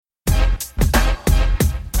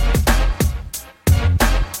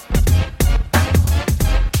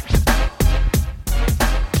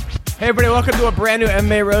Hey, everybody, welcome to a brand new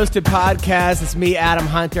MMA Roasted podcast. It's me, Adam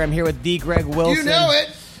Hunter. I'm here with D. Greg Wilson. You know it.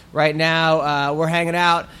 Right now, we're hanging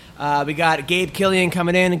out. We got Gabe Killian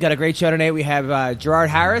coming in. Got a great show tonight. We have Gerard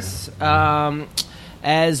Harris,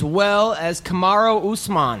 as well as Kamaru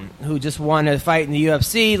Usman, who just won a fight in the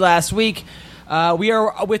UFC last week. We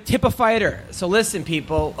are with Tip a Fighter. So listen,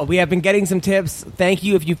 people, we have been getting some tips. Thank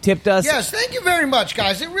you if you've tipped us. Yes, thank you very much,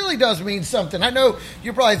 guys. It really does mean something. I know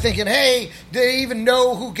you're probably thinking, hey, do they even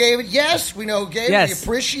know who gave it? Yes, we know who gave it. We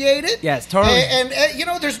appreciate it. Yes, totally. And you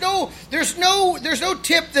know, there's no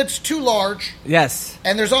tip that's too large. Yes.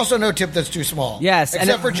 And there's also no tip that's too small. Yes.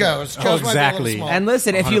 Except for Joe's. Joe's might be a little small. And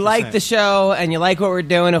listen, if you 100%. like the show and you like what we're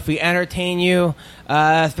doing, if we entertain you,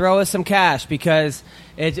 throw us some cash because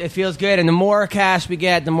it feels good. And the more cash we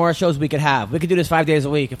get, the more shows we could have. We could do this 5 days a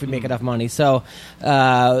week if we make enough money. So,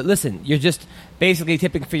 listen, you're just basically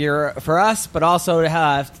tipping for us, but also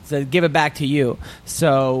to give it back to you.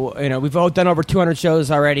 So, you know, we've done over 200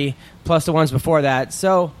 shows already, plus the ones before that.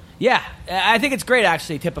 So, yeah, I think it's great,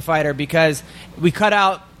 actually, Tip a Fighter, because we cut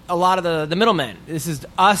out a lot of the middlemen. This is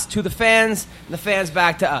us to the fans, and the fans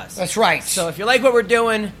back to us. That's right. So if you like what we're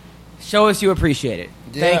doing, show us you appreciate it.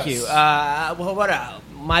 Yes. Thank you.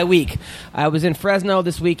 My week. I was in Fresno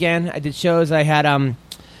this weekend. I did shows. I had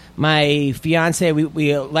my fiance.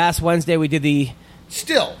 We last Wednesday we did the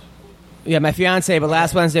my fiance. But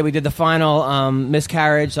last Wednesday we did the final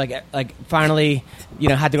miscarriage. Like finally,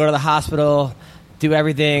 had to go to the hospital, do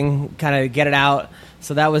everything, kind of get it out.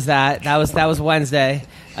 So that was that. That was Wednesday.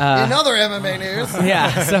 In other MMA news.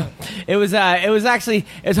 Yeah, so it was actually,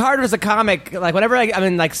 it's hard as a comic, like whenever I'm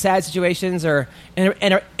in like sad situations or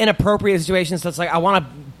inappropriate situations, so it's like I want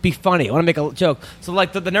to be funny, I want to make a joke. So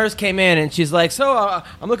like the nurse came in and she's like, so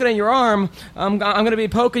I'm looking at your arm, I'm going to be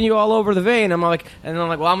poking you all over the vein. I'm like, well,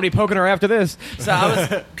 I'm going to be poking her after this. So I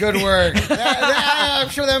was good work. I'm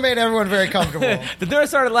sure that made everyone very comfortable. The nurse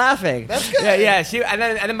started laughing. That's good. Yeah. And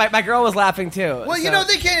then my girl was laughing too. Well, so.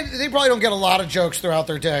 They probably don't get a lot of jokes throughout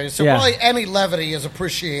their day, so probably any levity is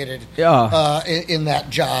appreciated in that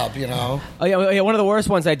job, Oh yeah. One of the worst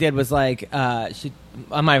ones I did was like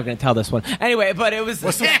I'm not even going to tell this one anyway. But it was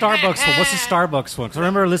What's the Starbucks one? Because I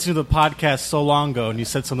remember listening to the podcast so long ago, and you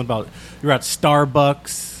said something about you were at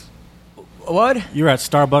Starbucks. What? You were at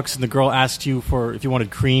Starbucks, and the girl asked you if you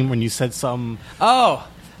wanted cream when you said something. Oh.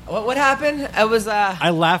 What happened? I was.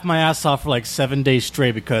 I laughed my ass off for like 7 days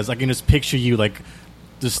straight because I can just picture you like.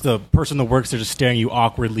 Just the person that works there just staring at you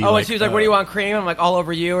awkwardly. Oh, and she was like, what do you want, cream? I'm like, all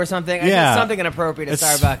over you or something? I said something inappropriate at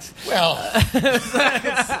Starbucks. Well,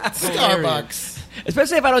 Starbucks.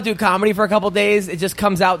 Especially if I don't do comedy for a couple days, it just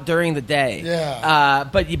comes out during the day. Yeah.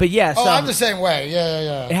 But yeah. Oh, I'm the same way.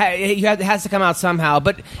 Yeah. It has to come out somehow.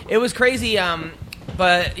 But it was crazy.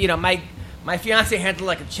 But, my fiance handled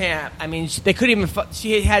like a champ. I mean, they couldn't even...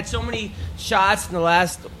 She had so many shots in the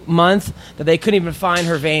last month that they couldn't even find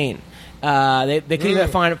her vein. They couldn't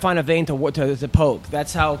even find a vein to poke.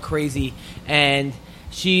 That's how crazy. And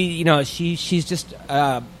she, she's just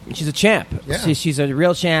she's a champ. Yeah. She's a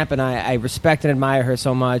real champ, and I respect and admire her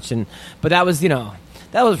so much. But that was that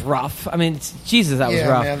was rough. I mean, Jesus, that was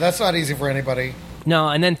rough. Yeah, man, that's not easy for anybody. No,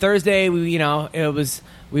 and then Thursday we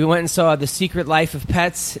went and saw The Secret Life of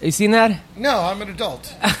Pets. Have you seen that? No, I'm an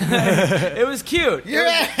adult. It was cute.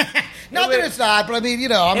 Yeah. Not that it's not, but I mean,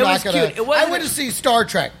 I'm not going to... I went to see Star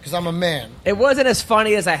Trek because I'm a man. It wasn't as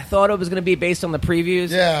funny as I thought it was going to be based on the previews.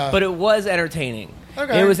 Yeah. But it was entertaining.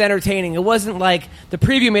 Okay. It was entertaining. It wasn't like... The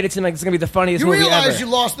preview made it seem like it's going to be the funniust movie ever. You realize you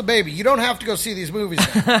lost the baby. You don't have to go see these movies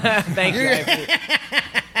now. Thank you.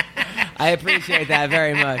 I appreciate that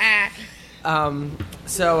very much.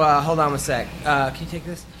 Hold on one sec. Can you take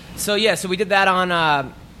this? So we did that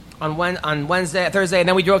on Wednesday, Thursday, and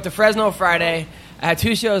then we drove to Fresno Friday. I had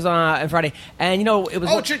 2 shows on Friday, and it was...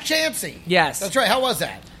 Oh, Chancey. Yes. That's right. How was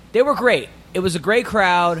that? They were great. It was a great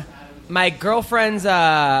crowd. My girlfriend's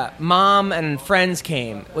mom and friends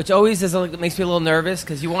came, which always makes me a little nervous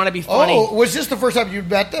because you want to be funny. Oh, was this the first time you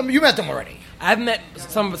met them? You met them already. I've met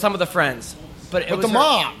some of the friends, but it was the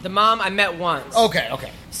mom. The mom I met once.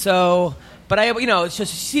 Okay. So, but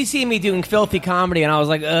she seen me doing filthy comedy, and I was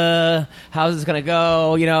like, how's this gonna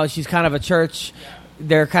go? She's kind of a church.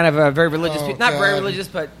 They're kind of a very religious people. Not very religious,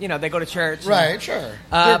 but, they go to church. Right, sure.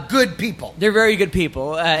 They're good people. They're very good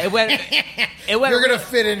people. It went. You're going to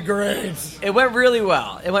fit in great. It went really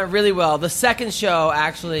well. The second show,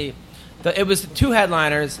 actually, it was 2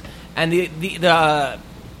 headliners, and the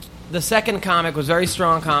second comic was a very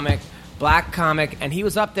strong comic, black comic, and he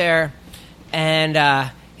was up there, and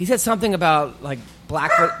he said something about, like,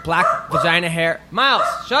 black vagina hair. Miles,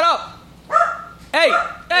 shut up!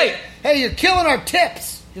 Hey! Hey, you're killing our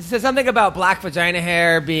tips. It says something about black vagina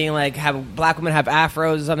hair being like have black women have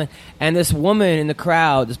afros or something, and this woman in the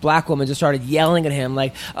crowd, this black woman, just started yelling at him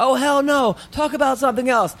like, "Oh hell no! Talk about something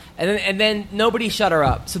else!" And then nobody shut her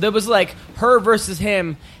up. So there was like her versus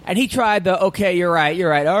him, and he tried the okay, you're right,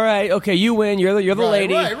 all right, okay, you win, you're the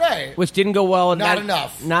lady, right, which didn't go well. Not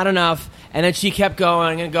enough. And then she kept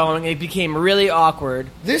going and going. And it became really awkward.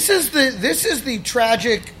 This is the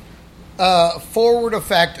tragic forward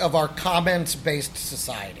effect of our comments-based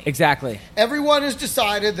society. Exactly. Everyone has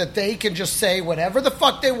decided that they can just say whatever the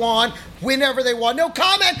fuck they want, whenever they want. No,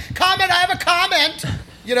 comment, I have a comment.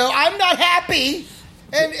 I'm not happy.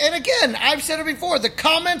 And again, I've said it before, the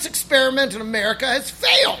comments experiment in America has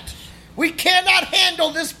failed. We cannot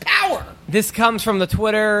handle this power. This comes from the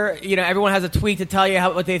Twitter. Everyone has a tweet to tell you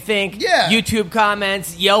what they think. Yeah. YouTube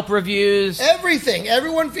comments, Yelp reviews. Everything.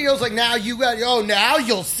 Everyone feels like now now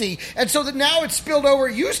you'll see. And so that now it's spilled over.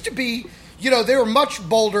 It used to be, they were much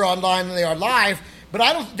bolder online than they are live.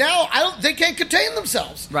 But they can't contain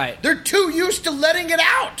themselves. Right. They're too used to letting it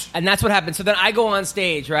out. And that's what happens. So then I go on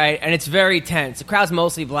stage, right? And it's very tense. The crowd's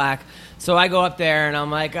mostly black. So I go up there and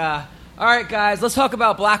I'm like, all right, guys, let's talk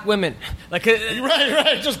about black women.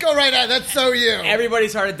 Right. Just go right at it. That's so you. Everybody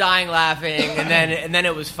started dying laughing, and then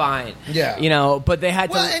it was fine. Yeah. But they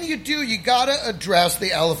had to. Well, and you got to address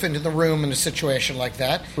the elephant in the room in a situation like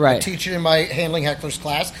that. Right. I teach it in my handling hecklers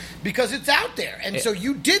class because it's out there, and so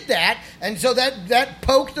you did that, and so that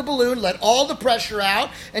poked the balloon, let all the pressure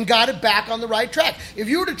out, and got it back on the right track. If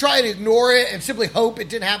you were to try and ignore it and simply hope it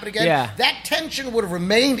didn't happen again, that tension would have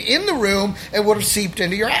remained in the room and would have seeped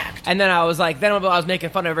into your act. And then I was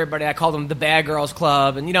making fun of everybody. I called them the Bad Girls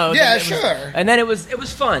Club, and sure. And then it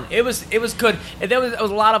was fun. It was good. And there was a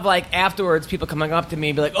lot of afterwards people coming up to me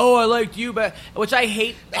and be like, "Oh, I liked you," but which I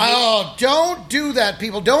hate. Oh, don't do that,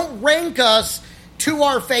 people. Don't rank us to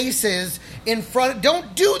our faces in front.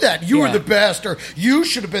 Don't do that. You were the best, or you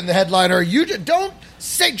should have been the headliner. Don't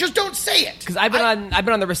say it. Because I've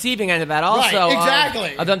been on the receiving end of that also. Right,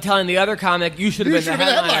 exactly. I've been telling the other comic you should have been the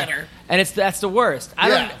headliner. And that's the worst.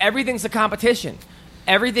 Everything's a competition.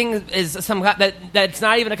 Everything is that's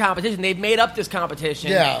not even a competition. They've made up this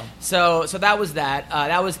competition. Yeah. So that was that.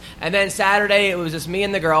 And then Saturday it was just me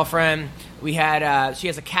and the girlfriend. We had she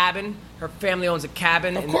has a cabin. Her family owns a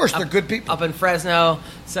cabin. Of course, they're good people up in Fresno.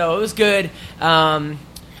 So it was good.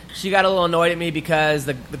 She got a little annoyed at me because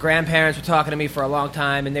the grandparents were talking to me for a long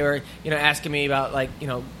time, and they were, asking me about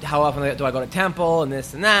how often do I go to temple and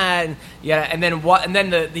this and that, and then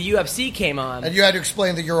the UFC came on, and you had to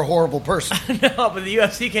explain that you're a horrible person. No, but the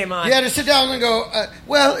UFC came on. You had to sit down and go,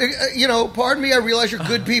 pardon me, I realize you're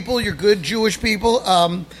good people, you're good Jewish people,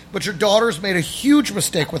 but your daughter's made a huge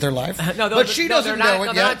mistake with her life. But she doesn't know it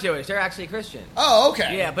yet. They're not Jewish. They're actually Christian. Oh,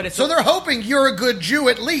 okay. Yeah, but so they're hoping you're a good Jew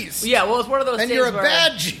at least. Yeah, well, it's one of those. And things you're a where,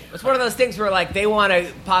 bad Jew. It's one of those things where they want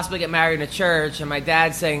to possibly get married in a church, and my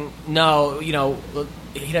dad's saying no.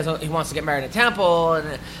 He doesn't. He wants to get married in a temple,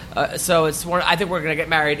 and so it's one. I think we're going to get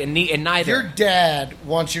married in neither. Your dad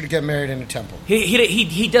wants you to get married in a temple.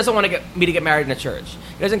 He doesn't want to get me to get married in a church.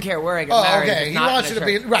 He doesn't care where I get married. Oh, okay. He wants you to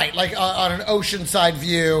be right, on an oceanside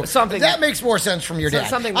view. Something that makes more sense from your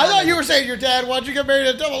dad. I thought you were saying your dad wants you to get married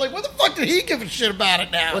in a temple. What the fuck did he give a shit about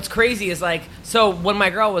it now? What's crazy is so when my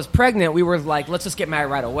girl was pregnant, we were let's just get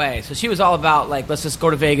married right away. So she was all about let's just go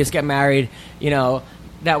to Vegas, get married,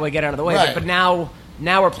 that way get out of the way. Right. But now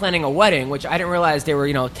we're planning a wedding, which I didn't realize they were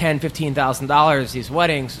 $10,000-$15,000 these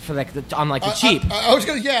weddings for the cheap. I was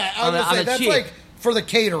going to say that's cheap. For the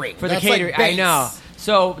catering. For the catering, I know.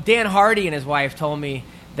 So Dan Hardy and his wife told me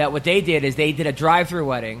that what they did is they did a drive-through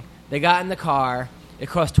wedding. They got in the car. It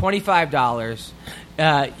cost $25.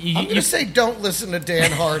 I'm going to say don't listen to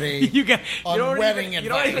Dan Hardy on wedding advice. You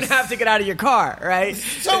don't even have to get out of your car, right?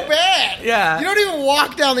 So bad. Yeah. You don't even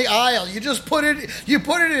walk down the aisle. You just put it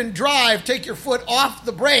in drive, take your foot off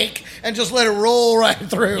the brake, and just let it roll right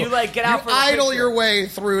through. You get out for the idle picture. your way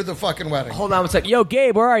through the fucking wedding. Hold on one second. Yo,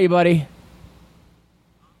 Gabe, where are you, buddy?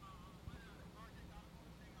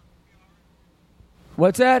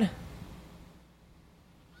 What's that?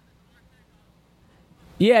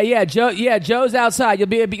 Yeah, Joe's outside.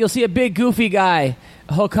 You'll see a big goofy guy.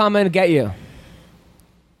 He'll come and get you.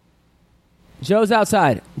 Joe's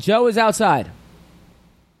outside. Joe is outside.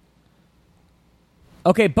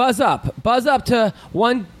 Okay, buzz up to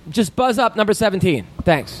one. Just buzz up number 17.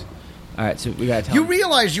 Thanks. All right, so we got to tell You him.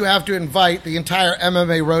 realize you have to invite the entire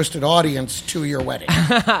MMA Roasted audience to your wedding.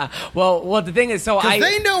 well, the thing is,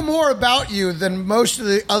 they know more about you than most of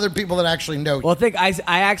the other people that actually know you. Well, I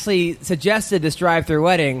actually suggested this drive-through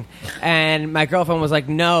wedding, and my girlfriend was like,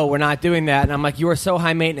 "No, we're not doing that." And I'm like, "You are so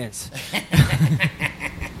high maintenance."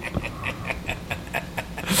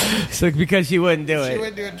 So because she wouldn't do it. She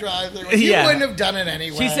wouldn't do a drive-through. You Yeah. wouldn't have done it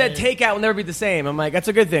anyway. She said takeout will never be the same. I'm like, that's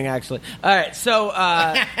a good thing, actually. All right, so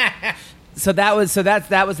so that was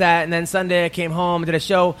that, and then Sunday I came home, did a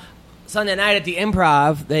show Sunday night at the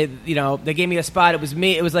Improv. They gave me a spot. It was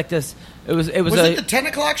me. It was like this. Was it the 10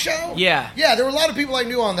 o'clock show? Yeah. Yeah, there were a lot of people I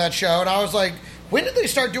knew on that show, and I was like, when did they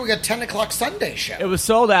start doing a 10 o'clock Sunday show? It was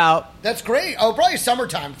sold out. That's great. Oh, probably a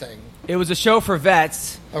summertime thing. It was a show for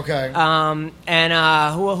vets. Okay. And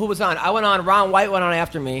who was on? I went on. Ron White went on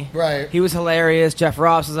after me. Right. He was hilarious. Jeff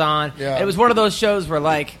Ross was on. Yeah. And it was one of those shows where,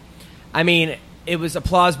 like, I mean, it was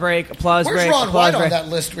applause break. Where's Ron applause White break. on that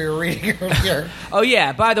list we were reading earlier? Oh,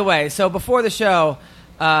 yeah. By the way, so before the show,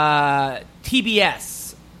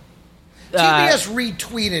 TBS. TBS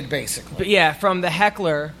retweeted, basically. But yeah, from The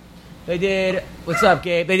Heckler, they did, what's up,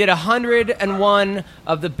 Gabe? They did 101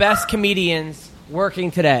 of the best comedians working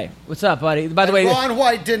today. What's up, buddy? By the way, Ron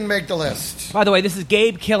White didn't make the list. By the way, this is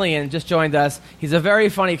Gabe Killian, just joined us. He's a very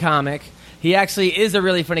funny comic. He actually is a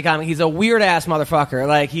really funny comic. He's a weird ass motherfucker.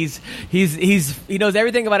 Like he knows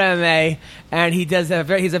everything about MMA, and he's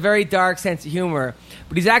a very dark sense of humor.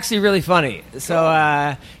 But he's actually really funny.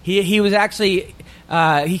 So he was actually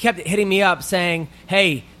he kept hitting me up saying,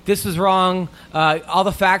 "Hey, this was wrong. All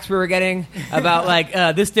the facts we were getting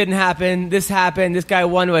about this didn't happen. This happened. This guy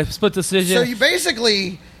won with a split decision." So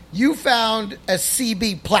you found a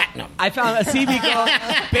CB Platinum. I found a CB Gold.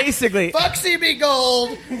 Basically, fuck CB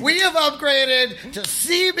Gold. We have upgraded to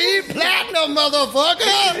CB Platinum, motherfucker.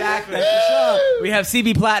 Exactly. We have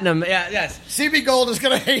CB Platinum. Yeah, yes. CB Gold is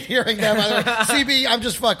going to hate hearing that. By the way. CB, I'm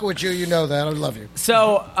just fucking with you. You know that. I love you.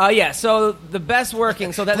 So, So the best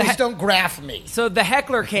working. So that please don't graph me. So the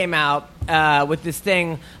Heckler came out with this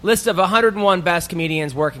list of 101 best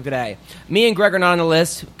comedians working today. Me and Greg are not on the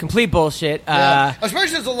list. Complete bullshit.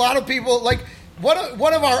 Especially there's a lot of people, like one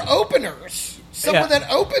of our openers, someone that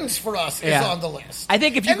opens for us is on the list. I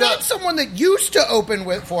think not someone that used to open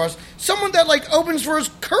for us, someone that opens for us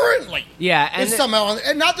currently. Yeah, and somehow,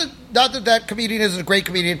 and not that comedian isn't a great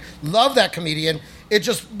comedian. Love that comedian.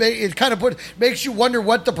 It kind of makes you wonder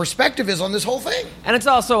what the perspective is on this whole thing. And it's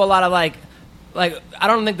also a lot of like I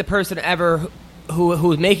don't think the person ever who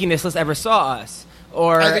was making this list ever saw us.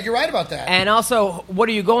 Or I think you're right about that. And also, what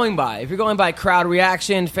are you going by? If you're going by crowd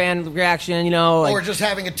reaction, fan reaction, or just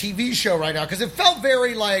having a TV show right now, because it felt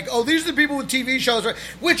very these are the people with TV shows. Right?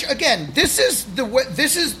 Which again, this is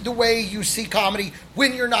the way you see comedy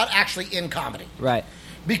when you're not actually in comedy, right?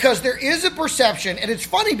 Because there is a perception, and it's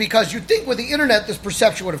funny because you'd think with the internet this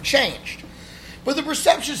perception would have changed. But the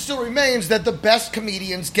perception still remains that the best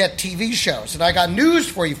comedians get TV shows. And I got news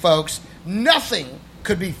for you folks. Nothing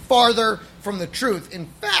could be farther from the truth. In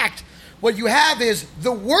fact, what you have is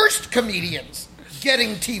the worst comedians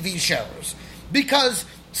getting TV shows. Because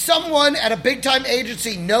someone at a big-time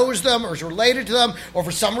agency knows them or is related to them or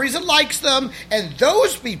for some reason likes them. And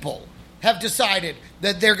those people have decided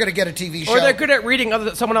that they're going to get a TV show. Or they're good at reading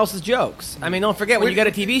someone else's jokes. I mean, don't forget, when you get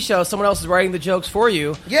a TV show, someone else is writing the jokes for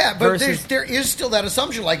you. Yeah, but there is still that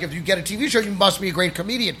assumption, if you get a TV show, you must be a great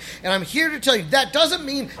comedian. And I'm here to tell you, that doesn't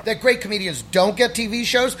mean that great comedians don't get TV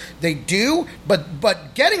shows. They do,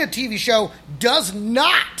 but getting a TV show does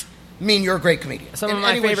not mean you're a great comedian. Some of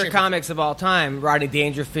my favorite comics of all time, Rodney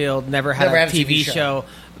Dangerfield, never had a TV show.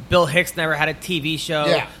 Bill Hicks never had a TV show.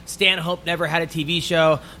 Yeah. Stanhope never had a TV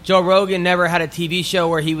show. Joe Rogan never had a TV show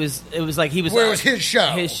where it was where it was his show.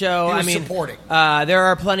 His show. He was supporting. There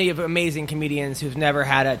are plenty of amazing comedians who've never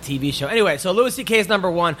had a TV show. Anyway, so Louis C.K. is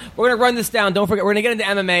number one. We're going to run this down. Don't forget, we're going to get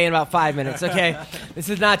into MMA in about 5 minutes, okay? This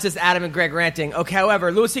is not just Adam and Greg ranting. Okay,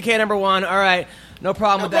 however, Louis C.K. number one. All right. No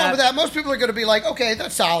problem with that. Most people are going to be like, okay,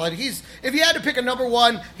 that's solid. If you had to pick a number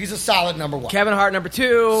one, he's a solid number one. Kevin Hart, number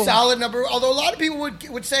two. Solid number. Although a lot of people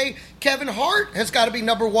would say Kevin Hart has got to be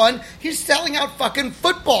number one. He's selling out fucking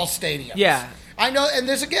football stadiums. Yeah. I know, and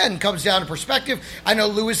this again comes down to perspective. I know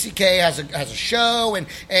Louis C.K. has a show,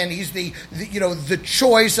 and he's the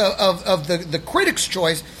choice of the critics'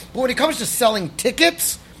 choice. But when it comes to selling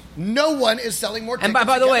tickets, no one is selling more tickets. And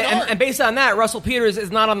by the way, and based on that, Russell Peters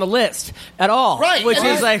is not on the list at all. Right. Which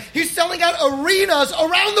is he's selling out arenas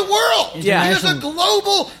around the world. Yeah. He is a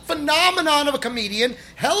global phenomenon of a comedian,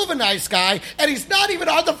 hell of a nice guy, and he's not even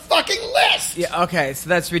on the fucking list. Yeah, okay, so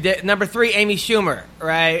that's ridiculous. Number three, Amy Schumer,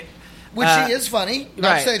 right? Which she is funny.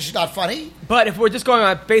 Not saying she's not funny. But if we're just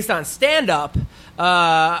going based on stand-up,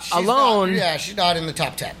 alone... She's not in the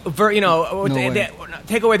top 10.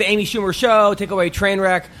 Take away the Amy Schumer show, take away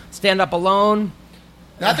Trainwreck, stand up alone.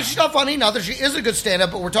 Not that she's not funny, not that she is a good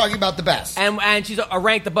stand-up, but we're talking about the best. And she's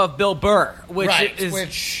ranked above Bill Burr, which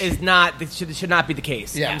should not be the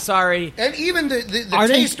case. Yeah. I'm sorry. And even the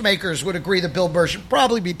tastemakers would agree that Bill Burr should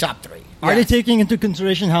probably be top 3. Are they taking into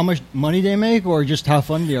consideration how much money they make or just how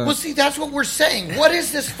fun they are? Well, see, that's what we're saying. What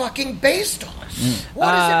is this fucking based on? What is it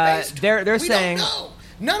based on? They're we saying... don't know.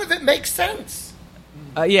 None of it makes sense.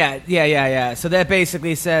 Yeah. So that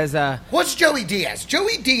basically says... What's Joey Diaz?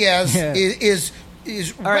 Joey Diaz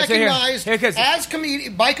is recognized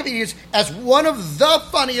by comedians as one of the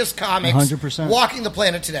funniest comics 100%. walking the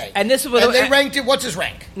planet today. And this was they ranked it. What's his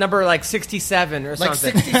rank? Number 67 or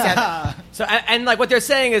something. 67. So and what they're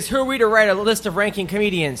saying is, who are we to write a list of ranking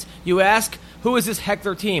comedians? You ask, who is this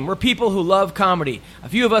heckler team? We're people who love comedy. A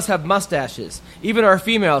few of us have mustaches. Even our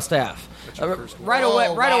female staff. Right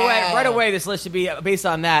away, this list should be based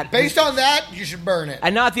on that. Based on that, you should burn it.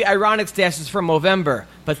 And not the ironic stashes from Movember,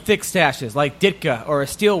 but thick stashes like Ditka or a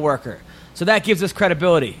steel worker. So that gives us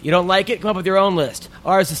credibility. You don't like it? Come up with your own list.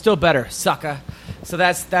 Ours is still better, sucker. So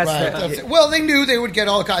that's right. Well, they knew they would get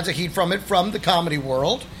all kinds of heat from it from the comedy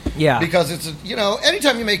world. Yeah. Because it's,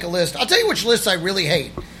 anytime you make a list, I'll tell you which lists I really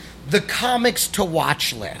hate. The comics to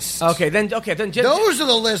watch list. Okay, then Jim. Those are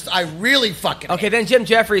the lists I really fucking hate. Okay, then Jim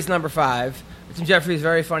Jeffries number 5. Jim Jeffries,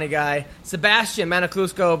 very funny guy. Sebastian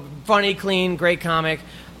Maniscalco, funny, clean, great comic.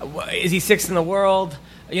 Is he 6th in the world?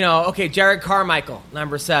 Jared Carmichael,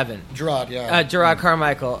 number 7. Gerard, yeah. Gerard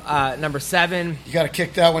Carmichael, number 7. You got to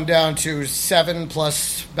kick that one down to 7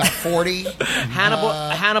 plus about 40.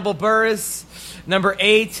 Hannibal Buress. Number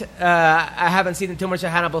 8, I haven't seen too much of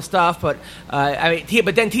Hannibal stuff, but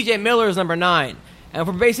but then TJ Miller is number 9. And if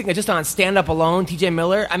we're basing it just on stand-up alone, TJ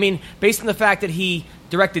Miller, based on the fact that he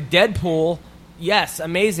directed Deadpool, yes,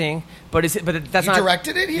 amazing, but that's not... He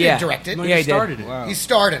directed it? He didn't direct it. No, he started did. it. Wow. He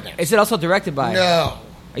started it. Is it also directed by... No.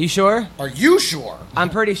 Are you sure? Are you sure? I'm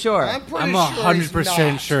pretty sure. I'm sure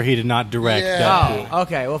 100% sure he did not direct Deadpool. Oh,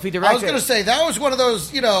 okay. Well, if he directed... I was going to say, that was one of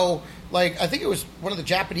those, I think it was one of the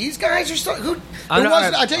Japanese guys or something.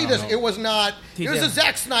 I'll tell you this, it was not... It was a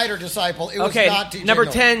Zack Snyder disciple. It was not TJ number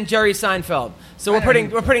Miller. 10, Jerry Seinfeld. So we're putting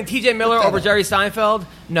TJ Miller over Jerry Seinfeld?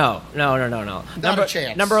 No. Not a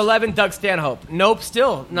chance. Number 11, Doug Stanhope. Nope,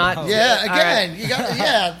 still not. Yeah, again, you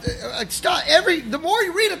got stop. The more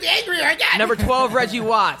you read it, the angrier I get. Number 12, Reggie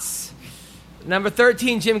Watts. Number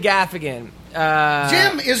 13, Jim Gaffigan.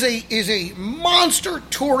 Jim is a monster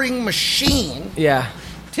touring machine. Yeah.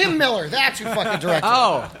 Tim Miller, that's who fucking directed it.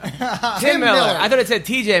 Oh. Tim Miller. I thought it said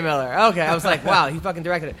TJ Miller. Okay, I was like, wow, he fucking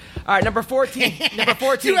directed it. All right, number 14.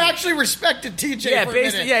 You actually respected TJ for a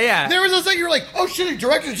minute. Yeah. There was a thing you were like, oh shit, he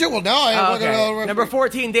directed it. Well, now I okay. Number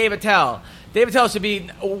 14, Dave Attell. Dave Attell should be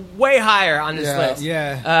way higher on this list.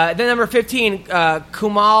 Yeah. Then number 15,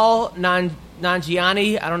 Kumail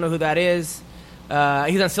Nanjiani. I don't know who that is.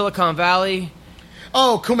 He's on Silicon Valley.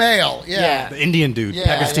 Oh, Kumail, yeah. The Indian dude,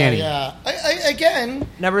 Pakistani. Yeah. Again.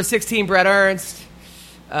 Number 16, Brett Ernst.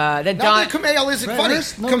 Then Not that Kumail isn't funny.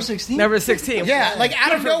 Number 16? Number 16. Yeah, like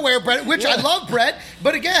out of nowhere, Brett, which I love Brett.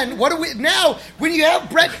 But again, what do we... Now, when you have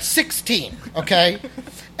Brett 16, okay,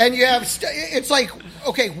 and you have... It's like,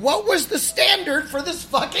 okay, what was the standard for this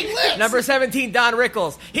fucking list? Number 17, Don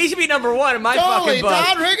Rickles. He should be number 1 in my fucking book.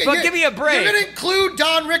 Don Rickles. But give me a break. You're going to include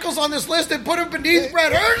Don Rickles on this list and put him beneath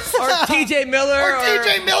Brett Ernst? Or TJ Miller.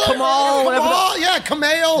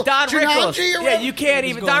 Kumail. Don Rickles. Yeah, you can't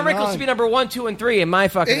even... Don Rickles should be number 1, 2, and 3 in my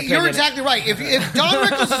fucking opinion. You're exactly right. If Don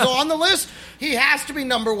Rickles is on the list, he has to be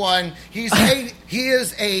number 1. He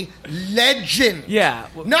is a legend. Yeah.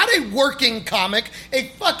 Not a working comic, a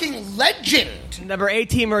fucking legend. Number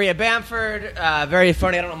 18, Maria Bamford. Very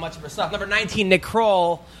funny. I don't know much of her stuff. Number 19, Nick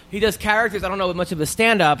Kroll. He does characters. I don't know much of his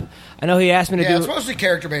stand-up. I know he asked me to do... Yeah, it's mostly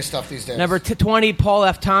character-based stuff these days. Number 20, Paul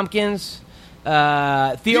F. Tompkins.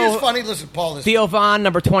 Theo, he is funny. Listen, Paul is... Theo Vaughn,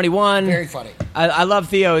 number 21. Very funny. I love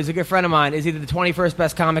Theo. He's a good friend of mine. He's either the 21st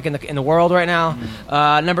best comic in the world right now.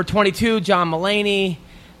 Mm-hmm. Number 22, John Mulaney.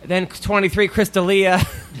 Then 23, Chris D'Elia.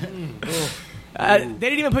 They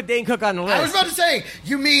didn't even put Dane Cook on the list. I was about to say,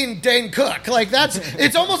 you mean Dane Cook. Like,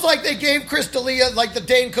 it's almost like they gave Chris D'Elia, like, the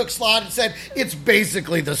Dane Cook slot and said, it's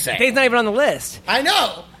basically the same. Dane's not even on the list. I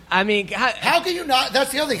know. I mean... How can you not...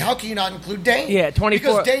 That's the other thing. How can you not include Dane? Yeah, 24...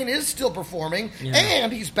 Because Dane is still performing,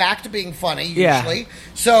 and he's back to being funny, usually. Yeah.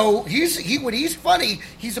 So, when he's funny,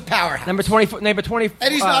 he's a powerhouse. Number 20...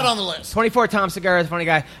 And he's not on the list. 24, Tom Segura is a funny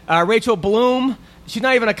guy. Rachel Bloom... She's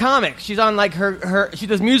not even a comic. She's on, like, she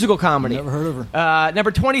does musical comedy. Never heard of her.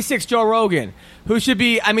 Number 26, Joe Rogan, who should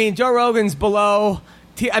be... I mean, Joe Rogan's below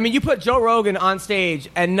I mean, you put Joe Rogan on stage,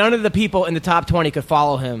 and none of the people in the top 20 could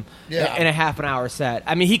follow him in a half an hour set.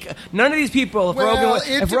 I mean, none of these people. If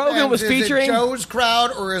Rogan was featuring, is it Joe's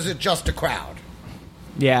crowd or is it just a crowd?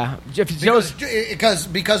 Yeah, because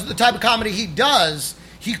the type of comedy he does,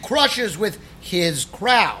 he crushes with his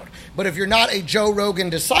crowd. But if you're not a Joe Rogan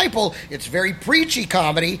disciple, it's very preachy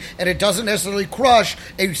comedy, and it doesn't necessarily crush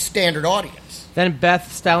a standard audience. Then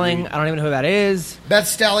Beth Stelling, I don't even know who that is. Beth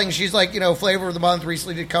Stelling, she's like, Flavor of the Month,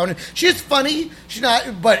 recently did Conan. She's funny. She's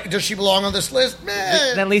not, but does she belong on this list?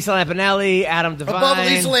 Meh. Then Lisa Lampanelli, Adam Devine. Above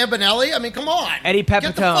Lisa Lampanelli? I mean, come on. Eddie Pepitone.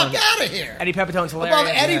 Get the fuck out of here. Eddie Pepitone's hilarious.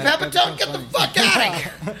 Above Eddie Pepitone? Get the fuck out of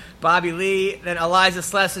here. Bobby Lee, then Eliza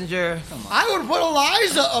Schlesinger. I would put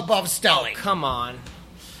Eliza above Stelling. Come on.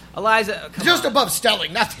 Eliza, just above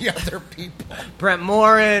Stelling, not the other people. Brent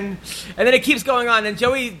Morin, and then it keeps going on. Then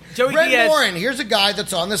Joey Brent Diaz. Morin, here's a guy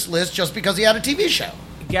that's on this list just because he had a TV show.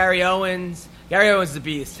 Gary Owens. Gary Owens is the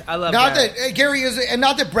beast. I love not Gary. That Gary is, and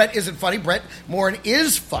not that Brett isn't funny. Brent Morin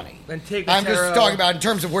is funny. I'm just talking about in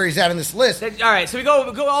terms of where he's at in this list. All right, so we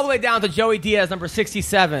go all the way down to Joey Diaz, number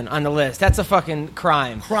 67 on the list. That's a fucking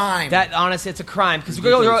crime. That honestly, it's a crime because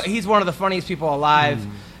he's one of the funniest people alive.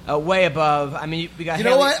 Way above. I mean, we got. You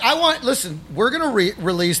know what? Listen, we're going to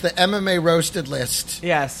release the MMA roasted list.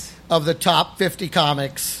 Yes. Of the top 50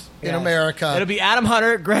 comics in America. It'll be Adam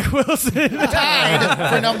Hunter, Greg Wilson, tied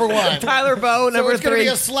for number 1. Tyler Bowe, number 3. So it's going to be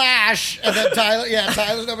a slash, and then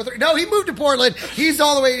Tyler's number 3. No, he moved to Portland. He's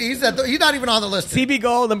all the way. He's not even on the list. CB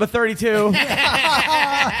Gold, number 32. All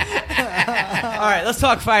right, let's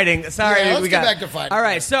talk fighting. Sorry, let's get back to fighting. All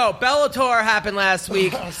right, so Bellator happened last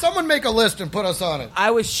week. Someone make a list and put us on it.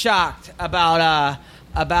 I was shocked about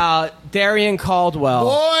Darian Caldwell.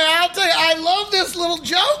 Boy, I'll tell you, I love this little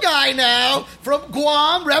Joe guy now from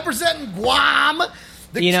Guam, representing Guam.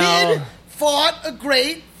 The kid fought a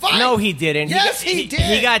great fight. No, he didn't. Yes, he did.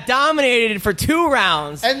 He got dominated for 2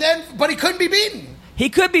 rounds. But he couldn't be beaten. He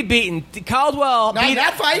could be beaten. Caldwell not in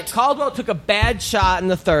that fight. Caldwell took a bad shot in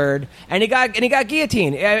the 3rd, and he got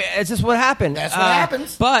guillotined. It's just what happened. That's what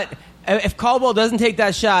happens. But if Caldwell doesn't take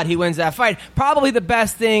that shot, he wins that fight. Probably the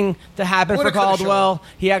best thing to happen for Caldwell.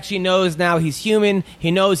 He actually knows now he's human. He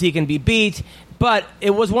knows he can be beat. But it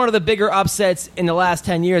was one of the bigger upsets in the last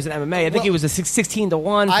 10 years in MMA. I think he was a 16-1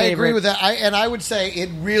 favorite. I agree with that. And I would say it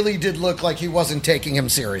really did look like he wasn't taking him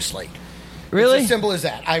seriously. Really? It's as simple as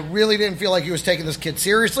that. I really didn't feel like he was taking this kid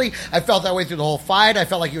seriously. I felt that way through the whole fight. I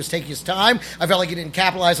felt like he was taking his time. I felt like he didn't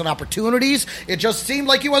capitalize on opportunities. It just seemed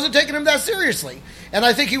like he wasn't taking him that seriously. And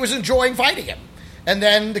I think he was enjoying fighting him. And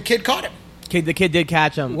then the kid caught him. The kid did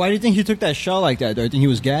catch him. Why do you think he took that shot like that, though? I think he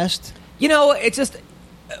was gassed? It's just...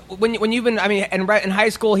 When you've been... I mean, in high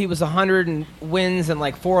school, he was 100 wins and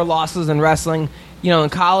like 4 losses in wrestling. In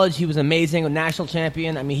college, he was amazing, a national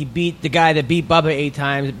champion. I mean, he beat the guy that beat Bubba 8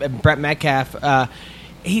 times, Brett Metcalf.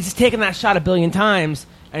 He's taken that shot 1 billion times,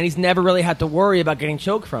 and he's never really had to worry about getting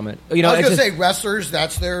choked from it. I was going to say, wrestlers,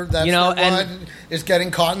 that's their one, is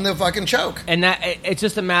getting caught in the fucking choke. And it's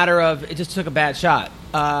just a matter of, it just took a bad shot.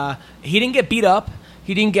 He didn't get beat up.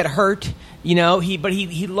 He didn't get hurt. But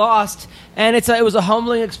he lost, and it was a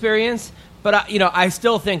humbling experience. But I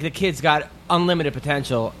still think the kid's got unlimited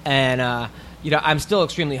potential, and I'm still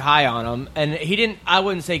extremely high on him. And he didn't. I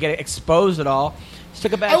wouldn't say get exposed at all. Just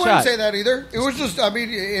took a bad shot. I wouldn't say that either. It was just. I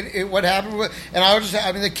mean, what happened with, and I was just.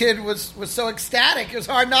 I mean, the kid was so ecstatic. It was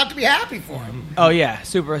hard not to be happy for him. Oh yeah,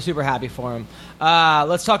 super happy for him.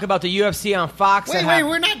 Let's talk about the UFC on Fox. Wait,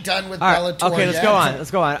 we're not done with right, Bellator okay, let's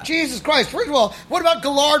go on. Jesus Christ. First of all, what about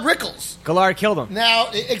Gillard Rickles? Gillard killed him. Now,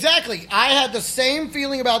 exactly. I had the same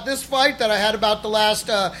feeling about this fight that I had about the last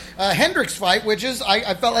Hendricks fight, which is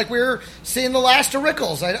I felt like we were seeing the last of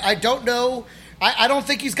Rickles. I don't know. I don't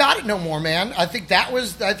think he's got it no more, man. I think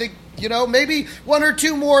maybe 1 or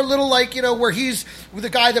 2 more little where he's the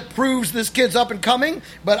guy that proves this kid's up and coming.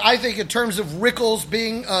 But I think in terms of Rickles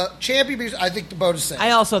being a champion, I think the boat is set. I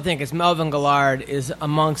also think Melvin Gillard is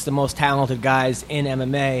amongst the most talented guys in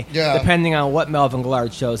MMA, depending on what Melvin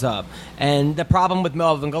Gillard shows up. And the problem with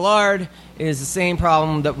Melvin Gillard is the same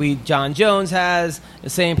problem that John Jones has, the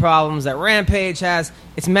same problems that Rampage has.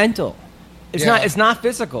 It's mental. It's not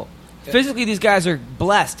physical. Physically, these guys are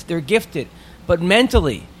blessed. They're gifted. But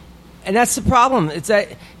mentally, and that's the problem. It's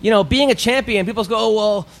that, being a champion, people go,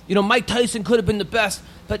 oh, well, Mike Tyson could have been the best.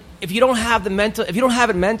 But if you don't have if you don't have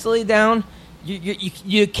it mentally down,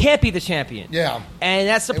 you can't be the champion. Yeah. And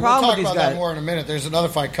that's the problem with these guys. We'll talk about that more in a minute. There's another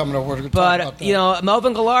fight coming up. We're going to talk about that.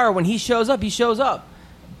 Melvin Gillard, when he shows up, he shows up.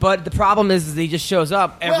 But the problem is he just shows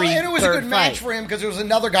up every and it was a third good match fight. for him because there was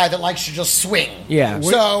another guy that likes to just swing. Yeah.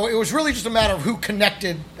 So it was really just a matter of who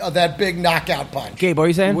connected that big knockout punch. Gabe, what are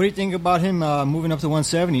you saying? What do you think about him moving up to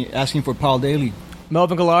 170, asking for Paul Daly?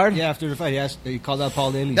 Melvin Gillard? Yeah, after the fight, he called out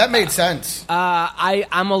Paul Daly. That made sense.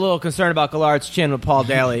 I'm a little concerned about Gillard's chin with Paul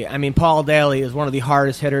Daly. I mean, Paul Daly is one of the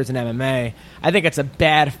hardest hitters in MMA. I think it's a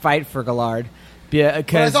bad fight for Gillard.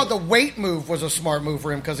 But I thought the weight move was a smart move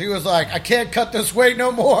for him because he was like, I can't cut this weight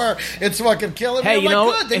no more. It's fucking killing me. Hey, I'm you like,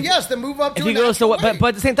 know, good. Then yes, then move up to if a he goes to natural weight. but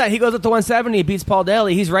at the same time, he goes up to 170, he beats Paul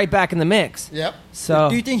Daly, he's right back in the mix. Yep. So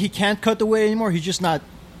do you think he can't cut the weight anymore? He's just not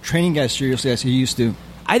training as seriously as he used to.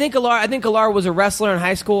 I think Gillard was a wrestler in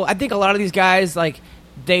high school. I think a lot of these guys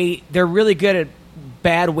they're really good at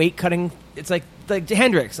bad weight cutting. It's like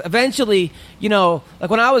Hendricks. Eventually, like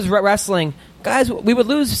when I was wrestling, guys, we would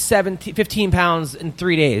lose 15 pounds in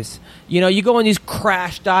 3 days. You go on these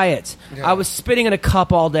crash diets. Yeah. I was spitting in a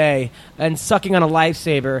cup all day and sucking on a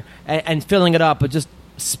Lifesaver and filling it up with just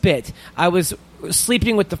spit. I was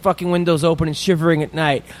sleeping with the fucking windows open and shivering at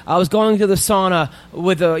night. I was going to the sauna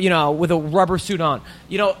with a rubber suit on.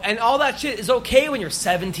 And all that shit is okay when you're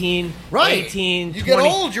 17, Right. 18, You 20, get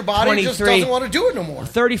old, your body 23. just doesn't want to do it no more.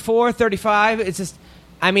 34, 35, it's just,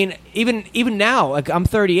 I mean, even now, like I'm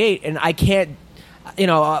 38 and I can't,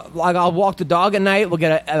 like I'll walk the dog at night, we'll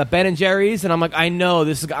get a Ben & Jerry's and I'm like, I know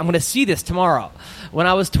I'm going to see this tomorrow. When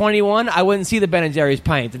I was 21, I wouldn't see the Ben & Jerry's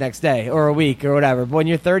pint the next day or a week or whatever. But when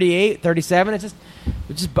you're 38, 37, it's just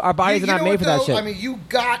our bodies are not made for that shit. I mean,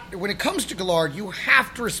 when it comes to Gillard, you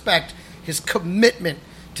have to respect his commitment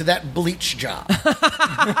to that bleach job. Let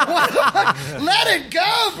it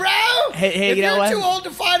go, bro. Hey, if you know you're what? too old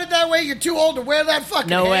to fight it that way, you're too old to wear that fucking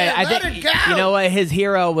No way. hair. Let it go. You know what? His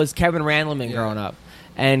hero was Kevin Randleman growing up.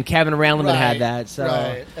 And Kevin Randleman had that. So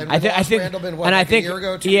right. And I think Randleman, and I a think year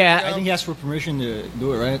ago, 2 yeah, years ago? I think he asked for permission to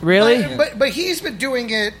do it, right? Really? But he's been doing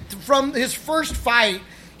it from his first fight.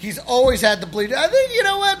 He's always had the bleed. I think, you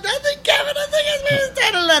know what? I think Kevin, it's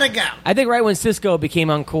time to let it go. I think right when Cisco became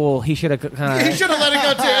uncool, he should have He should have let it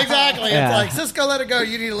go, too. Exactly. Yeah. It's like, Cisco let it go.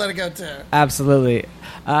 You need to let it go, too. Absolutely.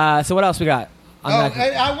 So what else we got?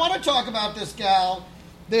 I want to talk about this gal,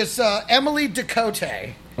 this Emily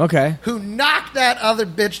Ducote. Okay. Who knocked that other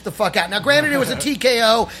bitch the fuck out. Now, granted, it was a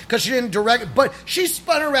TKO because she didn't direct it, but she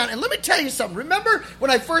spun around. And let me tell you something. Remember when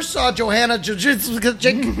I first saw Johanna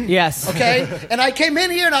Jiu-Jitsu? Yes. Okay? And I came in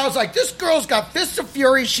here and I was like, this girl's got fists of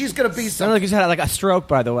fury. She's going to be Sounds something. like you just had like a stroke,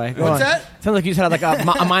 by the way. Go What's on. that? Sounds like you just had like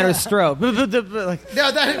a minor stroke. No,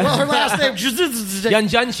 her last name,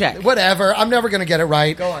 Junchek. whatever. I'm never going to get it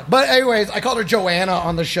right. Go on. But anyways, I called her Joanna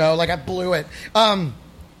on the show. Like, I blew it.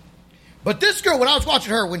 But this girl, when I was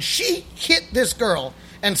watching her, when she hit this girl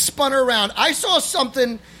and spun her around, I saw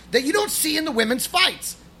something that you don't see in the women's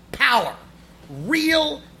fights. Power.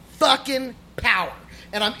 Real fucking power.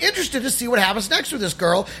 And I'm interested to see what happens next with this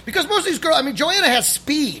girl, because most of these girls, I mean, Joanna has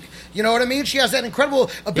speed. You know what I mean? She has that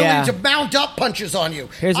incredible ability to mount up punches on you.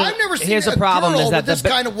 I've never seen a problem girl is that with this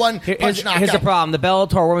kind of one-punch knockout. Here's the problem. The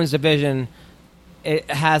Bellator women's division,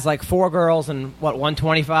 it has like 4 girls and,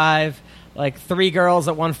 125? Like 3 girls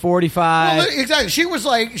at 145. Well, exactly. She was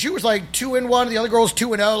like 2-1. The other girl's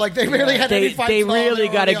 2-0. Like they barely had any fights. They really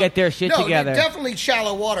got to get their shit together. Definitely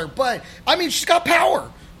shallow water. But I mean, she's got power,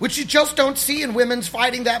 which you just don't see in women's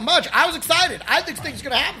fighting that much. I was excited. I think things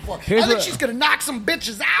going to happen for her. I think she's going to knock some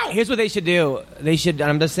bitches out. Here's what they should do. They should.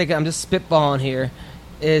 I'm just spitballing here.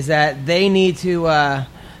 Is that they need to?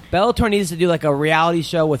 Bellator needs to do like a reality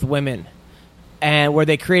show with women, and where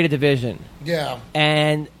they create a division. Yeah.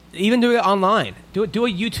 And even do it online. Do a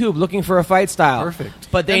YouTube looking for a fight style.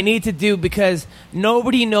 Perfect. But they need to do, because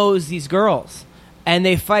nobody knows these girls, and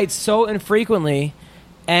they fight so infrequently,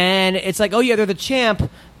 and it's like, oh yeah, they're the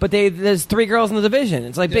champ, but there's 3 girls in the division.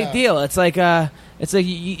 It's like big deal. It's like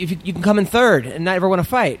you can come in third and not ever want to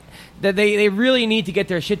fight. That they really need to get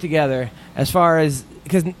their shit together, as far as,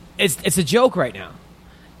 because it's a joke right now.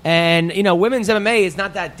 And, women's MMA is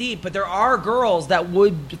not that deep, but there are girls that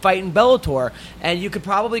would fight in Bellator. And you could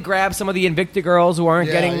probably grab some of the Invicta girls who aren't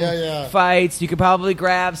getting fights. You could probably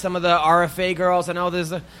grab some of the RFA girls. I know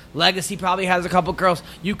there's a Legacy probably has a couple girls.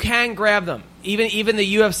 You can grab them. Even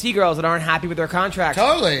the UFC girls that aren't happy with their contracts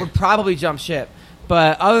would probably jump ship.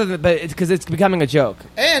 But it's because it's becoming a joke.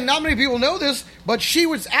 And not many people know this, but she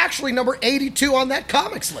was actually number 82 on that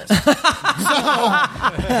comics list. So,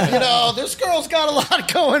 this girl's got a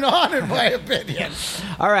lot going on, in my opinion.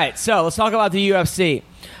 All right, so let's talk about the UFC.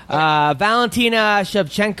 Valentina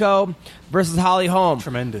Shevchenko versus Holly Holm.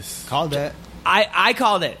 Tremendous. Called that. I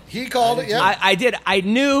called it. He called it, yeah. I did. I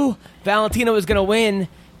knew Valentina was going to win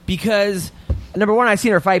because number one, I've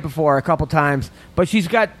seen her fight before a couple times, but she's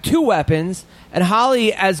got 2 weapons, and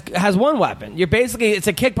Holly has 1 weapon. It's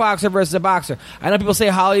a kickboxer versus a boxer. I know people say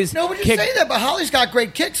Holly's... No, but you say that, but Holly's got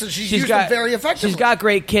great kicks, and she's used them very effectively. She's got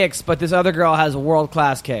great kicks, but this other girl has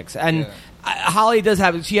world-class kicks. And Holly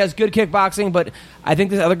she has good kickboxing, but I think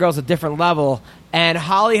this other girl's a different level. And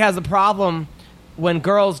Holly has a problem when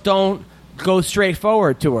girls don't go straight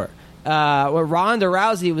forward to her. Ronda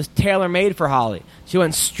Rousey was tailor-made for Holly. She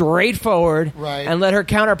went straight forward and let her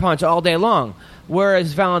counterpunch all day long.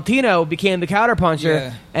 Whereas Valentino became the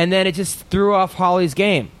counterpuncher, and then it just threw off Holly's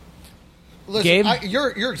game. Listen,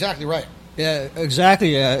 you're exactly right. Yeah,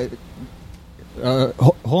 exactly.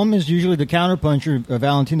 Holm is usually the counterpuncher.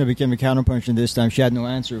 Valentina became the counterpuncher this time. She had no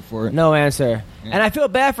answer for it. No answer. Yeah. And I feel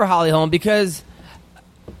bad for Holly Holm because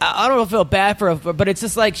I don't feel bad for her, but it's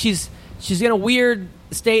just like she's in a weird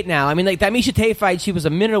state now. I mean, like that Miesha Tate fight, she was a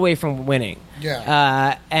minute away from winning.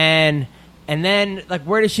 Yeah. And then, like,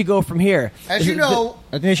 where does she go from here? As you know,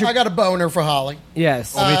 I got a boner for Holly.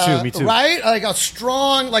 Yes. Oh, me too. Right? Like a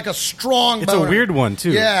strong boner. It's a weird one,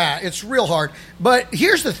 too. Yeah, it's real hard. But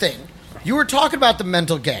here's the thing. You were talking about the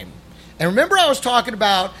mental game. And remember I was talking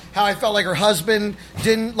about how I felt like her husband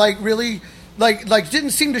didn't, like, really... Like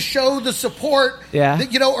didn't seem to show the support,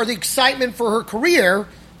 that, or the excitement for her career.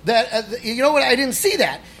 That you know what? I didn't see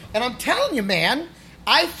that, and I'm telling you, man,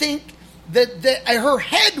 I think that her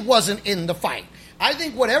head wasn't in the fight. I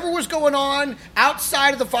think whatever was going on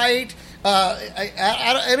outside of the fight.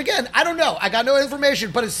 And again, I don't know. I got no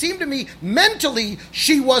information, but it seemed to me mentally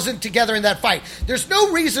she wasn't together in that fight. There's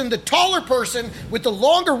no reason the taller person with the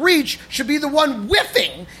longer reach should be the one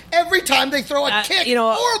whiffing every time they throw a kick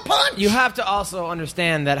or a punch. You have to also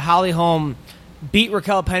understand that Holly Holm beat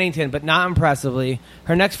Raquel Pennington, but not impressively.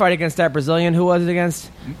 Her next fight against that Brazilian, who was it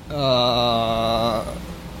against?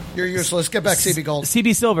 You're useless. Get back CB Gold.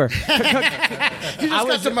 CB Silver. You just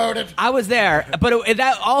got demoted. I was there, but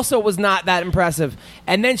that also was not that impressive.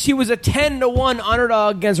 And then she was a 10-1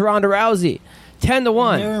 underdog against Ronda Rousey.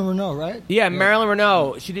 10-1. Marilyn Renault, right? Yeah, Marilyn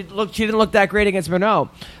Renault. She didn't look that great against Renault.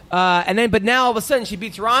 But now all of a sudden she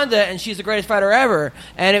beats Ronda, and she's the greatest fighter ever.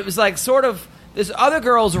 And it was like sort of. This other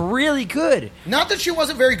girl's really good. Not that she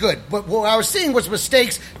wasn't very good, but what I was seeing was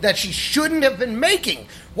mistakes that she shouldn't have been making.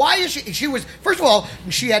 Why is she? She was, first of all,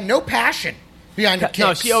 she had no passion behind her kicks.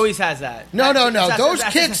 No, she always has that. No. Those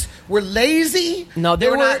kicks were lazy. No, they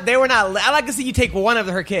were not. They were not. I like to see you take one of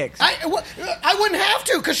her kicks. I wouldn't have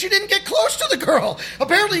to because she didn't get close to the girl.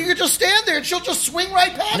 Apparently, you could just stand there and she'll just swing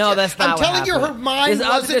right past you. No, that's not. I'm telling you, her mind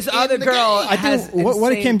wasn't this other girl. I think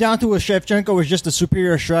what it came down to was Shevchenko was just a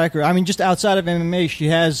superior striker. I mean, just outside of MMA, she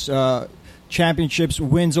has championships,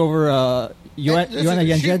 wins over. But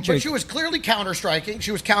she was clearly counter-striking.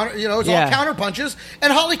 She was all counter punches,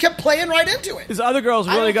 and Holly kept playing right into it. This other girl's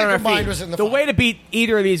really good on her feet. The way to beat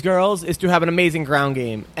either of these girls is to have an amazing ground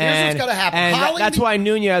game. Here's what's going to happen. And that's why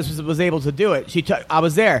Nunez was able to do it. I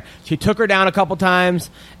was there. She took her down a couple times,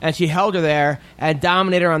 and she held her there and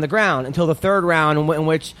dominated her on the ground until the third round, in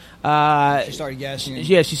which she started gassing.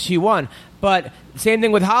 Yeah, she won. But same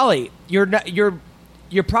thing with Holly.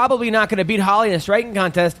 You're probably not going to beat Holly in a striking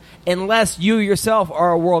contest unless you yourself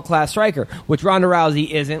are a world-class striker, which Ronda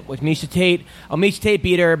Rousey isn't, which Miesha Tate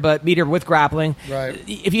beat her, but beat her with grappling. Right.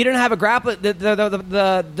 If you didn't have a grappling, the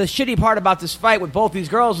shitty part about this fight with both these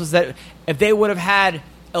girls was that if they would have had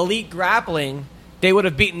elite grappling, they would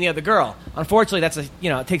have beaten the other girl. Unfortunately,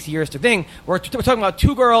 it takes years to think. We're talking about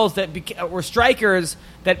 2 girls that were strikers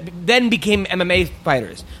that then became MMA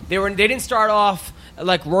fighters. They didn't start off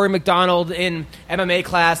like Rory McDonald in MMA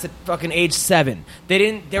class at fucking age 7.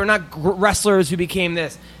 They were not wrestlers who became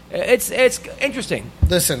this. It's interesting.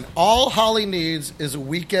 Listen, all Holly needs is a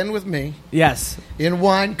weekend with me. Yes. In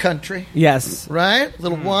wine country. Yes. Right?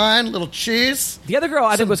 Little wine, little cheese. The other girl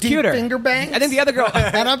I think was cuter. Finger bangs. I think the other girl.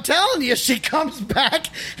 And I'm telling you, she comes back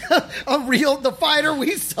the fighter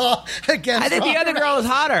we saw against. I think the other girl is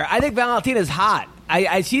hotter. I think Valentina's hot.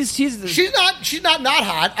 She's not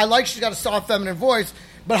hot. I like she's got a soft feminine voice,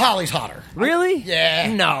 but Holly's hotter. Really?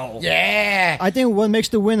 Yeah. No. Yeah. I think what makes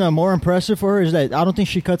the win more impressive for her is that I don't think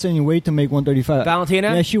she cuts any weight to make 135.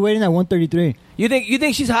 Valentina? Yeah, she weighed in at 133. You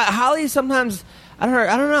think she's hot? Holly sometimes I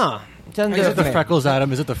don't know. Is it the freckles,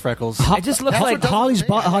 Adam? Is it the freckles? It just looks like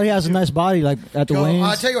Holly has a nice body, like at the wings.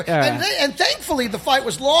 I'll tell you what, and thankfully the fight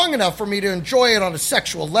was long enough for me to enjoy it on a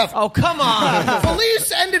sexual level. Oh, come on.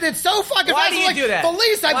 Felice ended it so fucking Why fast. do you do that?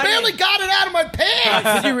 Felice, I barely got it out of my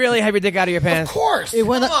pants. Did you really have your dick out of your pants? Of course. It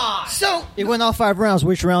went all 5 rounds.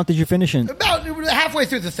 Which round did you finish in? About halfway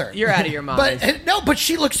through the third. You're out of your mind. But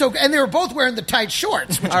she looked so good. And they were both wearing the tight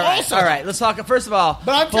shorts, which all right, let's talk. First of all,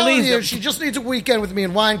 but I'm telling you, she just needs a weekend with me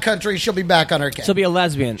in wine country. she'll be back on her case. She'll be a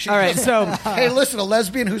lesbian. All right, so hey, listen, a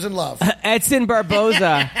lesbian who's in love. Edson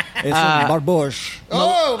Barboza. Barbosh.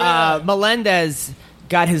 Oh, man. Melendez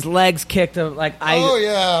got his legs kicked. Oh,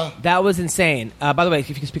 yeah. That was insane. By the way, if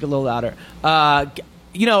you can speak a little louder.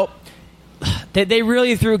 They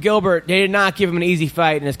really threw Gilbert. They did not give him an easy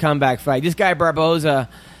fight in his comeback fight. This guy Barboza,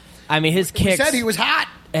 I mean, his kicks. He said he was hot.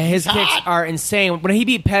 His kicks are insane. When he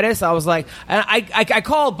beat Pettis, I was like, and I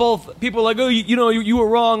called both people like, oh, you were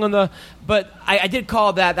wrong on the, but I did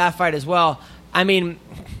call that fight as well. I mean,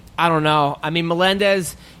 I don't know. I mean,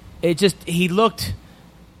 Melendez, he was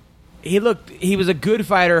a good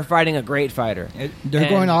fighter fighting a great fighter. They're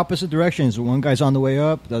going opposite directions. One guy's on the way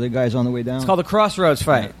up, the other guy's on the way down. It's called a crossroads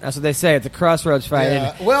fight. Yeah. That's what they say. It's a crossroads fight.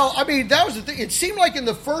 Yeah. Well, I mean, that was the thing. It seemed like in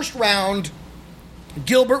the first round,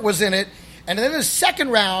 Gilbert was in it. And then in the second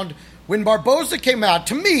round, when Barboza came out,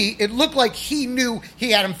 to me, it looked like he knew he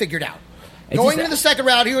had him figured out. Going into the second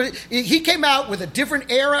round, he came out with a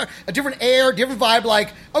different air, different vibe, like,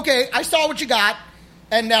 okay, I saw what you got,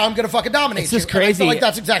 and now I'm going to fucking dominate it's you. Just crazy. And I feel like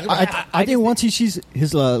that's exactly what happened. I think once he sees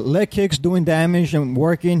his leg kicks doing damage and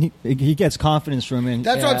working, he gets confidence from it.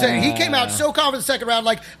 That's what I'm saying. He came out so confident the second round,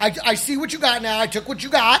 like, I see what you got now, I took what you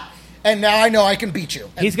got, and now I know I can beat you.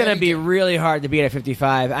 And he's going to be really hard to beat at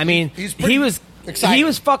 55. I mean, he was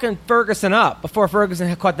fucking Ferguson up before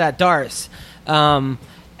Ferguson caught that Darce.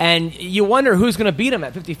 And you wonder who's going to beat him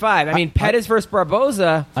at 55. I mean, Pettis versus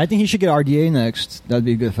Barboza. I think he should get RDA next. That'd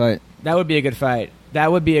be a good fight. That would be a good fight.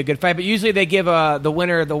 But usually they give the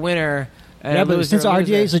winner the winner. Yeah, but since RDA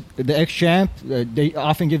is the ex-champ, they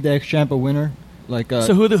often give the ex-champ a winner.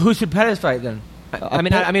 So who should Pettis fight then?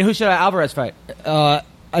 I mean, who should Alvarez fight?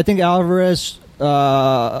 I think Alvarez.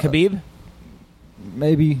 Khabib?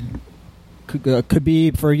 Maybe.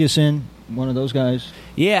 Khabib, Ferguson, one of those guys.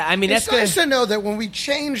 Yeah, I mean, that's good. It's nice to know that when we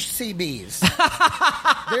changed CBs,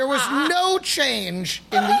 there was no change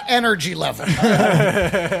in the energy level.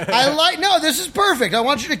 This is perfect. I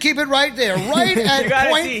want you to keep it right there, right at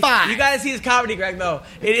 0.5. You got to see his comedy, Greg, though.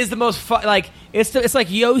 It is the most fun, it's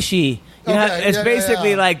like Yoshi. It's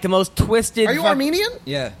basically like the most twisted. Are you Armenian?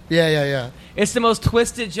 Yeah. Yeah. It's the most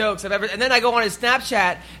twisted jokes I've ever. And then I go on his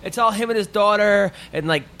Snapchat. It's all him and his daughter and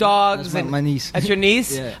like dogs. That's my niece. That's your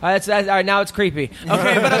niece? Yeah. All right, now it's creepy.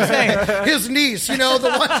 Okay, but I'm saying his niece.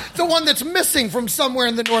 The one that's missing from somewhere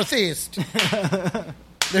in the Northeast.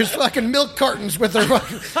 There's fucking milk cartons with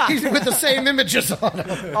the same images on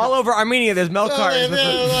them. All over Armenia, there's milk cartons.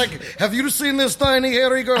 Have you seen this tiny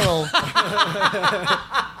hairy girl?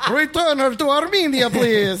 Return her to Armenia,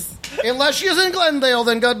 please. Unless she is in Glendale,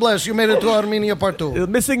 then God bless you. Made it to Armenia part 2.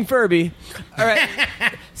 Missing Furby. All right.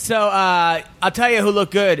 So I'll tell you who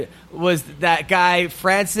looked good was that guy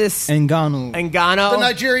Francis Ngannou. The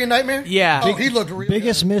Nigerian Nightmare? Yeah. He looked really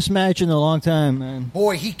biggest good. Mismatch in a long time, man.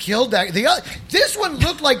 Boy, he killed that. This one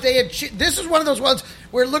looked like they had... This is one of those ones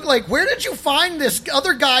where it looked like, where did you find this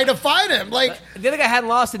other guy to fight him? Like the other guy hadn't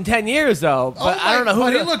lost in 10 years, though. But I don't know who...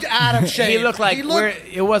 But he looked out of shape. He looked like...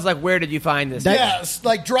 where did you find this? Yes,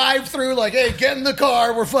 like drive through, like, hey, get in the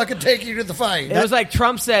car, we're fucking taking you to the fight. It was like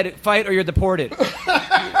Trump said, fight or you're deported.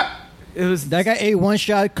 It was that guy ate one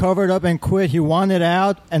shot, covered up, and quit. He wanted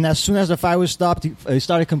out, and as soon as the fight was stopped, he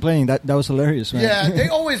started complaining. That was hilarious, man. Yeah, they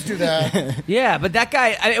always do that. Yeah, but that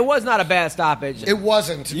guy, it was not a bad stoppage. It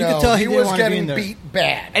wasn't. You could tell he was was getting beat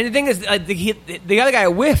bad. And the thing is, the other guy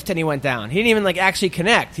whiffed and he went down. He didn't even actually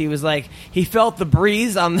connect. He was he felt the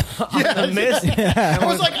breeze on the mist. Yeah. I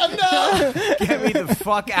was like, enough. Get me the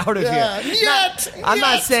fuck out of here. I'm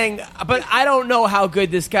not saying, but I don't know how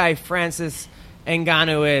good this guy Francis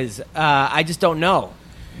Ngannou is. I just don't know.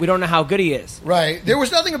 We don't know how good he is. Right. There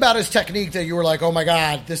was nothing about his technique that you were like, oh my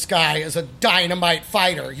God, this guy is a dynamite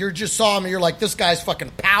fighter. You just saw him and you're like, this guy's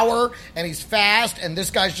fucking power and he's fast and this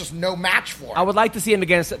guy's just no match for him. I would like to see him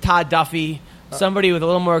against Todd Duffy, somebody with a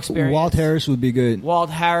little more experience. Walt Harris would be good. Walt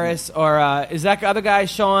Harris, or is that other guy,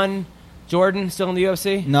 Sean Jordan, still in the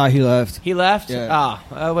UFC? No, he left. He left? Yeah. Oh,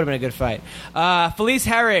 that would have been a good fight. Felice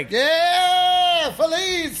Herrig. Yeah,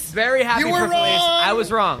 Felice. Very happy you were for wrong. Felice. I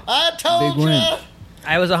was wrong. I told you.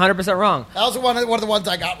 I was 100% wrong. That was one of the ones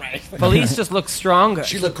I got right. Felice just looked strong.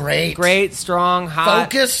 She looked great. Great, strong,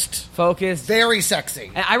 hot. Focused. Very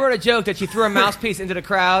sexy. And I wrote a joke that she threw a mouthpiece into the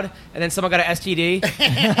crowd, and then someone got an STD.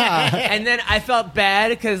 And then I felt bad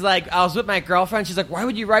because, I was with my girlfriend. She's like, why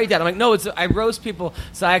would you write that? I'm like, no, I roast people,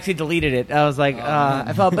 so I actually deleted it. I was like,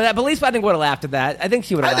 I felt... But Felice, I think, would have laughed at that. I think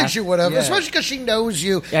she would have laughed. I think she would have, especially because she knows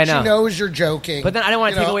you. Yeah, I know. She knows you're joking. But then I didn't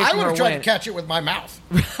want to take away from her I would have tried win. to catch it with my mouth.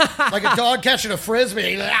 Like a dog catching a Frisbee.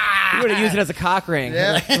 You would have used it as a cock ring.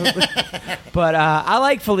 Yeah. But I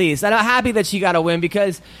like Felice. And I'm happy that she got a win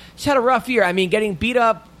because she had a rough year. I mean, getting beat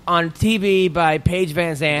up on TV by Paige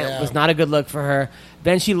Van Zandt. Yeah. Was not a good look for her.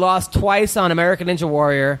 Then she lost twice on American Ninja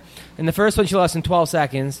Warrior. In the first one, she lost in 12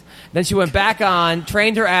 seconds. Then she went back on,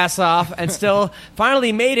 trained her ass off, and still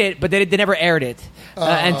finally made it, but they never aired it.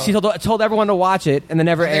 And she told everyone to watch it, and they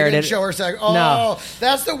never aired didn't it. show her saying, No.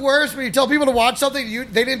 that's the worst when you tell people to watch something,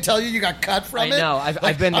 they didn't tell you got cut from it. I know.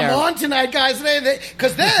 I've been there. I'm on tonight, guys.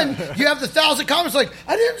 Because then you have the 1,000 comments like,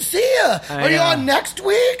 I didn't see you. Are you on next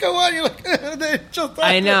week? Or what? You're like, they just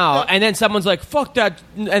I know. And then someone's like, fuck that.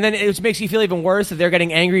 And then it makes you feel even worse that they're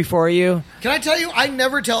getting angry for you. Can I tell you, I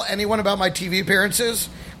never tell anyone about my TV appearances.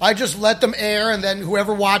 I just let them air, and then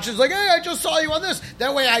whoever watches, like, hey, I just saw you on this.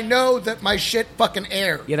 That way I know that my shit fucking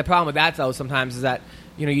aired. Yeah, the problem with that, though, sometimes is that,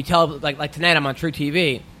 you tell, like tonight I'm on True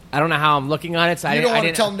TV. I don't know how I'm looking on it, so I don't want to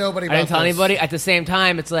didn't tell nobody about I didn't tell this. anybody. At the same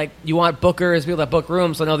time, it's like you want bookers, people that book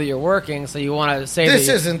rooms, so know that you're working, so you want to say This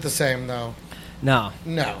that isn't the same, though. No.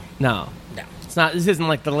 No. It's not. This isn't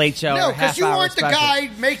like the Late Show. No, or because you half-hour aren't the special. guy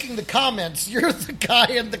making the comments. You're the guy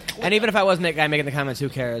in the clip. And even if I wasn't that guy making the comments, who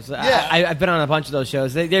cares? Yeah. I've been on a bunch of those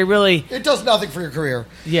shows. They really... It does nothing for your career.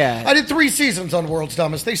 Yeah. I did 3 seasons on World's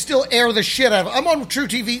Dumbest. They still air the shit out of it. I'm on True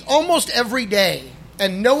TV almost every day,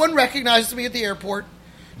 and no one recognizes me at the airport.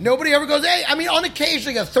 Nobody ever goes, hey, I mean, on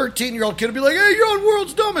occasion, a 13-year-old kid will be like, hey, you're on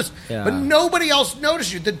World's Dumbest. Yeah. But nobody else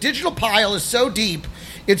notices you. The digital pile is so deep,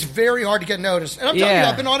 it's very hard to get noticed. And I'm telling you,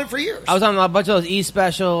 I've been on it for years. I was on a bunch of those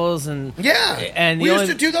E-specials. And we used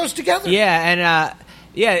to do those together. Yeah,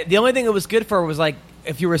 and the only thing it was good for was, like,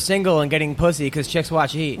 if you were single and getting pussy, because chicks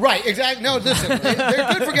watch Heat. Right, exactly. No, listen,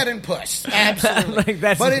 they're good for getting puss. Absolutely.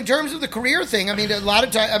 But in terms of the career thing, I mean, a lot of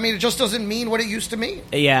times, it just doesn't mean what it used to mean.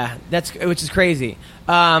 Yeah, which is crazy.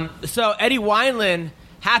 So Eddie Wineland,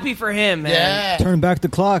 happy for him, man. Yeah. Turn back the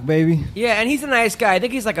clock, baby. Yeah, and he's a nice guy. I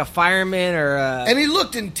think he's like a fireman or. And he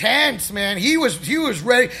looked intense, man. He was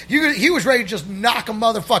ready. He was ready to just knock a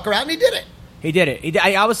motherfucker out, and he did it. He did it.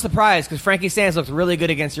 I was surprised because Frankie Sands looked really good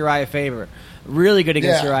against Uriah Faber. Really good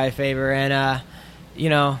against Uriah Faber. And, I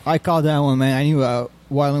called that one, man. I knew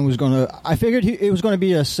Weiland was going to... I figured it was going to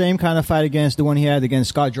be the same kind of fight against the one he had against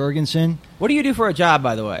Scott Jorgensen. What do you do for a job,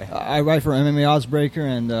 by the way? I write for MMA Oddsbreaker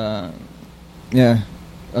and,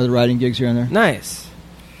 other writing gigs here and there. Nice.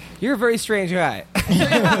 You're a very strange guy.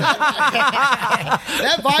 That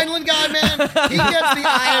Vineland guy, man, he gets the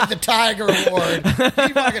Eye of the Tiger award.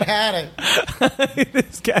 He fucking had it.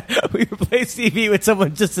 This guy, we replaced TV with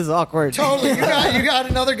someone just as awkward. Totally. You got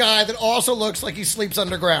another guy that also looks like he sleeps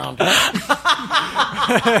underground. You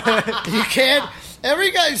can't...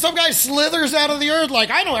 some guy slithers out of the earth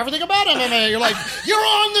like, I know everything about MMA. You're like, you're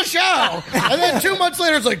on the show. And then 2 months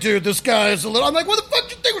later, it's like, dude, this guy is a little... I'm like, what the fuck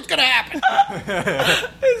do you think was going to happen?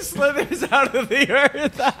 He slithers out of the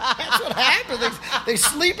earth. That's what happens. They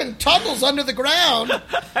sleep in tunnels under the ground.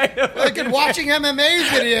 Like in watching MMA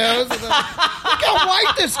videos. Look how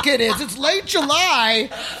white this kid is. It's late July.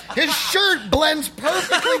 His shirt blends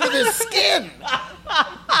perfectly with his skin.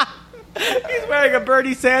 He's wearing a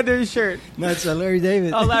Bernie Sanders shirt. That's Larry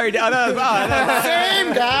David. Oh, Larry David.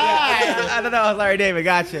 Same guy. I don't know. Larry David.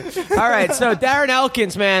 Gotcha. All right. So, Darren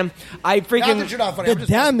Elkins, man. Not that you're not funny. The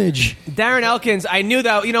damage. Darren Elkins, I knew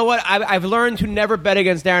that. You know what? I've learned to never bet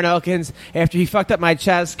against Darren Elkins after he fucked up my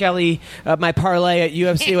Chaz Skelly, my parlay at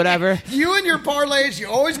UFC, whatever. You and your parlays, you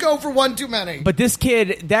always go for one too many. But this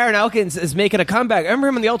kid, Darren Elkins, is making a comeback. I remember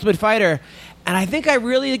him in The Ultimate Fighter, and I think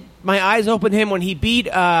my eyes opened him when he beat...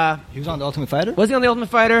 He was on The Ultimate Fighter? Was he on The Ultimate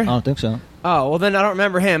Fighter? I don't think so. Oh, well, then I don't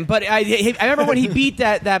remember him. But I remember when he beat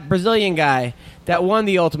that Brazilian guy that won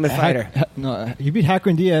The Ultimate Fighter. No, he beat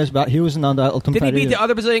Hackman Diaz, but he wasn't on The Ultimate Fighter. Did he beat the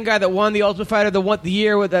other Brazilian guy that won The Ultimate Fighter the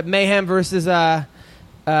year with that Mayhem versus... Diego?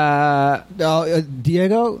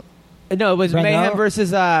 No, it was Brandao? Mayhem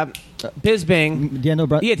versus Bisbing. Diego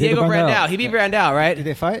Diego Brandao. He beat Brandao, right? Did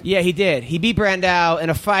they fight? Yeah, he did. He beat Brandao in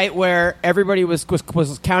a fight where everybody was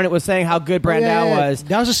saying how good Brandao was.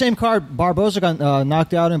 That was the same card. Barboza got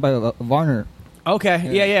knocked out by Varner. Okay,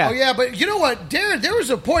 yeah. Oh, yeah, but you know what? Darren, there was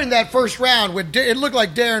a point in that first round where it looked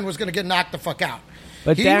like Darren was going to get knocked the fuck out.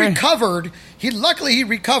 But he recovered. Luckily he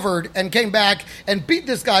recovered and came back and beat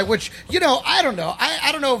this guy, which, I don't know.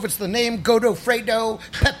 I don't know if it's the name Godofredo,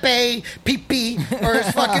 Pepe, Pipi,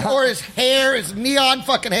 or his hair, his neon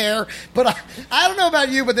fucking hair. But I don't know about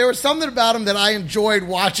you, but there was something about him that I enjoyed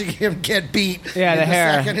watching him get beat. Yeah, the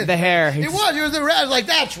hair. The hair. It was like,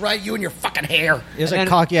 that's right, you and your fucking hair. He has a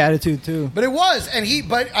cocky attitude, too. But it was. And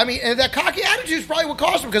that cocky attitude is probably what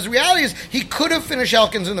cost him, because the reality is he could have finished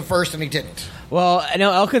Elkins in the first and he didn't. Well, I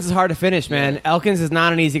know Elkins is hard to finish, man. Yeah. Elkins is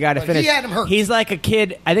not an easy guy to finish. He had him hurt. He's like a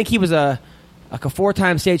kid. I think he was a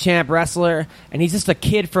 4-time state champ wrestler, and he's just a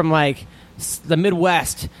kid from like the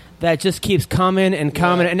Midwest. that just keeps coming and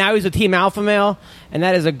coming. And now he's a team alpha male, and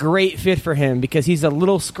that is a great fit for him because he's a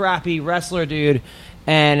little scrappy wrestler dude.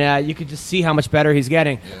 And you could just see how much better he's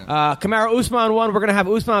getting. Kamaru Usman won. We're going to have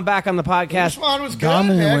Usman back on the podcast. Usman was good,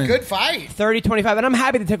 man. Good fight. 30-25. And I'm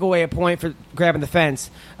happy to take away a point for grabbing the fence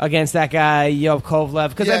against that guy, Yov Kovalev.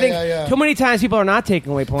 Because I think too many times people are not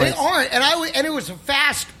taking away points. They aren't. And it was a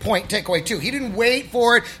fast point takeaway, too. He didn't wait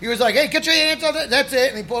for it. He was like, hey, get your hands on it. That's it.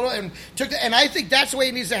 And he pulled it and took it. And I think that's the way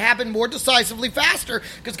it needs to happen more decisively faster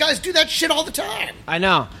because guys do that shit all the time. I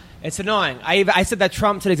know. It's annoying. I said that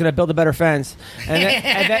Trump said he's going to build a better fence,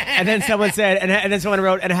 and then someone said, and then someone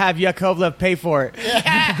wrote, and have Yakovlev pay for it.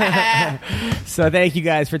 So thank you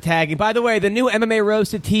guys for tagging. By the way, the new MMA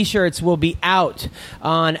Roasted T-shirts will be out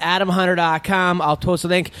on AdamHunter.com. I'll post a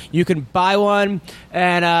link. You can buy one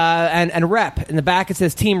and rep. In the back it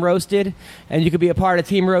says Team Roasted, and you can be a part of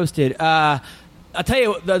Team Roasted. I'll tell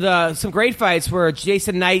you, some great fights were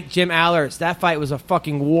Jason Knight, Jim Allers. That fight was a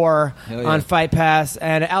fucking war on Fight Pass.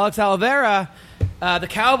 And Alex Oliveira, the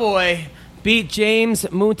Cowboy, beat James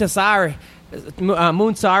Muntasari.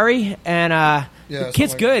 And the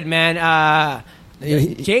kid's good, man.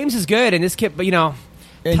 James is good, and this kid, but in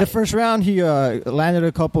the first round, he landed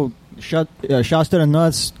a couple shots to the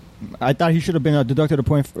nuts. I thought he should have been deducted a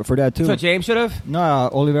point for that, too. So James should have? No,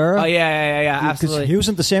 Oliveira. Oh, yeah, absolutely. He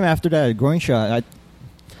wasn't the same after that groin shot.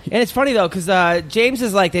 And it's funny, though, because James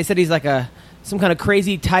is they said he's like some kind of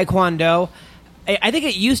crazy taekwondo. I think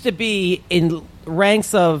it used to be in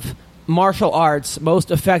ranks of martial arts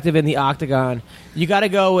most effective in the octagon. You got to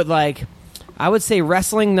go with, I would say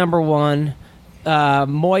wrestling #1,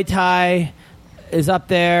 Muay Thai is up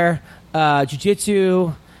there,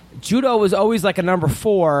 Jiu-Jitsu. Judo was always a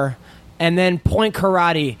 #4, and then point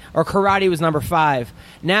karate, or karate was #5.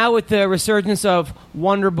 Now with the resurgence of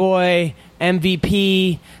Wonder Boy,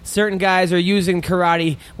 MVP, certain guys are using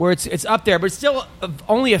karate where it's up there, but it's still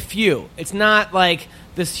only a few. It's not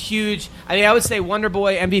this huge. I mean, I would say Wonder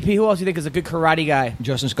Boy, MVP. Who else do you think is a good karate guy?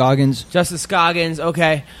 Justin Scoggins,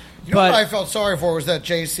 okay. You know what I felt sorry for was that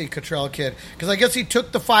J.C. Cottrell kid. Because I guess he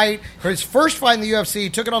took the fight, for his first fight in the UFC,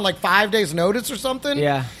 he took it on 5 days' notice or something.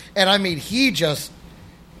 Yeah. And I mean, he just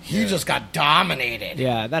got dominated.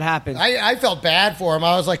 Yeah, that happened. I felt bad for him.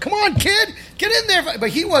 I was like, come on, kid, get in there.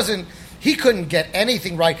 But he couldn't get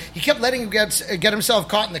anything right. He kept letting him get himself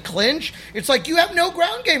caught in the clinch. It's like, you have no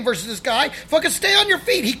ground game versus this guy. Fucking stay on your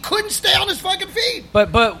feet. He couldn't stay on his fucking feet.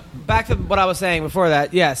 But back to what I was saying before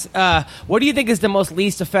that, yes. What do you think is the most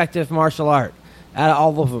least effective martial art out of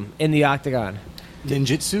all of them in the octagon?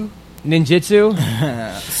 Ninjutsu?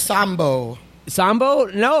 Sambo?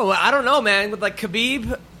 No, I don't know, man. With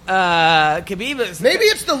Khabib... Khabib is... Maybe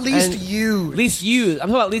it's the least used. I'm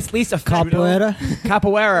talking about least effective.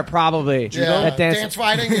 Capoeira, probably. Yeah, dance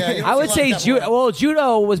fighting. Yeah, I would say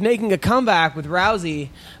judo was making a comeback with Rousey,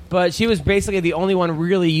 but she was basically the only one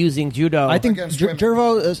really using judo. I think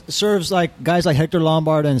Gerald serves guys like Hector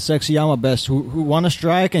Lombard and Sexyama best, who want to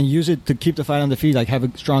strike and use it to keep the fight on the feet, have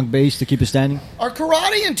a strong base to keep it standing. Are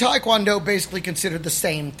karate and taekwondo basically considered the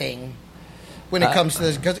same thing? When it comes to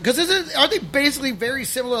this, because are they basically very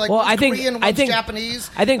similar? Korean, Japanese.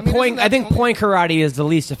 I think point karate is the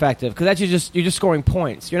least effective because that's you're just scoring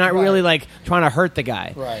points. You're not really trying to hurt the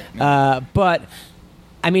guy. Right. But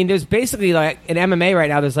I mean, there's basically in MMA right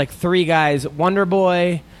now. There's 3 guys: Wonder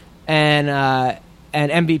Boy and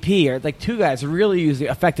MVP, or 2 guys really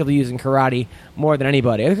effectively using karate more than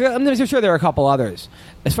anybody. I'm sure there are a couple others.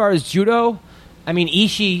 As far as judo, I mean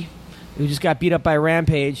Ishii, who just got beat up by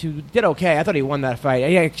Rampage, who did okay. I thought he won that fight.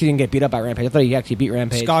 He actually didn't get beat up by Rampage. I thought he actually beat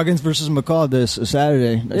Rampage. Scoggins versus McCall this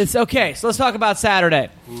Saturday. It's okay. So let's talk about Saturday.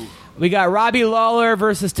 Ooh. We got Robbie Lawler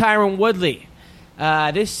versus Tyron Woodley.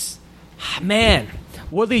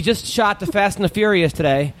 Woodley just shot the Fast and the Furious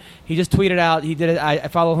today. He just tweeted out. He did it. I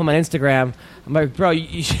follow him on Instagram. I'm like, bro,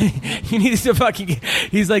 you need to fucking...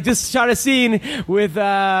 He's like, just shot a scene with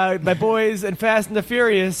my boys in Fast and the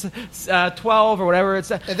Furious 12 or whatever. And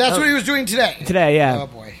that's what he was doing today? Today, yeah. Oh,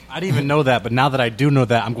 boy. I didn't even know that, but now that I do know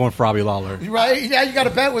that, I'm going for Robbie Lawler. Right? Yeah, you got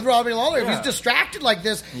to bet with Robbie Lawler. Yeah. If he's distracted like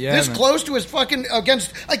this, close to his fucking...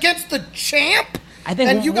 Against the champ... I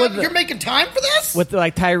think and you're making time for this? With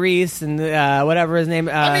Tyrese and whatever his name...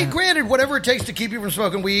 I mean, granted, whatever it takes to keep you from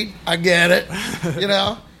smoking weed, I get it.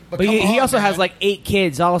 But he also has 8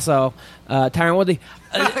 kids also, Tyron Woodley.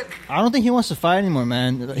 I don't think he wants to fight anymore,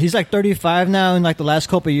 man. He's 35 now in the last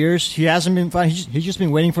couple of years. He hasn't been fighting. He's just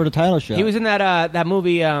been waiting for the title shot. He was in that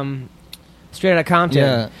movie, Straight Outta Compton.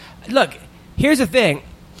 Yeah. Look, here's the thing.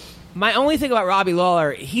 My only thing about Robbie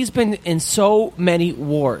Lawler, he's been in so many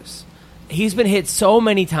wars. He's been hit so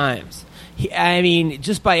many times.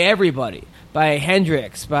 Just by everybody.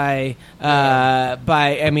 Hendricks, by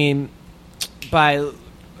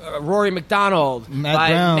Rory McDonald, Matt by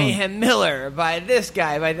Brown. Mayhem Miller, by this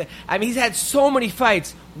guy. He's had so many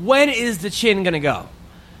fights. When is the chin going to go?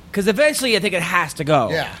 Because eventually I think it has to go.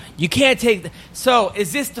 Yeah. You can't take... So,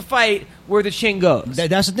 is this the fight where the chin goes?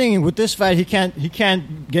 That's the thing. With this fight, he can't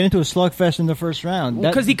get into a slugfest in the first round.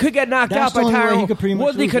 Because he could get knocked out by Tyron.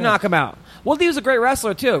 Woodley could knock him out. Woodley was a great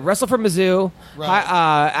wrestler, too. Wrestled for Mizzou.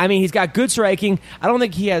 Right. He's got good striking. I don't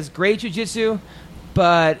think he has great jiu-jitsu,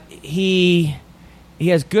 but he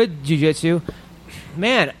has good jiu-jitsu.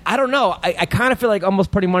 Man, I don't know. I kind of feel like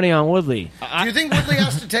almost putting money on Woodley. Do you think Woodley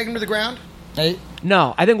has to take him to the ground?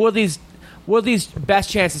 No, I think Woodley's best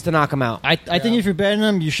chance is to knock him out. I think if you're betting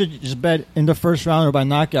him, you should just bet in the first round or by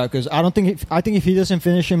knockout. Because I think if he doesn't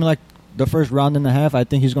finish him in like the first round and a half, I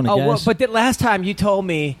think he's going to gas. Well, but last time you told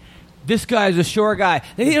me this guy's a sure guy.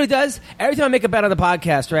 And you know what he does? Every time I make a bet on the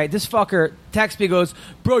podcast, right, this fucker texts me, goes,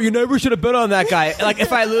 bro, you never should have bet on that guy. Like,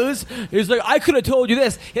 if I lose, he's like, I could have told you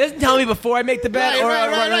this. He doesn't tell me before I make the bet.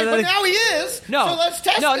 Right. But now he is. No. So let's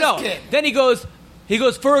test this kid. Then he goes,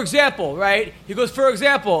 for example, right? He goes, for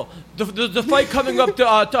example, the fight coming up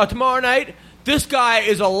tomorrow night, this guy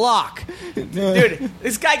is a lock. Dude,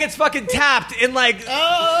 this guy gets fucking tapped in like 3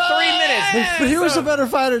 minutes. But he was a better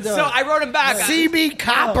fighter, though. So I wrote him back. CB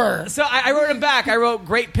Copper. So I wrote him back. I wrote,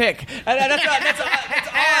 great pick. And that's all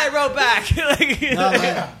I wrote back.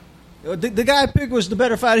 The guy I picked was the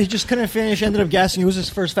better fighter. He just couldn't finish. Ended up gassing. It was his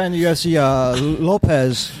first fight in the UFC.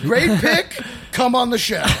 Lopez. Great pick. Come on the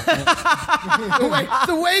show.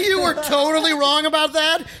 the way you were totally wrong about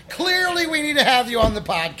that, clearly we need to have you on the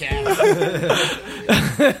podcast.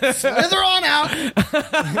 Slither on out.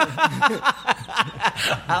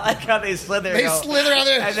 I like how they slither. They slither out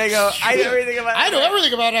there. And they go, I know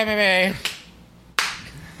everything about MMA.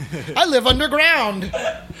 I live underground.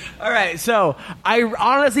 All right, so I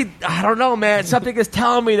don't know, man. Something is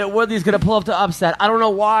telling me that Woodley's going to pull up to upset. I don't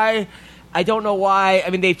know why. I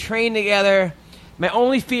mean, they've trained together. My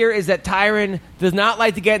only fear is that Tyron does not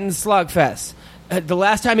like to get in slugfests. The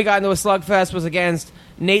last time he got into a slugfest was against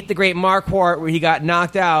Nate the Great Marquardt, where he got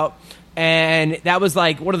knocked out, and that was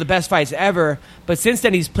like one of the best fights ever. But since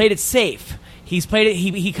then, he's played it safe. He's played it.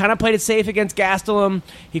 He kind of played it safe against Gastelum.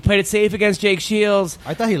 He played it safe against Jake Shields.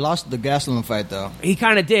 I thought he lost the Gastelum fight, though. He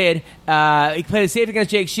kind of did. He played it safe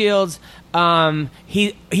against Jake Shields.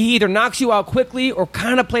 He either knocks you out quickly or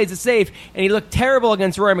kind of plays it safe, and he looked terrible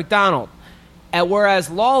against Rory McDonald. Whereas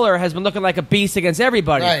Lawler has been looking like a beast against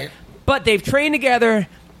everybody. Right. But they've trained together,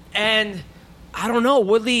 and I don't know.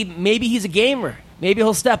 Woodley, maybe he's a gamer. Maybe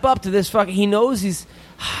he'll step up to this fucking. He knows he's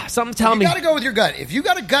something telling me. You got to go with your gut. If you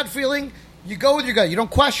got a gut feeling, you go with your gut. You don't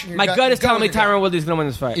question your gut. My gut is telling me Tyron Woodley's going to win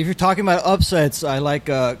this fight. If you're talking about upsets, I like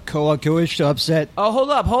Koa Kiewicz to upset. Oh, hold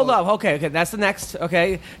up. Okay, that's the next.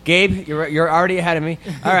 Okay, Gabe, you're already ahead of me.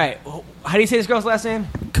 All right, how do you say this girl's last name?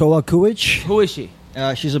 Koa Kiewicz. Who is she?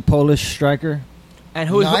 She's a Polish striker. And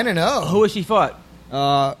who is 9-0. Who has she fought?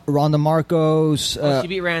 Ronda Marcos. She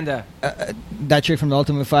beat Randa. That chick from The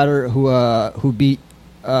Ultimate Fighter who beat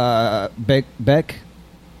Beck.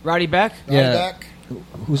 Rowdy Beck? Yeah.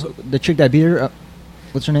 Who's the chick that beat her?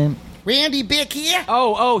 What's her name? Randy Beck here.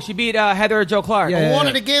 Oh, she beat Heather Joe Clark. I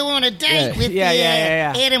wanted to go on a date with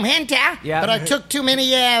Adam Hunter, but I took too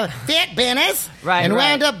many fat banners and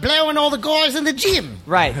wound up blowing all the guys in the gym.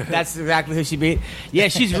 Right, that's exactly who she beat. Yeah,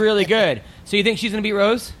 she's really good. So you think she's going to beat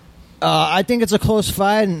Rose? I think it's a close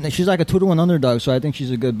fight, and she's like a 2-1 underdog, so I think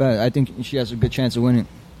she's a good bet. I think she has a good chance of winning.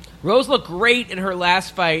 Rose looked great in her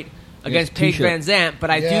last fight against Paige Van Zandt, but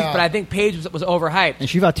I think Paige was overhyped. And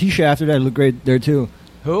she fought Tisha after that. Looked great there too.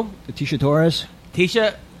 Who? Tisha Torres.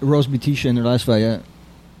 Tisha? Rose beat Tisha in their last fight, yeah.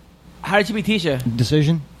 How did she beat Tisha?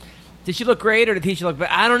 Decision. Did she look great or did Tisha look bad?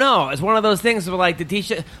 I don't know. It's one of those things where, like,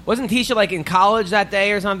 wasn't Tisha, like, in college that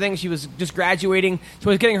day or something? She was just graduating. She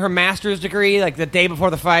was getting her master's degree, like, the day before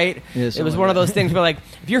the fight. Yeah, it was one of those things where, like,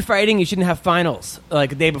 if you're fighting, you shouldn't have finals, like,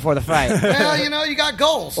 the day before the fight. Well, you got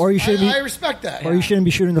goals. Or you should I respect that. Or you shouldn't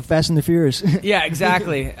be shooting the Fast and the Furious. Yeah,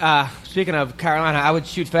 exactly. Speaking of Carolina, I would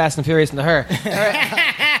shoot Fast and Furious into her.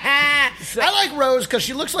 I like Rose because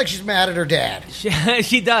she looks like she's mad at her dad.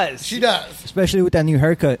 She does. She does. Especially with that new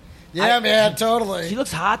haircut. Yeah, man, totally. She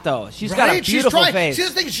looks hot, though. She's got a beautiful face. See, the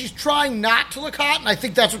thing is, she's trying not to look hot, and I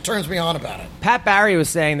think that's what turns me on about it. Pat Barry was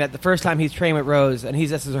saying that the first time he's trained with Rose, and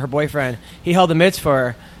this is her boyfriend, he held the mitts for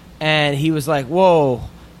her, and he was like, whoa,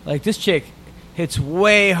 like, this chick hits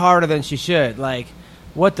way harder than she should. Like,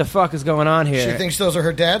 What the fuck is going on here? She thinks those are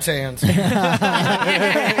her dad's hands.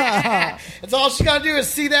 That's all she got to do is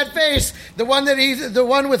see that face. The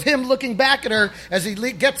one with him looking back at her as he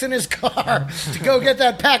gets in his car to go get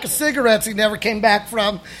that pack of cigarettes he never came back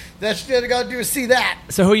from. That's all she got to do is see that.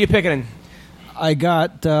 So who are you picking? I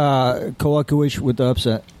got Kovacevic with the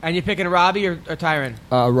upset. And you picking Robbie or Tyron?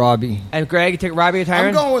 Robbie. And Greg, you take Robbie or Tyron?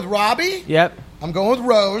 I'm going with Robbie. Yep. I'm going with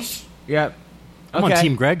Rose. Yep. I'm Okay. on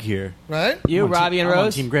Team Greg here. Right? You, Robbie, and I'm on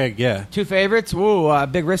Rose? Team Greg, yeah. Two favorites? Ooh,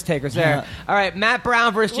 big risk takers there. All right, Matt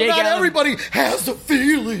Brown versus Well, Jake not Allen. everybody has the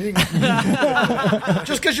feeling.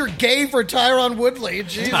 Just because you're gay for Tyron Woodley,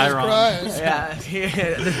 Jesus Tyron. Christ! Yeah.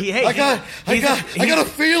 Hey, I got a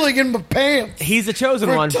feeling in my pants He's the chosen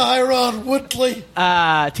for one. Tyron Woodley.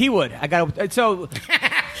 T-Wood. I got so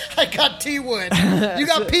I got T Wood. You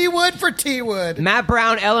got P Wood for T Wood. Matt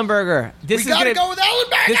Brown, Ellenberger. We gotta go with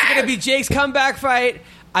Ellenberger. This is gonna be Jake's comeback fight.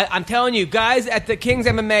 I'm telling you, guys at the Kings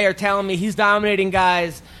MMA are telling me he's dominating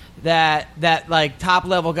guys that like top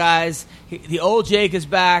level guys. The old Jake is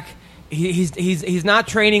back. He's not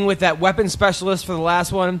training with that weapon specialist for the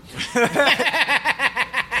last one.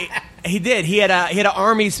 He did. He had an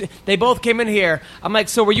army. They both came in here. I'm like,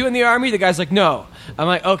 so were you in the army? The guy's like, no. I'm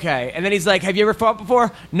like, okay. And then he's like, have you ever fought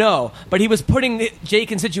before? No. But he was putting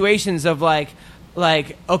Jake in situations of like,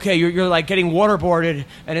 okay, you're like getting waterboarded,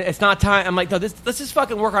 and it's not time. I'm like, no, let's just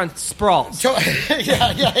fucking work on sprawls. So,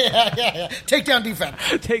 yeah. Takedown defense.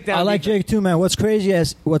 Take down. I like Jake too, man. What's crazy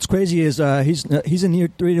is he's a near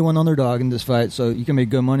 3-1 underdog in this fight, so you can make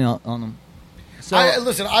good money on him. So,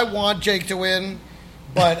 Listen, I want Jake to win,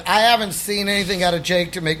 but I haven't seen anything out of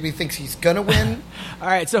Jake to make me think he's gonna win. all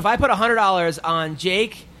right. So if I put $100 on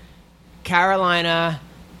Jake, Carolina,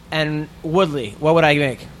 and Woodley, what would I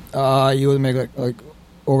make? You would make like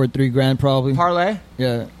over $3,000 probably. Parlay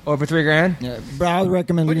Yeah, over $3,000. yeah. But I would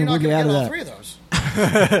recommend But you're leaving not Woodley gonna out get of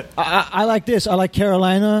all that. three of those. I like this. I like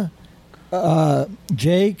Carolina,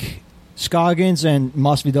 Jake, Scoggins, and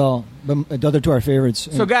Masvidal. But the other two are favorites.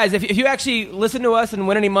 So, guys, if you actually listen to us and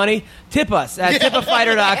win any money, tip us at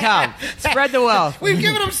tipafighter.com. Spread the wealth. We've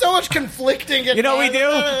given him so much conflicting. You know what we do?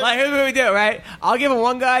 Like, here's what we do, right? I'll give him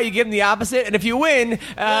one guy, you give him the opposite, and if you win, tip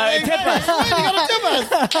us. You gotta tip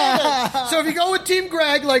us. So if you go with Team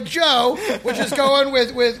Greg, like Joe, which is going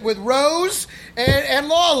with Rose and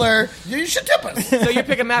Lawler, you should tip us. So you're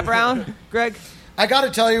picking Matt Brown, Greg? I got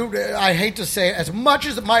to tell you, I hate to say it, as much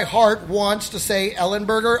as my heart wants to say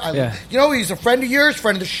Ellenberger, you know, he's a friend of yours,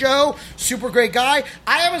 friend of the show, super great guy.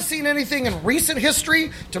 I haven't seen anything in recent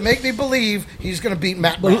history to make me believe he's going to beat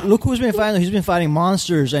Matt Brown. But look who's been fighting. He's been fighting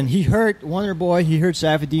monsters, and he hurt Wonder Boy. He hurt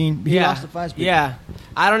Safadine. He lost the fight. Yeah.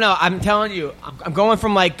 I don't know. I'm telling you, I'm going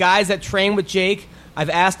from like guys that train with Jake. I've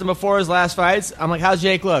asked him before his last fights. I'm like, how's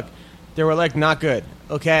Jake look? They were like, not good.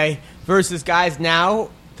 Okay. Versus guys now,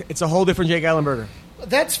 it's a whole different Jake Ellenberger.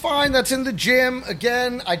 That's fine. That's in the gym.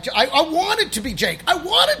 Again, I want it to be Jake. I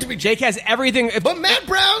want it to be Jake. Jake has everything. But Matt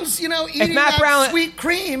Brown's, eating Matt that Brown- sweet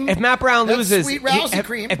cream. If Matt Brown that loses, sweet Rousey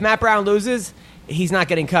cream. If Matt Brown loses, he's not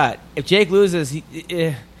getting cut. If Jake loses,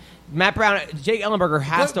 Matt Brown, Jake Ellenberger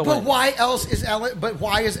has to win. But why else is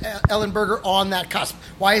Ellenberger on that cusp?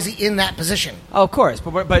 Why is he in that position? Oh, of course,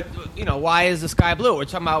 but why is the sky blue? We're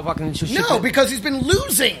talking about fucking shit. No, because he's been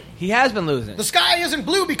losing. He has been losing. The sky isn't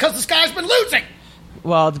blue because the sky's been losing.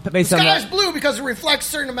 Well, The based on sky's that, blue because it reflects a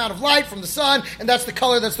certain amount of light from the sun, and that's the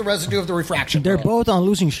color that's the residue of the refraction. They're both on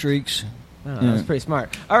losing streaks. That's pretty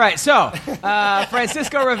smart. All right, so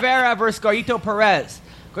Francisco Rivera versus Goito Perez.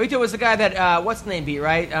 Goito was the guy that what's the name beat,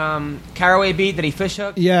 right? Caraway beat that he fish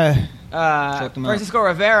hooked. Yeah. Checked him out. Francisco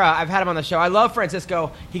Rivera, I've had him on the show. I love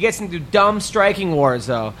Francisco. He gets into dumb striking wars,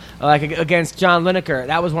 though, like against John Lineker.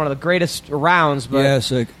 That was one of the greatest rounds, but Yeah,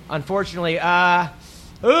 sick. unfortunately,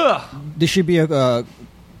 This should be a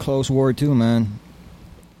close war too, man.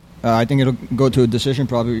 I think it'll go to a decision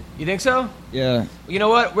probably. You think so? Yeah. You know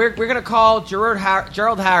what? We're gonna call Gerald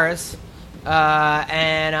Harris,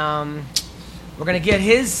 and we're gonna get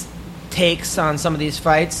his takes on some of these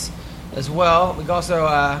fights as well. We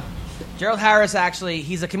also Gerald Harris. Actually,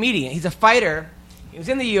 he's a comedian. He's a fighter. He was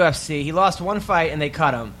in the UFC. He lost one fight and they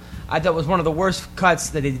cut him. I thought it was one of the worst cuts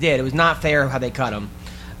that they did. It was not fair how they cut him.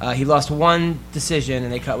 He lost one decision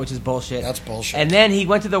and they cut, which is bullshit. That's bullshit. And then he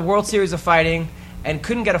went to the World Series of Fighting and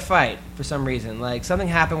couldn't get a fight for some reason. Like something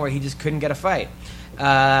happened where he just couldn't get a fight.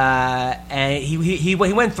 And he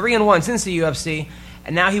went 3-1 since the UFC,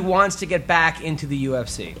 and now he wants to get back into the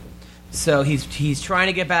UFC. So he's trying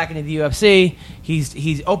to get back into the UFC.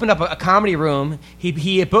 He's opened up a comedy room.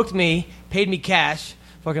 He booked me, paid me cash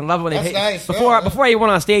Fucking love it when That's they pay. nice. Before he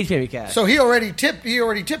went on stage, maybe cash. So he already tipped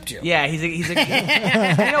you. Yeah, he's a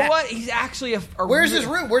you know what? He's actually a Where's his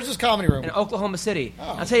room? Where's his comedy room? in Oklahoma City.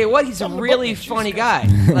 Oh. I'll tell you what, he's a Something to really book me. funny Jeez.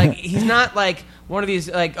 guy. Like, he's not like one of these,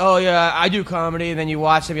 like, oh yeah, I do comedy, and then you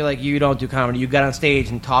watch him, you're like, you don't do comedy. You got on stage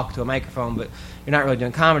and talk to a microphone, but you're not really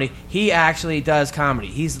doing comedy. He actually does comedy.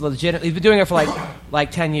 He's legit. He's been doing it for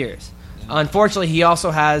like 10 years. Unfortunately, he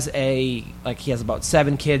also has he has about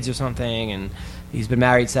 7 kids or something, and he's been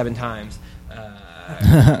married 7 times.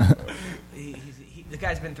 The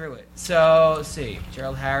guy's been through it. So, let's see.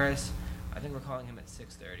 Gerald Harris. I think we're calling him at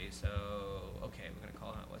 6:30. So, okay, we're going to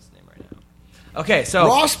call him. What's his name right now? Okay, so.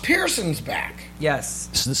 Ross Pearson's back. Yes.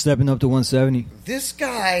 Stepping up to 170. This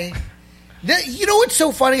guy. You know what's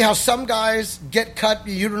so funny? How some guys get cut,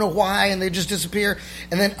 you don't know why, and they just disappear.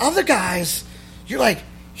 And then other guys, you're like,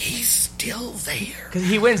 he's still there. Because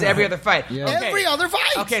he wins every other fight. Yeah. Okay. Every other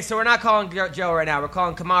fight. Okay, so we're not calling Joe right now. We're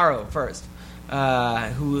calling Kamaru first,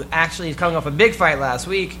 who actually is coming off a big fight last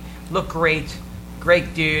week. Looked great.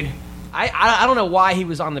 Great dude. I don't know why he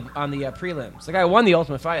was on the prelims. The guy won the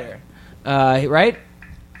Ultimate Fighter, right?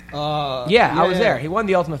 Yeah, I was there. He won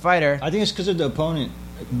the Ultimate Fighter. I think it's because of the opponent.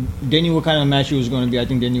 They knew what kind of match it was going to be. I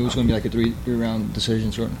think they knew it was going to be like a three-round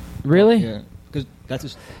decision sort of. Really? Yeah. Because that's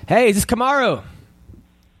just... Hey, is this Kamaru?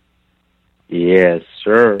 Yes,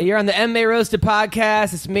 sir. You're on the MMA Roasted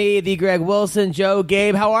podcast. It's me, the Greg Wilson, Joe,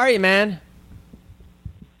 Gabe. How are you, man?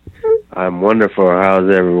 I'm wonderful.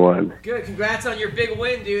 How's everyone? Good. Congrats on your big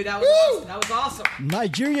win, dude. That was awesome. That was awesome.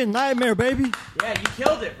 Nigerian Nightmare, baby. Yeah, you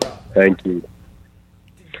killed it, bro. Thank you.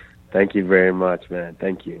 Thank you very much, man.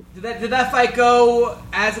 Thank you. Did that fight go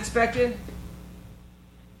as expected?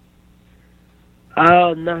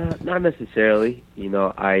 Not necessarily. You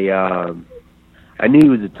know, I knew he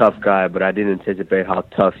was a tough guy, but I didn't anticipate how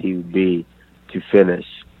tough he would be to finish.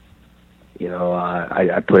 You know,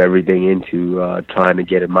 I put everything into trying to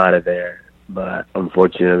get him out of there, but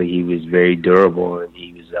unfortunately, he was very durable and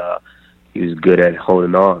he was good at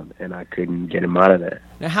holding on, and I couldn't get him out of there.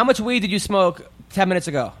 Now, how much weed did you smoke 10 minutes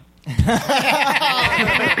ago? Enough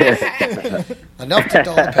to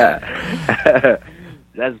dull the pain.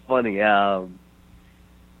 That's funny.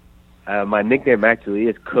 My nickname actually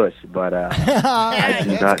is Kush, but I do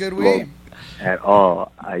That's not good smoke weed. at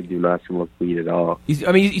all. I do not smoke weed at all.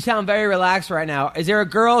 You sound very relaxed right now. Is there a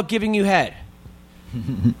girl giving you head?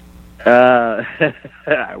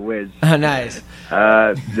 I wish. Oh, nice.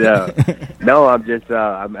 No, I'm just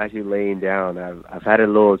I'm actually laying down. I've had a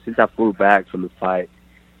little since I flew back from the fight.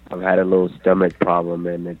 I've had a little stomach problem,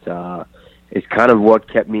 and it's kind of what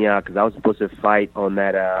kept me out because I was supposed to fight on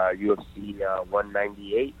that UFC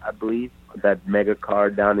 198, I believe, that mega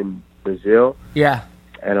card down in Brazil. Yeah.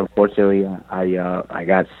 And unfortunately, I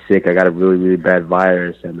got sick. I got a really, really bad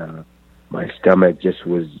virus, and my stomach just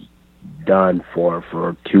was done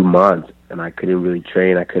for 2 months, and I couldn't really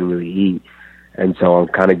train. I couldn't really eat, and so I'm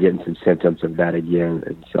kind of getting some symptoms of that again.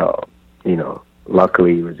 And so, you know,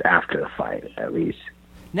 luckily it was after the fight, at least.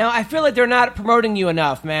 Now, I feel like they're not promoting you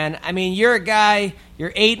enough, man. I mean, you're a guy,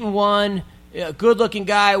 you're 8-1, a good-looking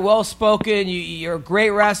guy, well-spoken, you're a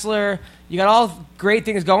great wrestler, you got all great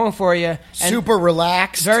things going for you. Super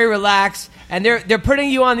relaxed. Very relaxed, and they're putting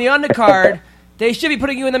you on the undercard. They should be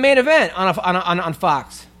putting you in the main event on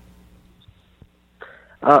Fox.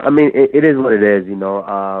 I mean, it is what it is, you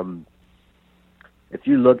know. If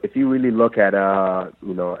you really look at,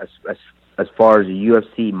 you know, as far as the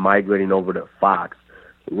UFC migrating over to Fox,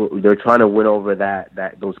 they're trying to win over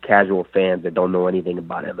those casual fans that don't know anything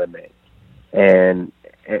about MMA, and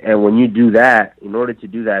when you do that, in order to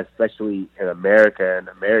do that, especially in America and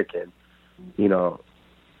Americans, you know,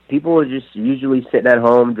 people are just usually sitting at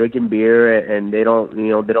home drinking beer, and they don't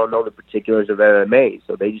know the particulars of MMA,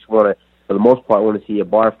 so they just want to, for the most part, want to see a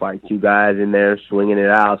bar fight, 2 guys in there swinging it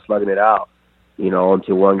out, slugging it out, you know,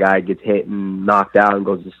 until one guy gets hit and knocked out and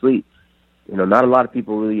goes to sleep. You know, not a lot of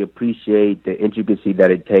people really appreciate the intricacy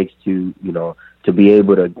that it takes to, you know, to be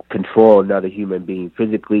able to control another human being,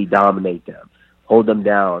 physically dominate them, hold them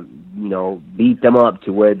down, you know, beat them up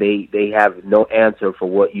to where they have no answer for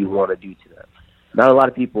what you want to do to them. Not a lot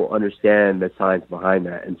of people understand the science behind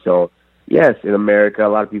that. And so, yes, in America, a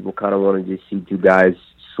lot of people kind of want to just see 2 guys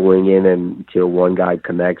swinging until one guy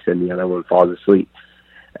connects and the other one falls asleep.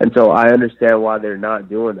 And so I understand why they're not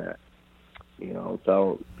doing that. You know,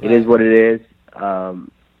 so it is what it is.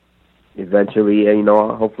 Eventually, you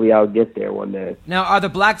know, hopefully I'll get there one day. Now, are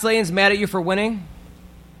the Blackzilians mad at you for winning?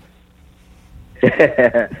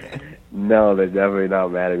 No, they're definitely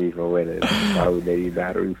not mad at me for winning. Why would they be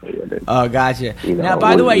mad at me for winning? Oh, gotcha. You know, now,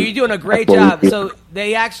 by the way, you're doing a great that's what job. we do. So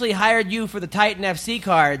they actually hired you for the Titan FC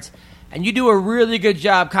cards, And you do a really good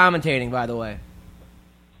job commentating, by the way.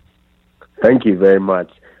 Thank you very much.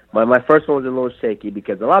 My first one was a little shaky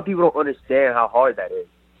because a lot of people don't understand how hard that is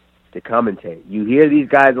to commentate. You hear these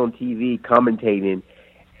guys on TV commentating,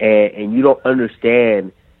 and you don't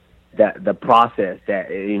understand that the process,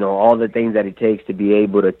 that all the things that it takes to be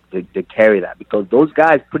able to carry that. Because those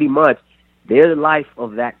guys pretty much, they're the life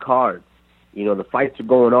of that card. The fights are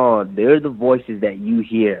going on. They're the voices that you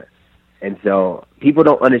hear. And so people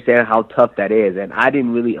don't understand how tough that is. And I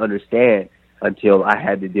didn't really understand until I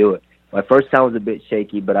had to do it. My first time was a bit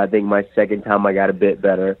shaky, but I think my second time I got a bit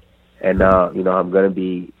better. And, I'm going to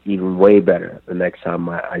be even way better the next time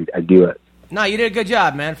I do it. No, you did a good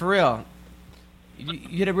job, man, for real.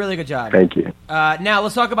 You did a really good job. Thank you. Now,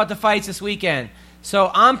 let's talk about the fights this weekend.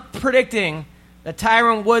 So I'm predicting that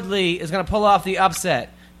Tyron Woodley is going to pull off the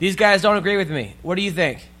upset. These guys don't agree with me. What do you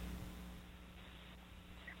think?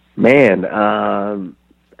 Man,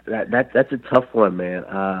 that's a tough one, man.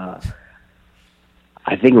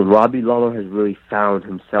 I think Robbie Lawler has really found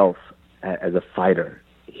himself as a fighter.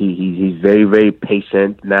 He's very, very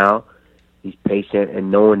patient now. He's patient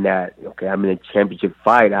and knowing that, okay, I'm in a championship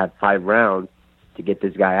fight. I have 5 rounds to get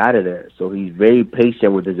this guy out of there. So he's very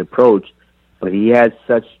patient with his approach, but he has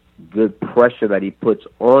such good pressure that he puts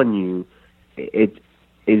on you. It's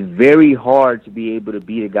very hard to be able to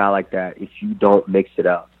beat a guy like that if you don't mix it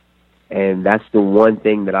up. And that's the one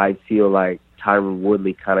thing that I feel like Tyron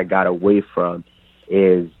Woodley kind of got away from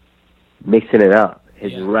is mixing it up,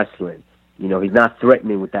 his wrestling. He's not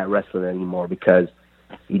threatening with that wrestling anymore because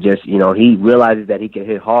he just, he realizes that he can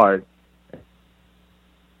hit hard. He's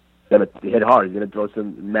going to hit hard. He's going to throw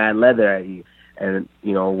some mad leather at you. And,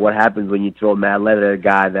 what happens when you throw mad leather at a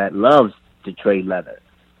guy that loves to trade leather?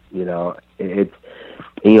 I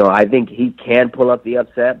think he can pull up the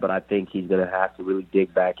upset, but I think he's going to have to really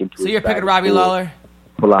dig back into it. So you're picking Robbie Lawler?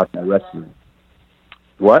 Pull out that wrestling.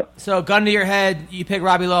 What? So, gun to your head, you pick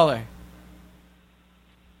Robbie Lawler?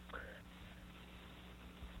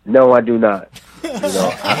 No, I do not. I'm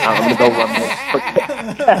going to go one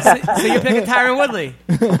So you're picking Tyron Woodley?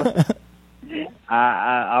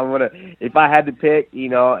 I want to. If I had to pick,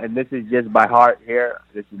 and this is just by heart here.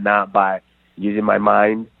 This is not by using my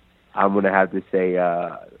mind. I'm going to have to say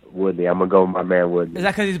Woodley. I'm going to go with my man Woodley. Is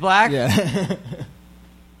that because he's black? Yeah.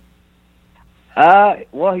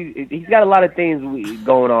 Well, he's got a lot of things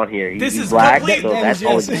going on here. He's black, so that's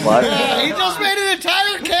always a plus. He just made an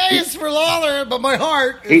entire case for Lawler, but my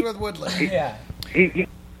heart is with Woodley. Yeah. He's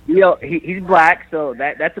black, so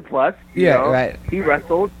that's a plus. Right. He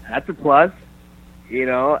wrestled, that's a plus. And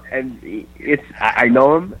I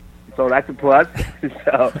know him, so that's a plus.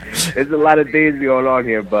 So there's a lot of things going on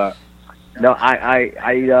here, but no, I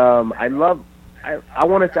love. I don't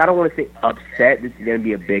want to say upset. This is going to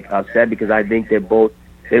be a big upset because I think they're both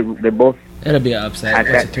It'll be an upset. at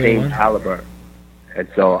that same caliber. And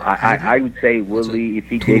so I would say Woodley, if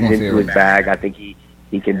he digs into his bag, I think he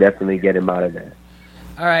can definitely get him out of there.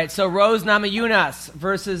 All right, so Rose Namajunas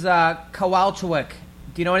versus Kowalczyk.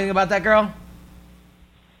 Do you know anything about that girl?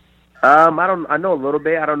 I know a little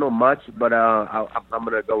bit. I don't know much, but I'm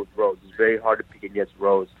gonna go with Rose. It's very hard to pick against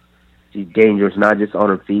Rose. She's dangerous, not just on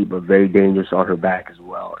her feet, but very dangerous on her back as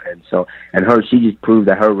well. And so, she just proved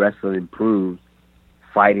that her wrestling improved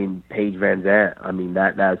fighting Paige Van Zandt. I mean,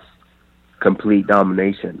 that's complete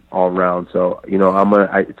domination all around. So,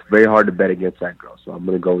 it's very hard to bet against that girl. So I'm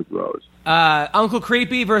gonna go with Rose. Uncle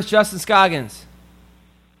Creepy versus Justin Scoggins.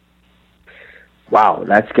 Wow,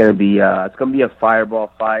 that's gonna be a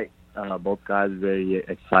fireball fight. Both guys are very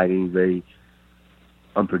exciting, very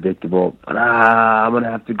unpredictable. But I'm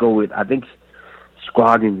gonna have to go with. I think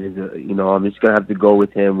Scoggins is. I'm just gonna have to go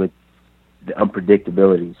with him with the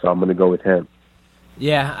unpredictability. So I'm gonna go with him.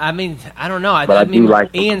 Yeah, I mean, I don't know. I do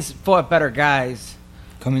like Ian's fought better guys.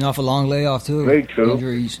 Coming off a long layoff, too. Very true.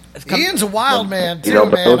 Injuries. Ian's a wild man, too,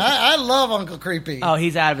 man. I love Uncle Creepy. Oh,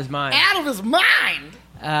 he's out of his mind. Out of his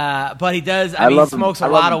mind! But he does. He smokes a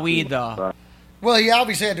lot of weed, though. Well, he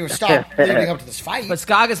obviously had to stop leading up to this fight. But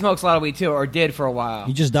Scoggins smokes a lot of weed, too, or did for a while.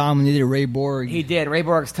 He just dominated Ray Borg. He did. Ray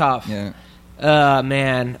Borg's tough. Yeah.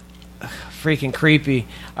 Man. Freaking creepy.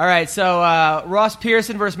 All right, so Ross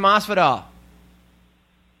Pearson versus Masvidal.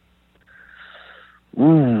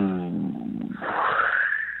 Ooh.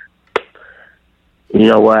 You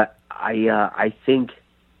know what? I think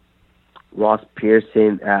Ross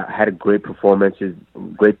Pearson had a great performance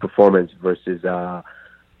versus the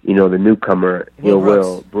newcomer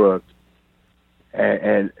Will Brooks.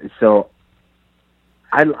 And so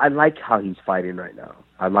I like how he's fighting right now.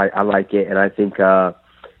 I like it, and I think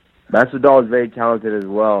Masvidal is very talented as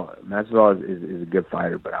well. Masvidal is a good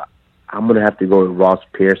fighter, but I'm gonna have to go with Ross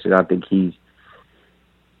Pearson. I think he's.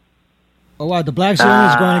 Oh wow, the Black Zone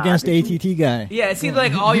is going against the ATT guy. Yeah, it seems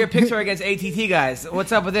like all your picks are against ATT guys.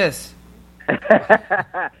 What's up with this?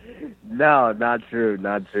 No, not true.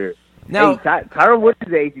 Not true. No, hey, Tyron Wood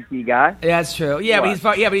is the ATT guy. Yeah, that's true. Yeah, What?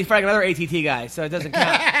 but he's fighting another ATT guy, so it doesn't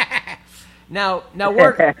count. Now,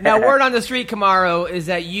 word on the street, Kamaru, is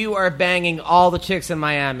that you are banging all the chicks in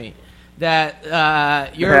Miami.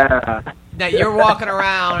 That you're walking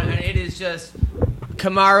around and it is just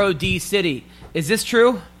Kamaru D City. Is this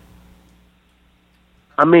true?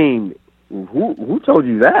 I mean, who told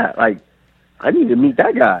you that? Like, I need to meet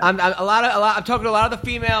that guy. I'm talking to a lot of the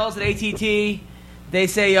females at ATT. They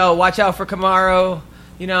say, "Yo, watch out for Kamaru.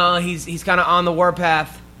 You know, he's kind of on the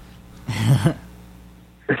warpath."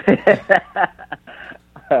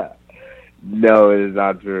 No, it is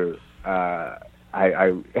not true. No,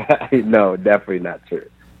 definitely not true.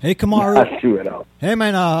 Hey, Kamaru. Not true at all. Hey,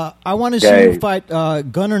 man, I want to see you fight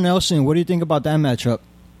Gunnar Nelson. What do you think about that matchup?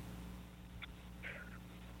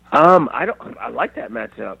 I like that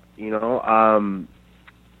matchup. You know,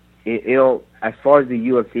 as far as the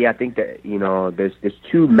UFC, I think that there's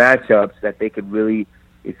two matchups that they could really,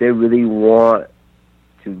 if they really want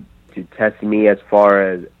to test me as far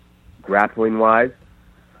as grappling wise.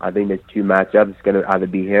 I think there's two matchups. It's gonna either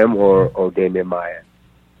be him or Damian Maia.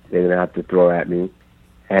 They're gonna have to throw at me,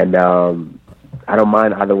 and I don't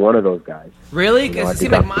mind either one of those guys. Really? You know, Because it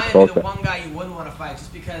seems like Maia would be the one guy you wouldn't want to fight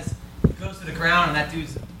just because he goes to the ground and that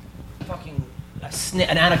dude's fucking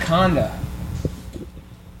an anaconda.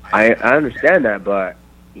 I understand that, but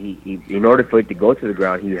he in order for it to go to the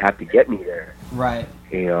ground, he would have to get me there. Right.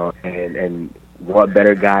 You know, and what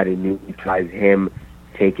better guy to neutralize him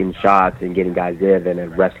taking shots and getting guys there than a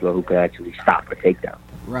wrestler who can actually stop a takedown.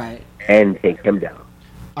 Right. And take him down.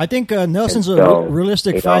 I think Nelson's a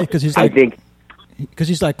realistic fight because he's like, because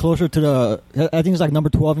he's like closer to the. I think he's like number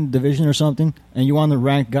 12 in the division or something. And you want the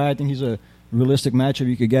ranked guy. I think he's a realistic matchup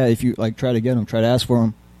you could get if you like try to get him, try to ask for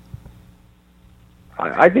him.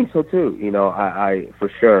 I think so too. You know, I for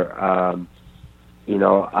sure.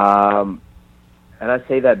 And I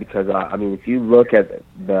say that because I mean, if you look at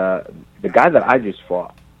the guy that I just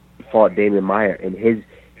fought Damian Maia, and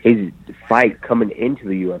his fight coming into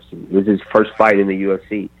the UFC, it was his first fight in the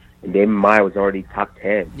UFC, and Damian Maia was already top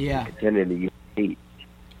 10 contender in the UFC.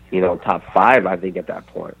 You know, top 5, I think, at that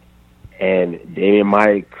point. And Damian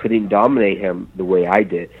Maia couldn't dominate him the way I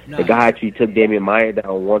did. No. The guy actually took Damian Maia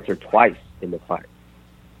down once or twice in the fight.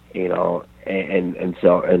 You know, and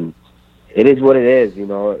so it is what it is. You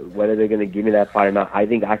know, whether they're going to give me that fight or not, I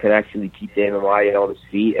think I can actually keep Damian Maia on his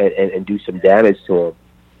feet and do some damage to him.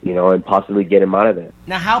 You know, and possibly get him out of there.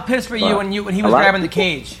 Now, how pissed were you when he was grabbing the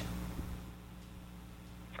cage?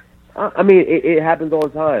 I mean, it happens all the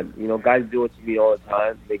time. You know, guys do it to me all the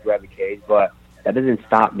time. They grab the cage, but that doesn't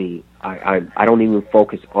stop me. I don't even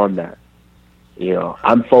focus on that. You know,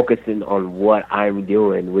 I'm focusing on what I'm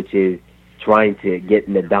doing, which is trying to get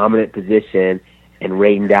in the dominant position and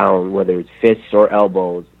rain down, whether it's fists or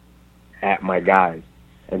elbows, at my guys.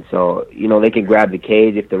 And so, you know, they can grab the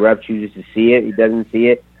cage. If the ref chooses to see it, he doesn't see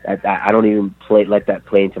it. I don't even let that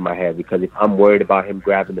play into my head, because if I'm worried about him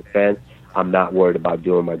grabbing the fence, I'm not worried about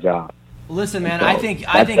doing my job. Listen, man, so I think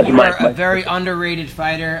you are a very underrated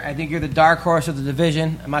fighter. I think you're the dark horse of the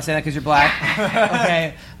division. I'm not saying that because you're black.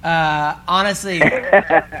 Okay. Honestly,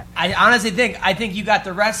 I think you got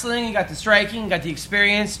the wrestling, you got the striking, you got the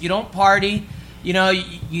experience. You don't party. You know,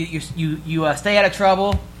 you stay out of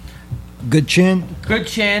trouble. Good chin.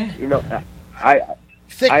 You know,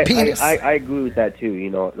 thick penis. I agree with that too. You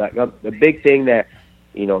know, like the big thing that,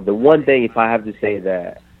 you know, the one thing, if I have to say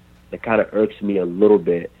that kind of irks me a little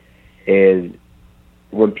bit, is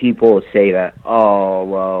when people say that, oh,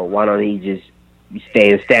 well, why don't he just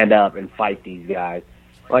stand up and fight these guys?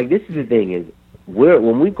 Like, this is the thing is,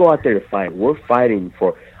 when we go out there to fight, we're fighting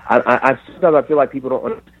for. Sometimes I feel like people don't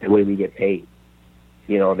understand the way we get paid.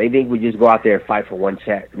 You know, they think we just go out there and fight for one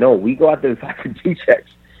check. No, we go out there and fight for 2 checks,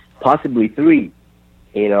 possibly 3.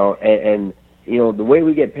 You know, and you know, the way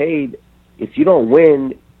we get paid, if you don't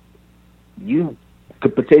win, you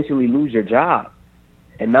could potentially lose your job.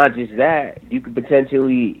 And not just that, you could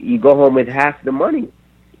you go home with half the money.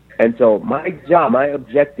 And so my job, my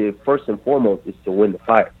objective, first and foremost, is to win the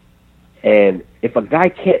fight. And if a guy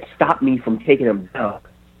can't stop me from taking him down,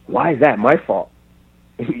 why is that my fault?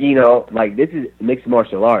 You know, like, this is mixed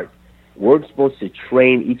martial arts. We're supposed to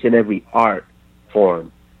train each and every art for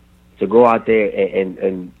him to go out there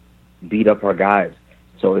and beat up our guys.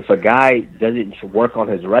 So if a guy doesn't work on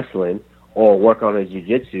his wrestling or work on his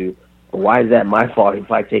jiu-jitsu, why is that my fault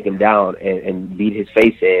if I take him down and beat his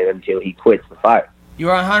face in until he quits the fight? You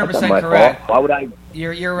are 100% That's not my correct. fault. Why would I?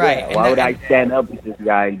 You're right. Yeah, why would I stand up with this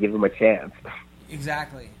guy and give him a chance?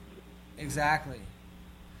 Exactly.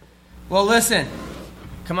 Well, listen,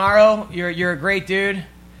 Kamaru, you're a great dude.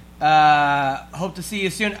 Hope to see you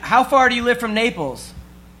soon. How far do you live from Naples?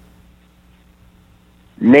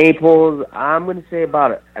 Naples, I'm going to say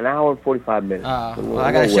about an hour and 45 minutes. Well,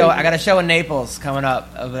 I got a show in Naples coming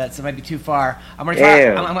up. That might be too far. I'm going to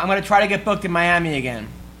try. I'm going to try to get booked in Miami again.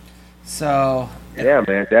 So. Yeah,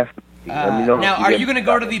 man, definitely. Let me know now, are you going to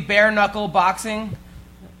go to the bare knuckle boxing?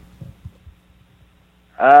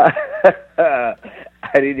 I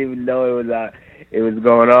didn't even know it was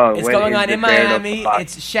going on. It's going on in Miami.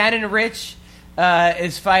 It's Shannon Rich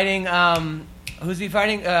is fighting. Who's he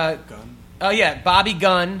fighting? Gunn. Oh yeah, Bobby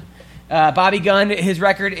Gunn. Bobby Gunn. His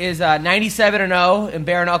record is 97-0 in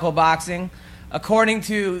bare knuckle boxing. According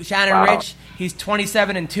to Shannon Rich, he's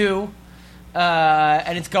 27-2.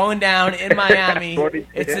 And it's going down in Miami.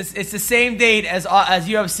 It's the same date as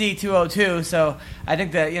UFC 202. So I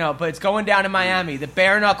think that but it's going down in Miami. The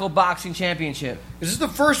bare knuckle boxing championship. Is this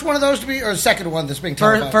the first one of those to be, or the second one that's being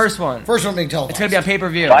televised? First one. First one being televised. It's going to be on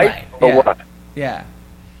pay-per-view. Fight or what? Yeah.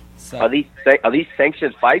 So. Are these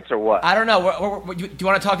sanctioned fights or what? I don't know. Do you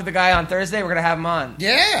want to talk to the guy on Thursday? We're going to have him on.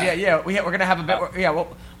 Yeah. We're going to have a bit. Yeah.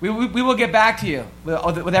 We will get back to you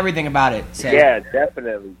with everything about it. So. Yeah,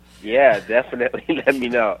 definitely. Yeah, definitely. Let me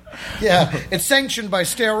know. Yeah, it's sanctioned by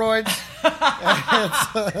steroids.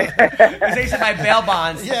 It's sanctioned by bail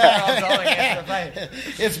bonds. Yeah.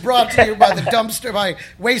 It's brought to you by by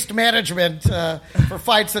Waste Management for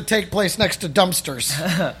fights that take place next to dumpsters.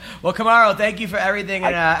 Well, Kamaru, thank you for everything,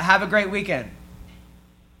 and have a great weekend.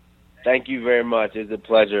 Thank you very much. It's a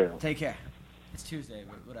pleasure. Take care. It's Tuesday,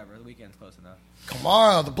 but whatever. The weekend's close enough.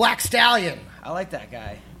 Kamaru, the Black Stallion. I like that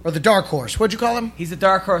guy. Or the Dark Horse. What'd you call him? He's the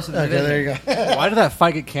Dark Horse of the division. There you go. Why did that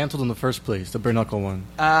fight get canceled in the first place, the bare knuckle one?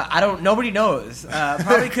 Nobody knows.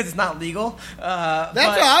 Probably because it's not legal. That's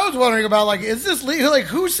what I was wondering about. Like, is this legal? Like,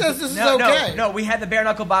 who says this is okay? No, we had the bare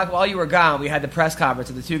knuckle box while you were gone. We had the press conference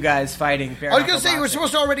of the two guys fighting bare knuckle. I was going to say it was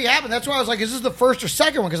supposed to already happen. That's why I was like, is this the first or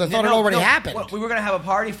second one? Because I thought it already happened. We were going to have a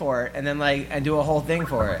party for it and then and do a whole thing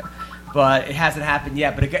for it. But it hasn't happened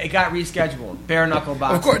yet. But it got rescheduled. Bare knuckle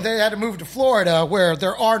boxing. Of course, they had to move to Florida where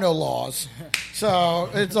there are no laws. So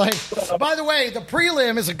it's like, by the way, the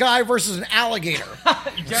prelim is a guy versus an alligator.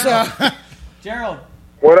 Gerald.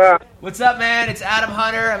 What up? What's up, man? It's Adam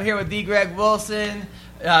Hunter. I'm here with D. Greg Wilson,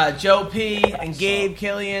 Joe P, and Gabe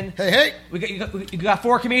Killian. Hey. You got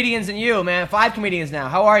 4 comedians and you, man. 5 comedians now.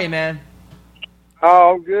 How are you, man?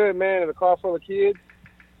 Oh, I'm good, man. In a car full of kids.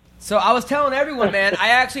 So I was telling everyone, man, I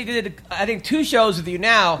actually did, I think, 2 shows with you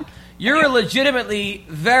now. You're a legitimately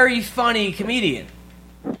very funny comedian.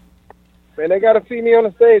 Man, they got to see me on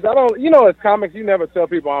the stage. As comics, you never tell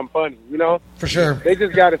people I'm funny, For sure. They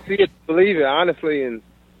just got to see it to believe it, honestly. And,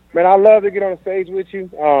 man, I love to get on the stage with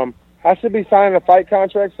you. I should be signing a fight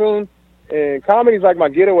contract soon. And comedy's like my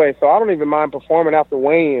getaway, so I don't even mind performing after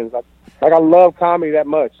weigh-ins. Like I love comedy that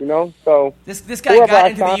much, So This guy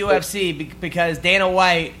got into the UFC because Dana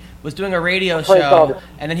White was doing a radio show,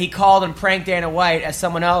 and then he called and pranked Dana White as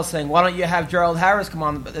someone else, saying, "Why don't you have Gerald Harris come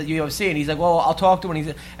on the UFC?" And he's like, "Well, I'll talk to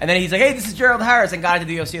him." And then he's like, "Hey, this is Gerald Harris," and got into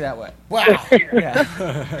the UFC that way. Wow. Yeah.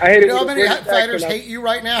 I hate how many fighters hate you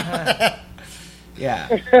right now? Yeah.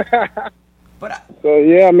 So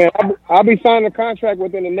yeah, man, I'll be signing a contract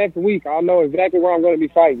within the next week. I'll know exactly where I'm going to be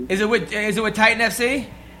fighting. Is it with Titan FC?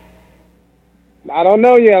 I don't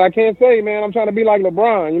know yet. I can't say, man. I'm trying to be like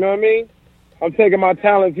LeBron. You know what I mean? I'm taking my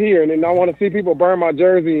talents here, and then I want to see people burn my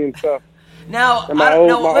jersey and stuff. Now,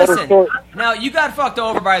 listen. Now you got fucked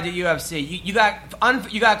over by the UFC. You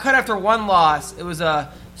got cut after 1 loss. It was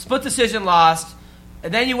a split decision loss,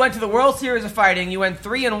 and then you went to the World Series of Fighting. You went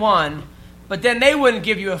 3-1, but then they wouldn't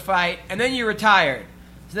give you a fight, and then you retired.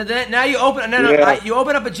 So then now you open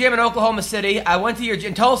up a gym in Oklahoma City. I went to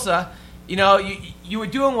in Tulsa. You were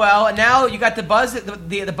doing well, and now you got the buzz,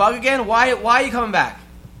 the bug again. Why are you coming back?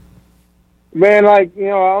 Man, I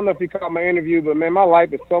don't know if you caught my interview, but, man, my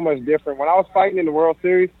life is so much different. When I was fighting in the World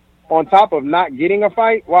Series, on top of not getting a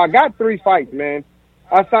fight, I got 3 fights, man.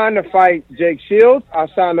 I signed to fight Jake Shields, I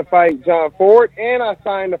signed to fight John Ford, and I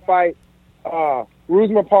signed to fight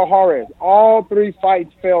Ruzma Palhares. All 3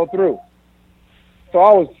 fights fell through. So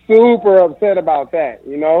I was super upset about that,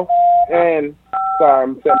 And, sorry,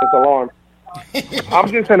 I'm setting this alarm.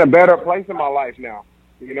 I'm just in a better place in my life now,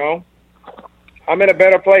 I'm in a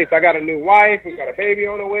better place. I got a new wife. We got a baby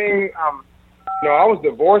on the way. I was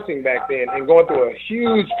divorcing back then and going through a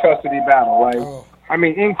huge custody battle. I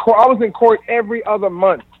mean, in court, I was in court every other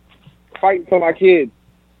month fighting for my kids.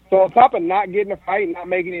 So on top of not getting a fight and not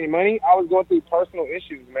making any money, I was going through personal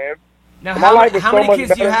issues, man. Now, how many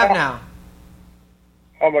kids do you have now?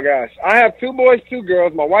 Oh, my gosh. I have 2 boys, 2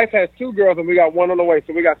 girls. My wife has 2 girls, and we got 1 on the way,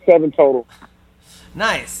 so we got 7 total.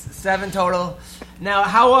 Nice. 7 total. Now,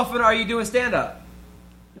 how often are you doing stand-up?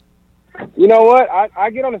 You know what?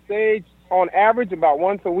 I get on the stage on average about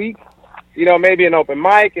once a week. You know, maybe an open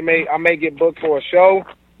mic. I may get booked for a show.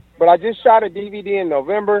 But I just shot a DVD in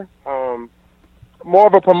November, more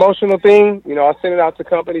of a promotional thing. You know, I send it out to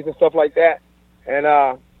companies and stuff like that. And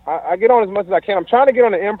I get on as much as I can. I'm trying to get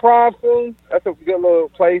on the Improv soon. That's a good little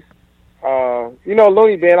place. You know,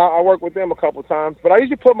 Looney Bin, I work with them a couple times. But I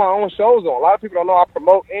usually put my own shows on. A lot of people don't know I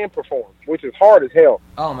promote and perform, which is hard as hell.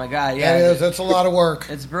 Oh, my God, yeah. It is. That's a lot of work.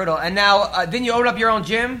 It's brutal. And now, didn't you open up your own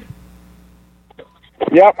gym?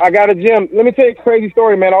 Yep, I got a gym. Let me tell you a crazy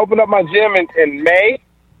story, man. I opened up my gym in May,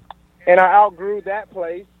 and I outgrew that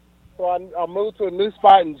place. So I moved to a new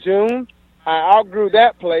spot in June. I outgrew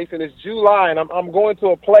that place, and it's July, and I'm going to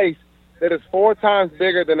a place that is 4 times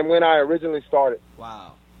bigger than when I originally started.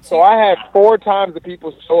 Wow. So I had 4 times the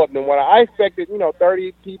people show up than what I expected.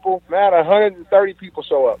 30 people. Man, 130 people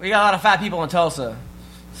show up. We got a lot of fat people in Tulsa,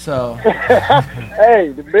 so. Hey,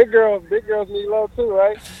 the big girls need love too,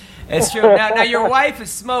 right? It's true. Now your wife is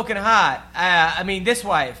smoking hot. I mean, this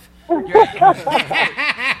wife.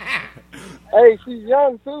 Hey, she's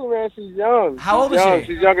young too, man. She's young. How old is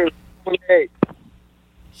she? She's younger than 28.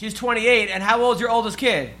 She's 28, and how old's your oldest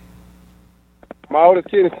kid? My oldest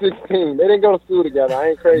kid is 16. They didn't go to school together. I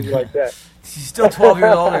ain't crazy like that. She's still 12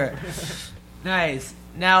 years older. Nice.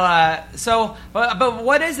 Now, but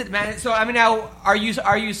what is it, man? So, I mean, now, are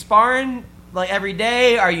you sparring like every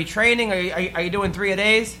day? Are you training? Are you doing 3 a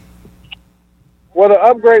days? Well, the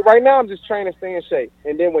upgrade right now, I'm just training to stay in shape.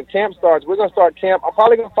 And then when camp starts, we're gonna start camp. I'm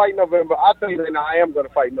probably gonna fight in November. I'll tell you right now, I am gonna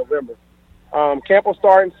fight in November. Camp will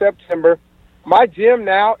start in September. My gym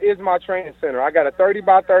now is my training center. I got a 30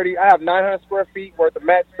 by 30. I have 900 square feet worth of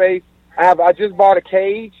mat space. I just bought a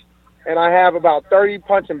cage, and I have about 30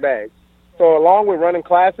 punching bags. So along with running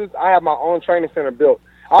classes, I have my own training center built.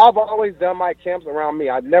 I've always done my camps around me.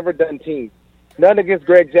 I've never done teams. Nothing against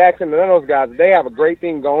Greg Jackson and none of those guys. They have a great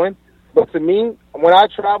thing going. But to me, when I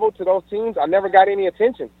travel to those teams, I never got any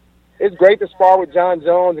attention. It's great to spar with John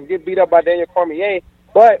Jones and get beat up by Daniel Cormier.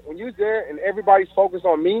 But when you're there and everybody's focused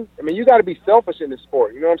on me, I mean, you got to be selfish in this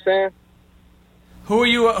sport. You know what I'm saying? Who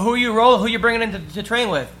you bringing in to train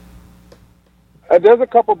with? There's a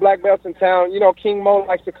couple black belts in town. You know, King Mo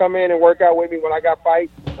likes to come in and work out with me when I got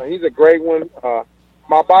fights. He's a great one.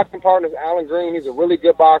 My boxing partner is Alan Green. He's a really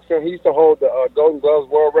good boxer. He used to hold the Golden Gloves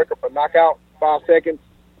world record for knockout, 5 seconds.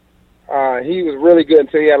 He was really good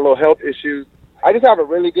until he had a little health issues. I just have a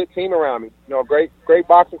really good team around me. You know, a great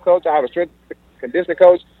boxing coach. I have a strength conditioning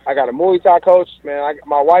coach. I got a Muay Thai coach. Man,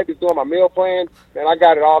 my wife is doing my meal plan. Man, I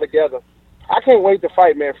got it all together. I can't wait to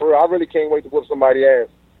fight, man, for real. I really can't wait to whoop somebody's ass.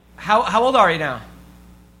 How old are you now?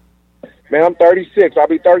 Man, I'm 36. I'll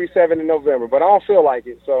be 37 in November, but I don't feel like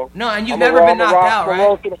it. So no, and you've never been knocked out,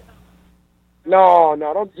 right? No,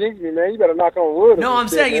 don't jinx me, man. You better knock on wood. No, I'm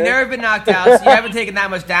saying you've never been knocked out, so you haven't taken that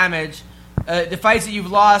much damage. The fights that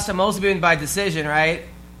you've lost have mostly been by decision, right?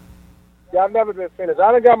 Yeah, I've never been finished.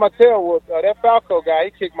 I done got my tail whooped. That Falco guy,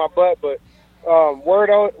 he kicked my butt, but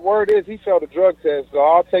word is he failed a drug test, so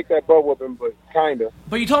I'll take that butt whooping, but kind of.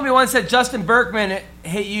 But you told me once that Justin Berkman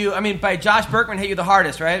hit you, Josh Berkman hit you the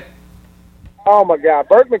hardest, right? Oh, my God.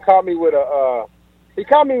 Berkman caught me with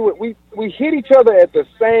we hit each other at the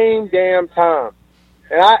same damn time.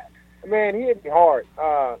 And he hit me hard.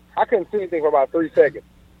 I couldn't see anything for about 3 seconds.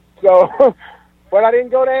 So, but I didn't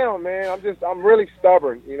go down, man. I'm really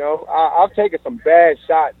stubborn, you know. I've taken some bad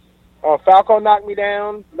shots. Falco knocked me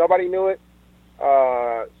down. Nobody knew it.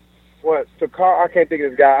 Sakar, I can't think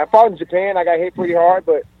of this guy. I fought in Japan. I got hit pretty hard,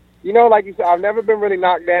 but, you know, like you said, I've never been really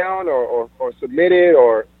knocked down or submitted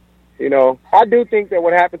or, you know. I do think that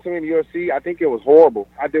what happened to me in the UFC, I think it was horrible.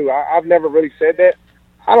 I do. I've never really said that.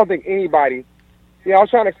 I don't think anybody, you know, I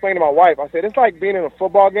was trying to explain to my wife. I said, it's like being in a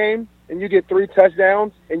football game and you get 3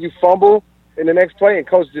 touchdowns and you fumble in the next play and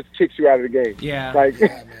coach just kicks you out of the game. Yeah. Like,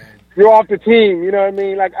 you're off the team, you know what I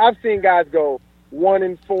mean? Like, I've seen guys go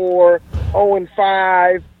 1-4,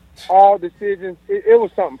 0-5, all decisions. It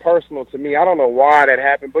was something personal to me. I don't know why that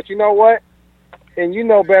happened, but you know what? And you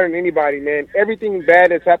know better than anybody, man. Everything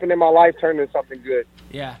bad that's happened in my life turned into something good.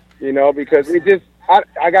 Yeah. You know, because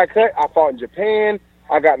I got cut. I fought in Japan.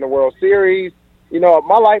 I got in the World Series. You know,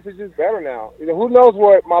 my life is just better now. You know, who knows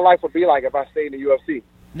what my life would be like if I stayed in the UFC.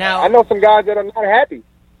 Now, I know some guys that are not happy.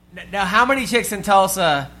 Now, how many chicks in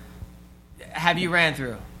Tulsa have you ran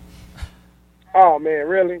through? Oh man,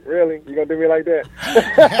 really? You gonna do me like that?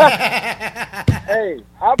 Hey,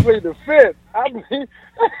 I plead the fifth. I plead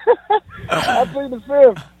the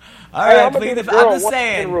fifth. All right, I'm just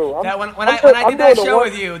saying that when I did that show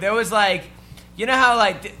with you, there was like, you know how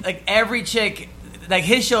like every chick, like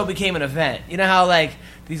his show became an event. You know how like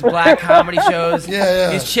these black comedy shows,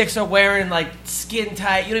 these chicks are wearing like skin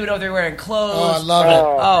tight. You don't even know if they're wearing clothes. Oh, I love it.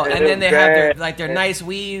 Oh, and then they have their nice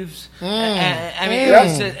weaves. And, I mean, it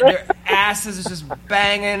was just, their asses is just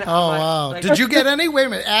banging. Oh, wow. Like, did you get any? Wait a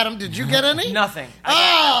minute, Adam, did you get any? Nothing.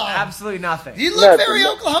 Absolutely nothing. You look very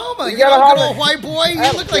Oklahoma. You know, good old white boy. You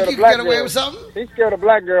look like you can get away with something. He's scared of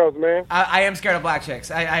black girls, man. I am scared of black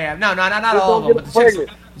chicks. I am. No, not all of them. But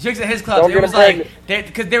the chicks at his club, it was like,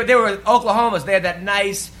 because they were Oklahomas. They had that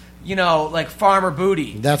nice, you know, like farmer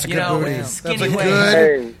booty. That's a good booty. That's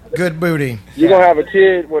a good booty. You're going to have a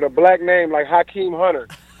kid with a black name like Hakeem Hunter.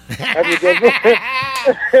 That's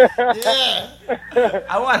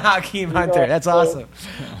I want Hakeem Hunter. That's awesome.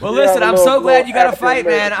 Well, listen, I'm so glad you got a fight,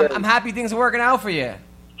 man. I'm happy things are working out for you.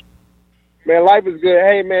 Man, life is good.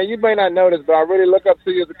 Hey, man, you may not know this, but I really look up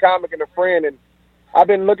to you as a comic and a friend, and I've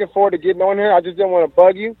been looking forward to getting on here. I just didn't want to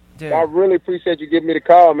bug you. Dude. I really appreciate you giving me the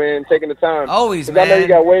call, man, taking the time. Always, man. I know you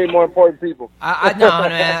got way more important people. No,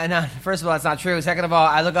 man. No. First of all, it's not true. Second of all,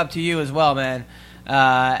 I look up to you as well, man.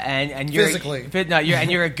 And you're physically.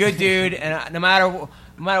 You're a good dude, and no matter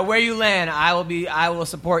where you land, I will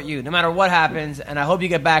support you, no matter what happens. And I hope you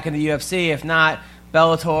get back in the UFC. If not,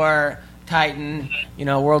 Bellator, Titan,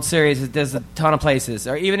 World Series. There's a ton of places.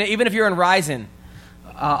 Or even if you're in Ryzen,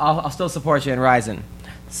 I'll still support you in Ryzen.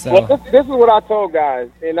 So. Well, this is what I told guys,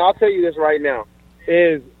 and I'll tell you this right now: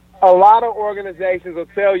 is a lot of organizations will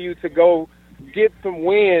tell you to go get some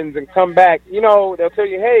wins and come back. They'll tell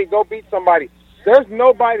you, hey, go beat somebody. There's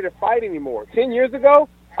nobody to fight anymore. 10 years ago,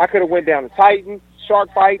 I could have went down to Titan,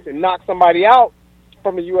 Shark Fights, and knocked somebody out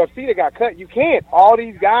from the UFC that got cut. You can't. All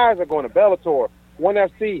these guys are going to Bellator, ONE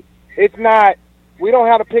FC. It's not – we don't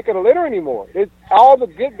have to pick of the litter anymore. It's all the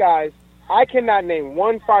good guys. I cannot name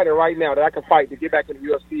one fighter right now that I can fight to get back in the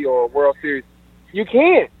UFC or World Series. You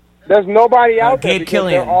can't. There's nobody out there because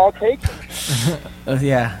Killian. They're all taken.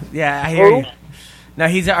 Yeah, I hear you. No,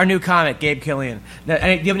 he's our new comic, Gabe Killian. Now, do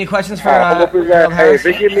you have any questions for Hey, if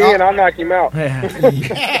they get me in, I'll knock him out.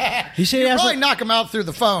 You probably knock him out through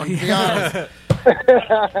the phone, to be honest.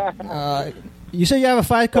 You say you have a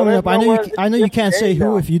fight coming up. I know you can't say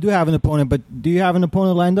who if you do have an opponent, but do you have an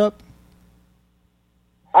opponent lined up?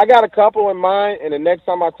 I got a couple in mind, and the next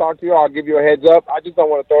time I talk to you, I'll give you a heads up. I just don't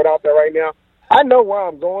want to throw it out there right now. I know where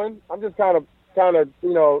I'm going. I'm just kind of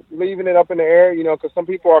leaving it up in the air, because some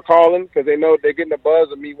people are calling because they know they're getting a buzz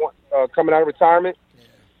of me coming out of retirement. Yeah.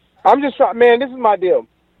 I'm just trying, man, this is my deal.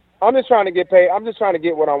 I'm just trying to get paid. I'm just trying to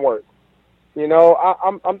get what I'm worth.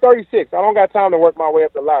 I'm 36. I don't got time to work my way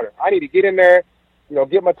up the ladder. I need to get in there,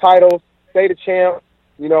 get my titles, stay the champ.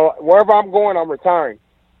 Wherever I'm going, I'm retiring.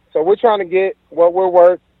 So we're trying to get what we're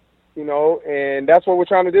worth, and that's what we're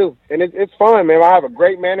trying to do. And it's fun, man. I have a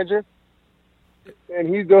great manager.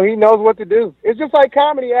 And he knows what to do. It's just like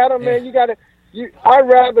comedy, Adam. Man,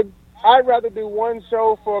 I'd rather do one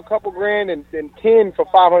show for a couple grand than 10 for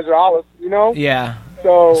 $500. Yeah.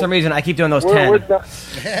 So for some reason, I keep doing those 10. Man,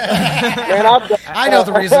 I know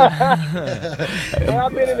the reason. Man,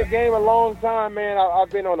 I've been in the game a long time, man. I've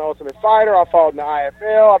been on the Ultimate Fighter. I fought in the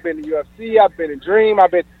IFL. I've been in the UFC. I've been in Dream.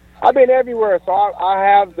 I've been everywhere. So I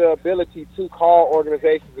have the ability to call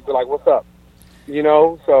organizations and be like, "What's up?"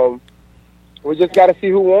 So. We just got to see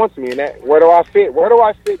who wants me, and where do I fit? Where do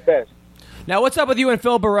I fit best? Now, what's up with you and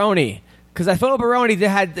Phil Baroni? Because Phil Baroni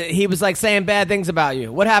he was like saying bad things about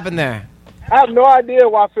you. What happened there? I have no idea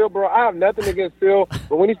why Phil Baroni. I have nothing against Phil,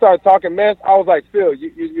 but when he started talking mess, I was like, Phil,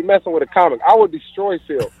 you're messing with a comic. I would destroy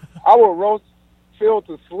Phil. I would roast Phil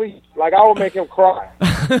to sleep. Like, I would make him cry.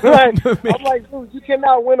 I'm like, dude, you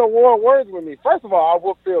cannot win a war of words with me. First of all, I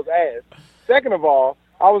whoop Phil's ass. Second of all,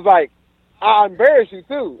 I was like, I'll embarrass you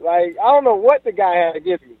too. Like, I don't know what the guy had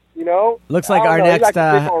against me. Looks like our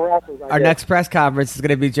next press conference is going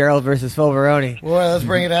to be Gerald versus Phil Baroni. Boy, let's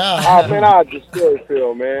bring it out. Man, I'll destroy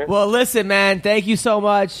Phil, man. Well, listen, man. Thank you so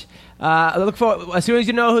much. I look forward. As soon as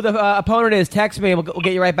you know who the opponent is, text me. We'll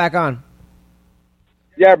get you right back on.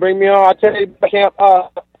 Yeah, bring me on. I'll tell you, camp.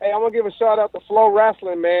 Hey, I'm gonna give a shout out to Flow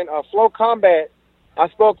Wrestling, man. Flow Combat. I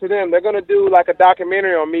spoke to them. They're gonna do like a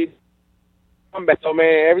documentary on me. So,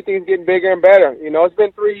 man, everything's getting bigger and better. It's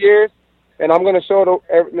been 3 years, and I'm going to show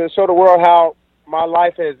the world how my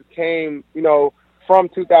life has came, from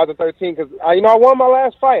 2013. Because, I won my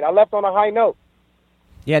last fight. I left on a high note.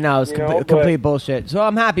 Yeah, no, it's complete bullshit. So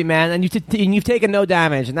I'm happy, man. And you've taken no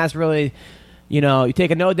damage, and that's really You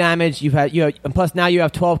take a no damage. And plus now you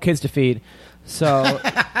have 12 kids to feed. So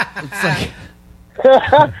it's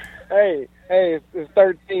like. Hey, it's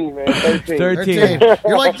 13, man. 13.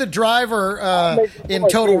 You're like the driver in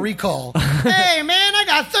Total Recall. Hey, man, I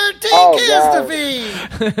got 13 kids to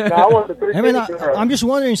feed. No, I want the 3 I mean, I'm just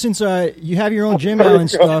wondering, since you have your own gym now and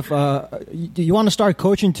stuff, do you want to start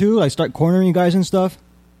coaching too? Like start cornering you guys and stuff?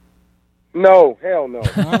 No, hell no.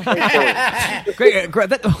 Great.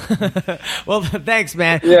 Well, thanks,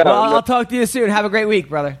 man. Yeah, I'll talk to you soon. Have a great week,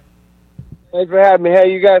 brother. Thanks for having me.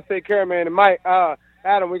 Hey, you guys take care, man. And Mike,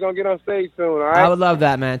 Adam, we're going to get on stage soon, all right? I would love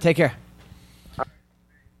that, man. Take care. That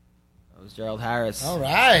was Gerald Harris. All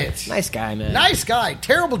right. Nice guy, man. Nice guy.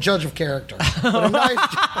 Terrible judge of character. But a nice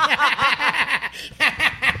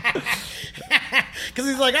because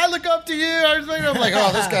he's like, I look up to you. I'm like,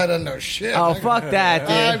 oh, this guy doesn't know shit. Oh, fuck that, dude.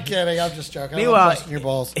 I'm kidding. I'm just joking. Meanwhile, your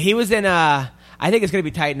balls. He was in, I think it's going to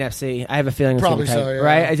be Titan FC. I have a feeling it's probably going to be Titan, so,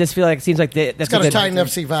 yeah. right? I just feel like it seems like that's it's got a Titan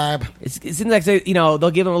FC vibe. It seems like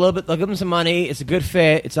they'll give him a little bit. They'll give him some money. It's a good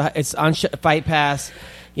fit. It's on Fight Pass.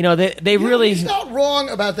 They really. He's not wrong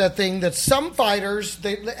about that thing. That some fighters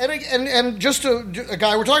and just a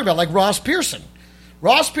guy we're talking about like Ross Pearson.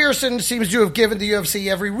 Ross Pearson seems to have given the UFC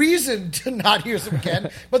every reason to not use him again,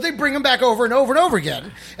 but they bring him back over and over and over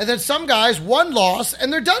again. And then some guys, one loss,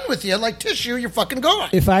 and they're done with you. Like tissue, you're fucking gone.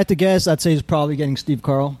 If I had to guess, I'd say he's probably getting Steve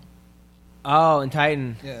Carl. Oh, and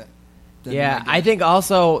Titan. Yeah. Yeah, I think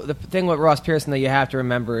also the thing with Ross Pearson that you have to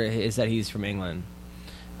remember is that he's from England.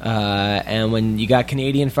 And when you got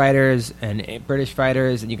Canadian fighters and British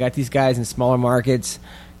fighters and you got these guys in smaller markets,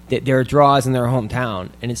 there are draws in their hometown.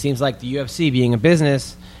 And it seems like the UFC, being a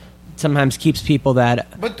business, sometimes keeps people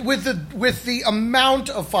that... But with the amount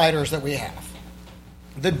of fighters that we have,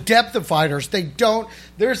 the depth of fighters, they don't...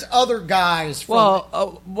 There's other guys from...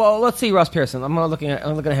 Well, let's see Ross Pearson. I'm looking at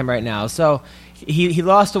him right now. So he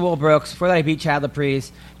lost to Will Brooks. Before that, he beat Chad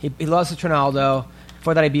LaPrise. He lost to Trinaldo.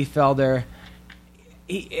 Before that, he beat Felder.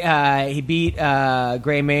 He beat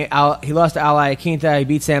Gray May. He lost to Ali Quinta. He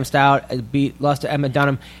beat Sam Stout. Lost to Emma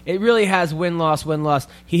Dunham. It really has win-loss.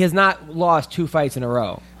 He has not lost 2 fights in a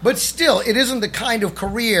row. But still, it isn't the kind of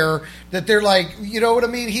career that they're like, you know what I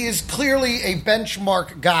mean? He is clearly a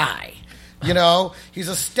benchmark guy. He's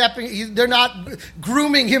a they're not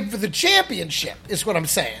grooming him for the championship, is what I'm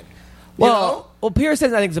saying. Well,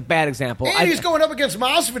 Pearson, I think, is a bad example. And he's going up against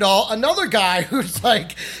Masvidal, another guy who's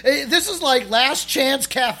like, this is like Last Chance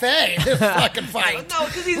Cafe, this fucking fight. No,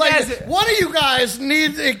 because he's like, one of you guys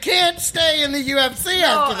can't stay in the UFC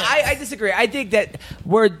after this. I disagree. I think that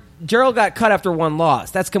where Gerald got cut after 1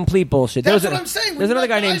 loss, that's complete bullshit. That's what I'm saying. There's another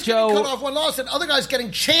guy named Joe. Cut off 1 loss, and other guys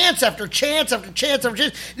getting chance after chance after chance after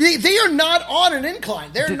chance. They are not on an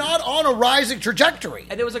incline. They're not on a rising trajectory.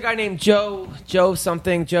 And there was a guy named Joe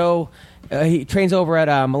something. He trains over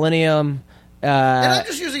at Millennium. And I'm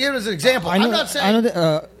just using him as an example. I'm not saying... I know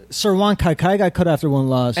that Sir Juan Kai got cut after 1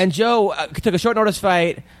 loss. And Joe took a short notice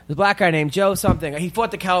fight. There's a black guy named Joe something. He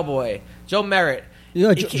fought the Cowboy. Joe Merritt.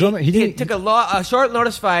 Yeah, he took a short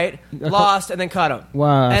notice fight, lost, and then cut him.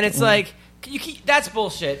 Wow. And it's like... that's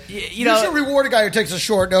bullshit. You should reward a guy who takes a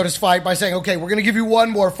short notice fight by saying, okay, we're going to give you 1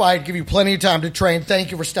 more fight, give you plenty of time to train, thank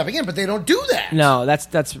you for stepping in, but they don't do that. No, that's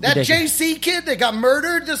that ridiculous. JC kid that got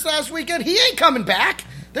murdered this last weekend, he ain't coming back.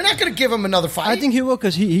 They're not going to give him another fight. I think he will,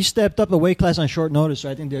 because he stepped up a weight class on short notice, so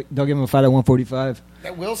I think they'll give him a fight at 145.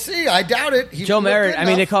 We'll see. I doubt it. Joe Merritt,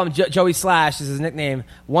 they call him Joey Slash is his nickname.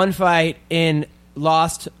 1 fight in,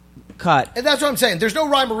 lost, cut. And that's what I'm saying. There's no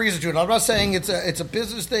rhyme or reason to it. I'm not saying it's a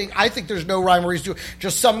business thing. I think there's no rhyme or reason to it.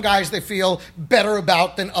 Just some guys they feel better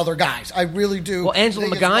about than other guys. I really do. Well, Angela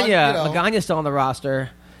Magana's still on the roster.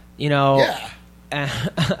 Yeah.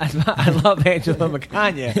 I love Angela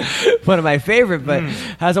Magana, one of my favorite, but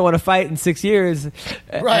hasn't won a fight in 6 years.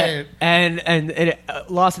 Right. And it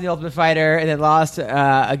lost in the Ultimate Fighter, and then lost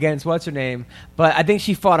against what's her name. But I think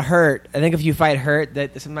she fought hurt. I think if you fight hurt,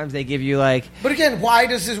 that sometimes they give you like. But again, where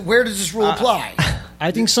does this rule apply?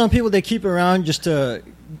 I think some people they keep around just to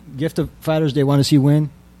gift the fighters they want to see win.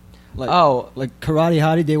 Like Karate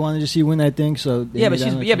Hottie, they wanted to see win. I think so.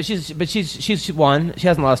 But she's won. She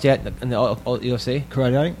hasn't lost yet in the UFC.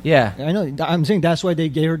 Karate Hottie. Yeah, I know. I'm saying that's why they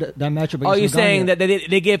gave her that matchup. Oh, you're saying that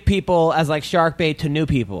they give people as like shark bait to new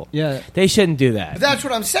people? Yeah, they shouldn't do that. But that's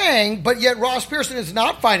what I'm saying. But yet Ross Pearson is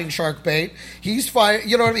not fighting shark bait. He's fighting.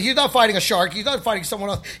 You know what I mean? He's not fighting a shark. He's not fighting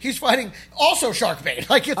someone else. He's fighting also shark bait.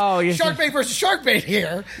 Like it's shark bait versus shark bait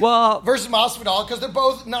here. Well, versus Masvidal because they're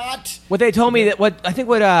both not. What they told me what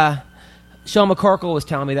Sean McCorkle was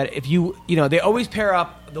telling me that if they always pair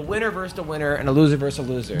up the winner versus the winner and a loser versus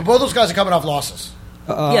a loser. But both those guys are coming off losses.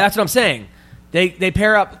 Yeah, that's what I'm saying. They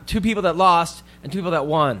pair up two people that lost and two people that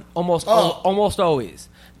won almost always.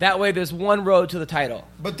 That way, there's one road to the title.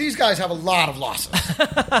 But these guys have a lot of losses.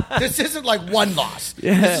 This isn't like one loss.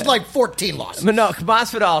 Yeah. This is like 14 losses. But no,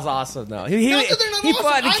 Masvidal's awesome, though. Not that they're not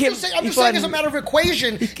awesome. I'm just saying, as a matter of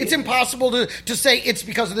equation, it's impossible to say it's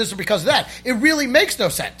because of this or because of that. It really makes no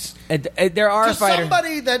sense. There are to fighters.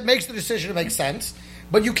 Somebody that makes the decision to make sense,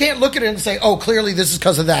 but you can't look at it and say, oh, clearly this is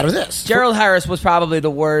because of that or this. Gerald Harris was probably the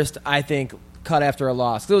worst, I think, cut after a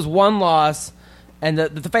loss. There was one loss. And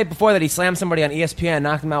the fight before that, he slammed somebody on ESPN,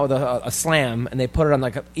 knocked him out with a slam, and they put it on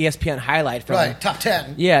like an ESPN highlight for him. Top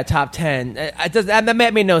 10. Yeah, top 10. That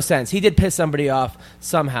made no sense. He did piss somebody off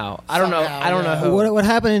somehow. I don't know who. What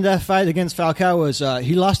happened in that fight against Falcao was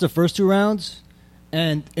he lost the first 2 rounds,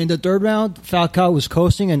 and in the 3rd round, Falcao was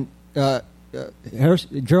coasting, and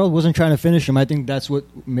Gerald wasn't trying to finish him. I think that's what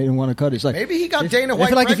made him want to cut. It's like maybe he got Dana White. I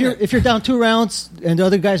feel like if you're down 2 rounds and the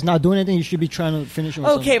other guy's not doing anything, you should be trying to finish him.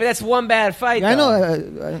 Okay, but that's one bad fight. Yeah, I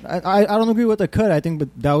know. I don't agree with the cut. I think, but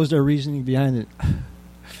that was their reasoning behind it.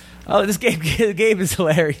 Oh, this Gabe is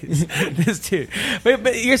hilarious. This dude,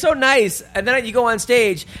 but you're so nice, and then you go on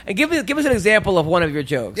stage and give us an example of one of your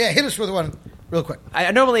jokes. Yeah, hit us with one. Real quick.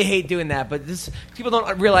 I normally hate doing that, but people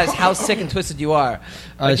don't realize how sick and twisted you are.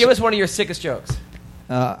 Give us one of your sickest jokes.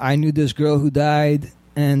 I knew this girl who died,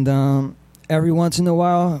 and every once in a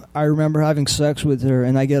while, I remember having sex with her,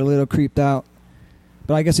 and I get a little creeped out.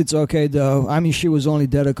 But I guess it's okay, though. I mean, she was only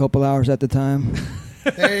dead a couple hours at the time.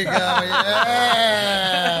 There you go.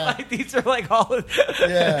 Yeah. Like, these are like all.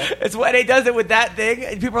 Yeah. It's when he does it with that thing,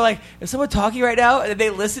 and people are like, "Is someone talking right now?" And then they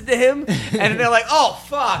listen to him, and they're like, "Oh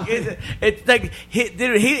fuck!" It's like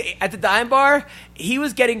he at the dime bar, he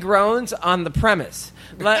was getting groans on the premise.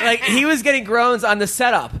 Like he was getting groans on the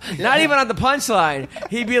setup, not even on the punchline.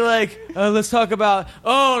 He'd be like, "Let's talk about."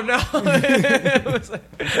 Oh no!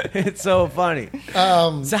 It's so funny.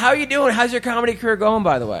 So how are you doing? How's your comedy career going,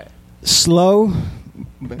 by the way? Slow.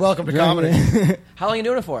 Welcome to comedy. How long are you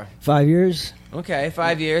doing it for? 5 years. Okay,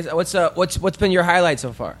 5 years. What's been your highlight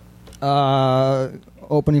so far?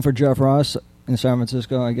 Opening for Jeff Ross in San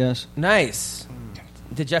Francisco, I guess. Nice.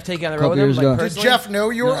 Did Jeff take you on the road with years him? ago. Did Jeff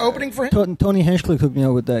know you were opening for him? Tony Hinchcliffe hooked me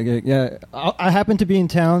up with that gig. Yeah, I happened to be in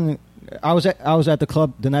town. I was at the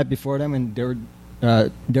club the night before them, and they were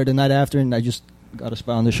there the night after, and I just got a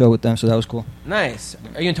spot on the show with them, so that was cool. Nice.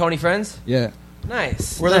 Are you and Tony friends? Yeah.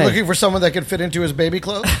 Nice. Were they looking for someone that could fit into his baby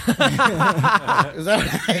clothes? Is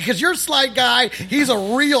that because you're a slight guy? He's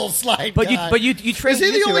a real slight guy. But you train. Is he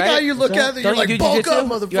the only guy you look at that you're like, bulk up,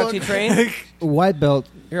 motherfucker? You actually train? White belt.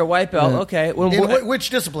 You're a white belt. Okay. In which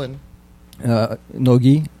discipline?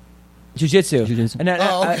 Nogi. Jiu-jitsu. And then,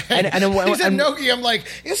 he said nogi. I'm like,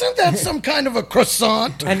 isn't that some kind of a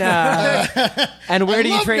croissant? And where do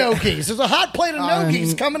you train? Nogis. There's a hot plate of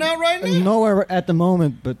nogis coming out right now. Nowhere at the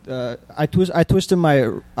moment, but I twisted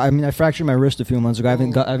I fractured my wrist a few months ago. I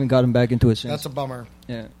haven't gotten back into it since. That's a bummer.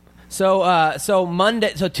 Yeah. So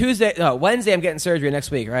Wednesday I'm getting surgery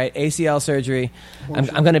next week, right? ACL surgery. I'm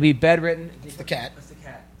going to be bedridden. It's the cat.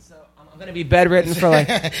 I'm going to be bedridden for like...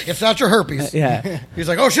 It's not your herpes. Yeah. He's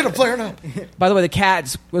like, oh, shit, I'm flaring up. By the way, the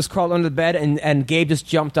cat was crawled under the bed, and Gabe just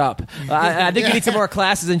jumped up. I think you need some more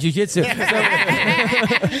classes in jiu-jitsu.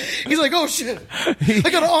 He's like, oh, shit.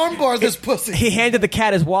 I got to armbar this pussy. He handed the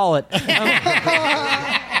cat his wallet.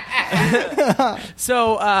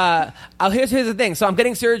 So here's the thing. So I'm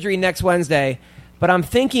getting surgery next Wednesday, but I'm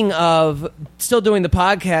thinking of still doing the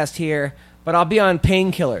podcast here, but I'll be on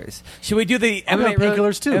painkillers. Should we do the MMA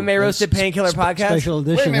painkillers too? MMA Roasted Painkiller podcast? Special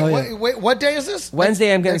edition. Wait a minute. Wait, what day is this?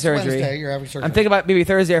 Wednesday I'm getting surgery. Wednesday you're having surgery. I'm thinking about maybe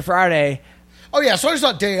Thursday or Friday. Oh, yeah. So it's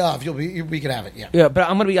not day off. We can have it, yeah. Yeah, but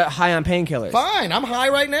I'm going to be high on painkillers. Fine. I'm high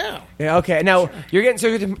right now. Yeah, okay. Now, you're getting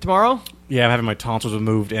surgery tomorrow? Yeah, I'm having my tonsils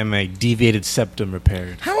removed and my deviated septum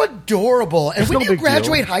repaired. How adorable. And when did you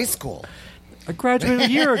graduate high school? I graduated a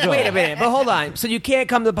year ago. Wait a minute. But hold on. So you can't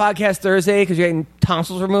come to the podcast Thursday because you're getting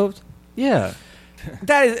tonsils removed? Yeah.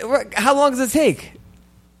 How long does it take?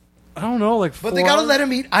 I don't know, like 4 But they got to let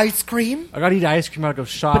him eat ice cream? I got to eat ice cream. I got to go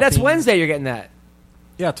shopping. But that's Wednesday you're getting that.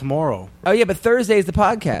 Yeah, tomorrow. Oh, yeah, but Thursday is the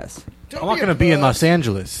podcast. I'm not going to be in Los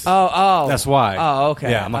Angeles. Oh. That's why. Oh,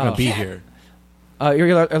 okay. Yeah, I'm not going to be here.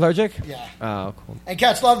 You're allergic? Yeah. Oh, cool. And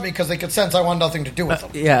cats love me because they could sense I want nothing to do with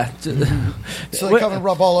them. Yeah. So they come and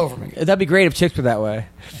rub all over me. That'd be great if chicks were that way.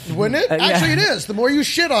 Wouldn't it? Actually, it is. The more you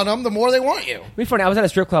shit on them, the more they want you. It'd be funny. I was at a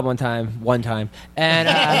strip club one time,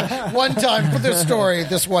 and one time for this story,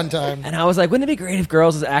 this one time, and I was like, wouldn't it be great if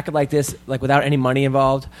girls just acted like this, like without any money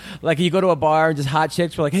involved? Like you go to a bar and just hot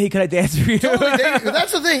chicks were like, hey, can I dance for you? Totally.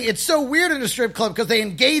 That's the thing. It's so weird in a strip club because they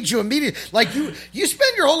engage you immediately. Like you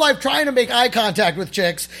spend your whole life trying to make eye contact contact with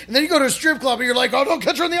chicks, and then you go to a strip club and you're like, oh, don't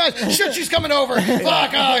catch her in the eyes. Shit, she's coming over.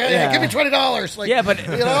 Fuck, give me $20. Like, yeah, but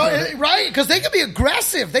right? Because they can be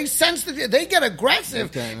aggressive. They sense that they get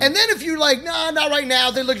aggressive, and then if you're like, no, not right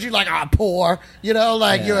now, they look at you like, poor,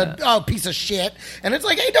 like you're a piece of shit, and it's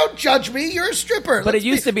like, hey, don't judge me. You're a stripper. But it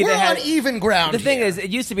used to be we're they had on even ground. The thing is, it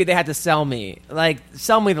used to be they had to sell me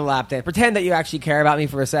the lap dance. Pretend that you actually care about me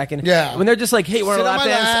for a second. Yeah. When they're just like, hey, we're on a lap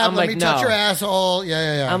dance, I'm let like, me no. touch your asshole.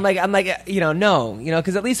 Yeah. I'm like, no,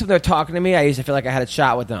 because at least when they're talking to me, I used to feel like I had a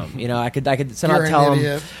shot with them. I could somehow You're tell an them.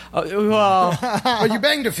 idiot. Well, well, you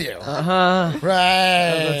banged a few.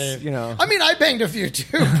 Right. I mean, I banged a few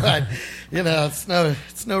too, but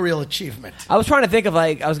it's no real achievement. I was trying to think of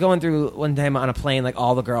I was going through one time on a plane,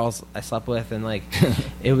 all the girls I slept with, and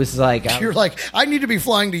it was like you're like, I need to be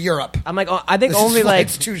flying to Europe. I'm like, I think this only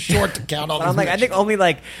it's too short to count all these. I'm like, I think only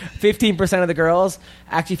 15% of the girls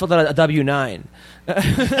actually filled out a W-9. Most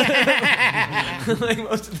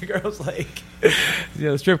of the girls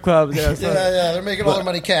strip clubs. They're making all their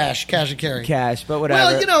money cash and carry. Cash, but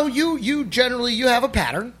whatever. Well, you generally have a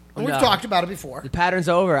pattern. And we've talked about it before. The pattern's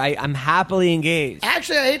over. I'm happily engaged.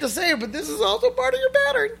 Actually, I hate to say it, but this is also part of your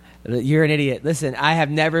pattern. You're an idiot. Listen, I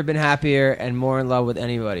have never been happier and more in love with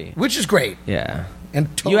anybody. Which is great. Yeah.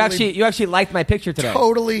 And totally, you actually liked my picture today.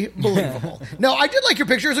 Totally believable. No, I did like your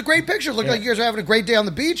picture. It was a great picture. It looked like you guys were having a great day on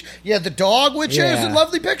the beach. You had the dog with you. It was a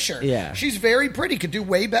lovely picture. Yeah. She's very pretty. Could do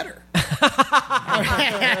way better.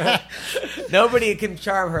 Nobody can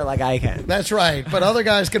charm her like I can. That's right. But other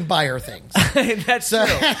guys can buy her things. That's true.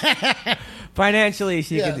 Financially,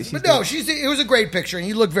 she could. But no, it was a great picture, and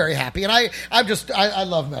you look very happy. And I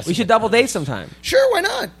love messing. We should double date sometime. Sure, why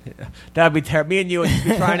not? Yeah. That'd be terrible. Me and you would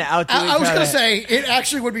be trying to outdo each other. I was going to say, it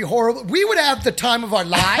actually would be horrible. We would have the time of our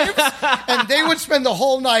lives, and they would spend the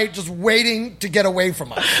whole night just waiting to get away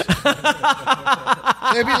from us.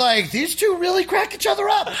 They'd be like, these two really crack each other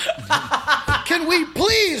up. Can we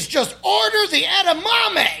please just order the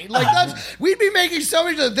edamame? We'd be making so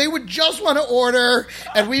many. They would just want to order,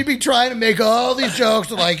 and we'd be trying to make all these jokes.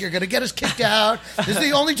 You're going to get us kicked out. This is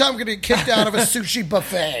the only time we're going to get kicked out of a sushi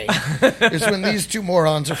buffet. Is when these two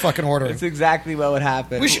morons are fucking ordering. That's exactly what would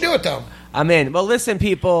happen. We should do it, though. I'm in. Well, listen,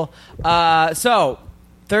 people. So,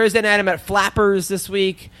 Thursday night, I'm at Flappers this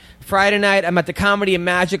week. Friday night, I'm at the Comedy and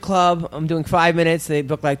Magic Club. I'm doing 5 minutes. They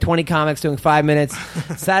book 20 comics doing 5 minutes.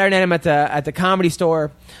 Saturday night, I'm at the Comedy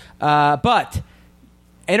Store. But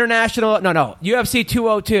UFC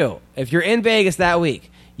 202. If you're in Vegas that week,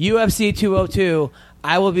 UFC 202,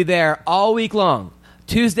 I will be there all week long,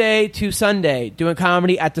 Tuesday to Sunday, doing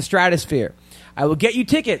comedy at the Stratosphere. I will get you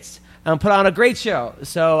tickets and put on a great show.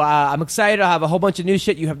 So I'm excited. I'll have a whole bunch of new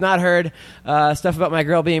shit you have not heard, stuff about my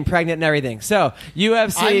girl being pregnant and everything. So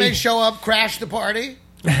UFC... I may show up, crash the party.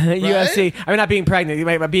 UFC, I'm not being pregnant,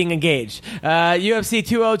 but being engaged. UFC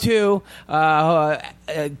 202,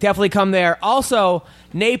 definitely come there. Also,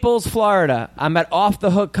 Naples, Florida. I'm at Off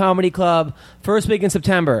the Hook Comedy Club, first week in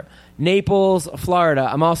September. Naples, Florida.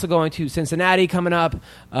 I'm also going to Cincinnati coming up,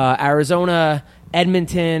 Arizona,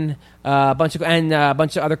 Edmonton, a bunch of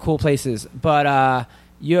other cool places. But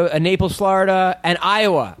Naples, Florida, and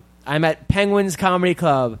Iowa. I'm at Penguins Comedy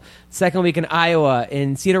Club, second week in Iowa,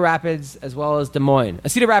 in Cedar Rapids, as well as Des Moines.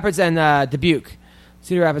 Cedar Rapids and Dubuque.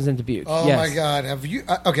 Cedar Rapids and Dubuque. Oh, yes. my God. Have you?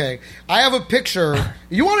 Okay. I have a picture.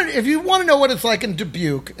 If you want to know what it's like in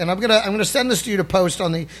Dubuque, and I'm gonna send this to you to post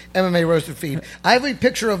on the MMA Roasted feed. I have a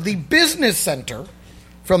picture of the business center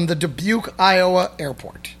from the Dubuque, Iowa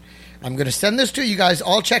airport. I'm going to send this to you guys.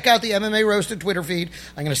 All check out the MMA Roasted Twitter feed.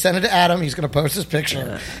 I'm going to send it to Adam. He's going to post this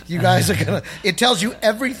picture. You guys are going to... It tells you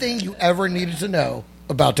everything you ever needed to know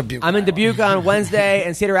about Dubuque. I'm in Dubuque on Wednesday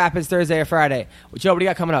and Cedar Rapids Thursday or Friday. Joe, what do you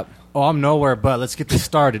got coming up? Oh, I'm nowhere, but let's get this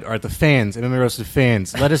started. All right, the fans, MMA Roasted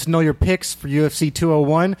fans, let us know your picks for UFC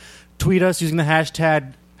 201. Tweet us using the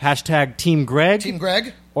hashtag Team Greg. Team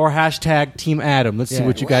Greg. Or hashtag Team Adam. Let's see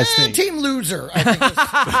what you guys think. Team Loser, I think is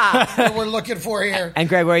what we're looking for here. And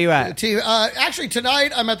Greg, where are you at? Actually,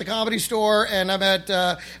 tonight I'm at the Comedy Store, and I'm at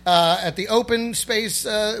the Open Space,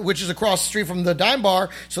 which is across the street from the Dime Bar.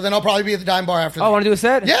 So then I'll probably be at the Dime Bar after that. Oh, want to do a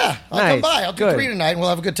set? Yeah, I'll come by. I'll do 3 tonight, and we'll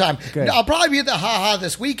have a good time. Good. I'll probably be at the Ha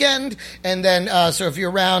this weekend, and then so if you're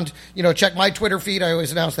around, check my Twitter feed. I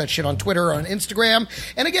always announce that shit on Twitter or on Instagram.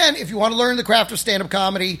 And again, if you want to learn the craft of stand-up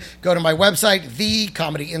comedy, go to my website,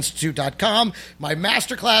 thecomedyinstitute.com. My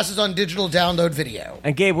masterclass is on digital download video.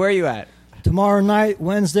 And Gabe, where are you at? Tomorrow night,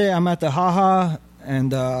 Wednesday, I'm at the Ha,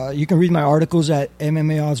 and you can read my articles at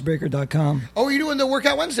MMAoddsbreaker.com. Oh, are you doing the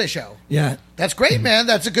Workout Wednesday show? Yeah. That's great, man.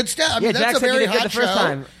 That's a good step. I mean, that's Jack a very said you did hot the first show.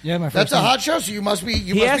 time. Yeah, my first That's time. a hot show, so you must be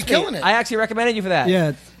He asked killing me. it. I actually recommended you for that.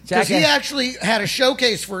 Yeah. Because he actually had a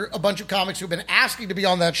showcase for a bunch of comics who've been asking to be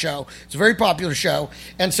on that show. It's a very popular show.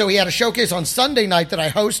 And so he had a showcase on Sunday night that I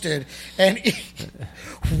hosted. And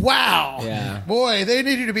wow. Yeah. Boy, they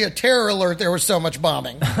needed to be a terror alert. There was so much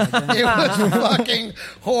bombing. It was fucking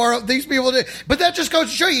horrible. These people did. But that just goes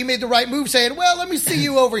to show you he made the right move saying, well, let me see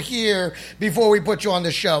you over here before we put you on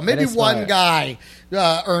the show. Maybe one guy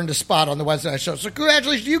earned a spot on the Wednesday night show. So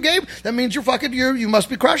congratulations to you, Gabe. That means you must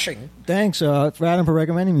be crushing. Thanks, for Adam, for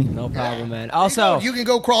recommending me. No problem, man. Also, you can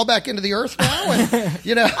go crawl back into the earth now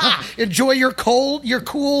and enjoy your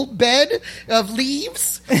cool bed of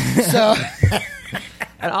leaves. So.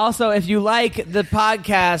 And also, if you like the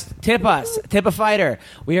podcast, tip us. Tip a Fighter.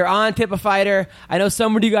 We are on Tip a Fighter. I know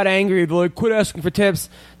somebody got angry. They're like, quit asking for tips.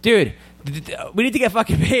 Dude, we need to get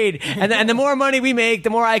fucking paid. And the more money we make,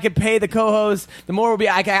 the more I could pay the co-hosts, the more we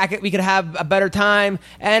could have a better time.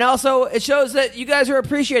 And also, it shows that you guys are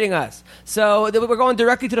appreciating us. So we're going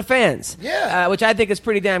directly to the fans. Yeah. Which I think is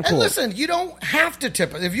pretty damn cool. And listen, you don't have to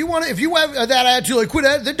tip us. If you have that attitude, like, quit,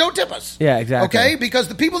 then don't tip us. Yeah, exactly. Okay? Because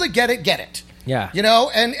the people that get it. Yeah.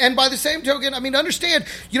 And by the same token, I mean, understand,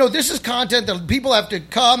 this is content that people have to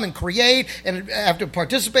come and create and have to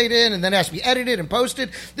participate in, and then has to be edited and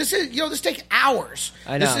posted. This takes hours.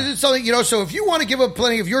 I know. This isn't something, so if you want to give up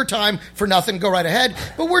plenty of your time for nothing, go right ahead.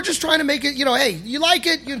 But we're just trying to make it, hey, you like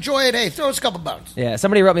it, you enjoy it, hey, throw us a couple bones. Yeah,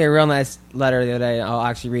 somebody wrote me a real nice letter the other day. I'll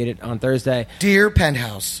actually read it on Thursday. Dear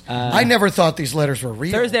Penthouse, I never thought these letters were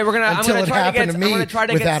real. Thursday, I'm going to try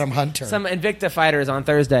to get Adam Hunter. Some Invicta fighters on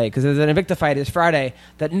Thursday, because there's an Invicta fight this Friday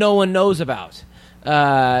that no one knows about.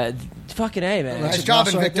 Fucking A, man. Nice job,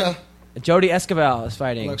 Invicta. Jody Escobar is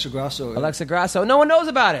fighting. Alexa Grasso. No one knows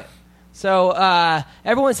about it. So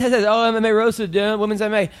everyone says, "Oh, MMA roasted, women's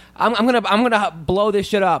MMA." I'm gonna blow this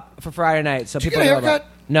shit up for Friday night. So Did people you get a know about haircut?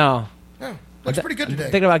 No. Oh, looks pretty good today.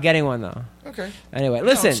 Thinking about getting one though. Okay. Anyway,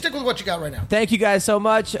 listen. Stick with what you got right now. Thank you guys so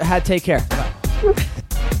much. Take care. Bye.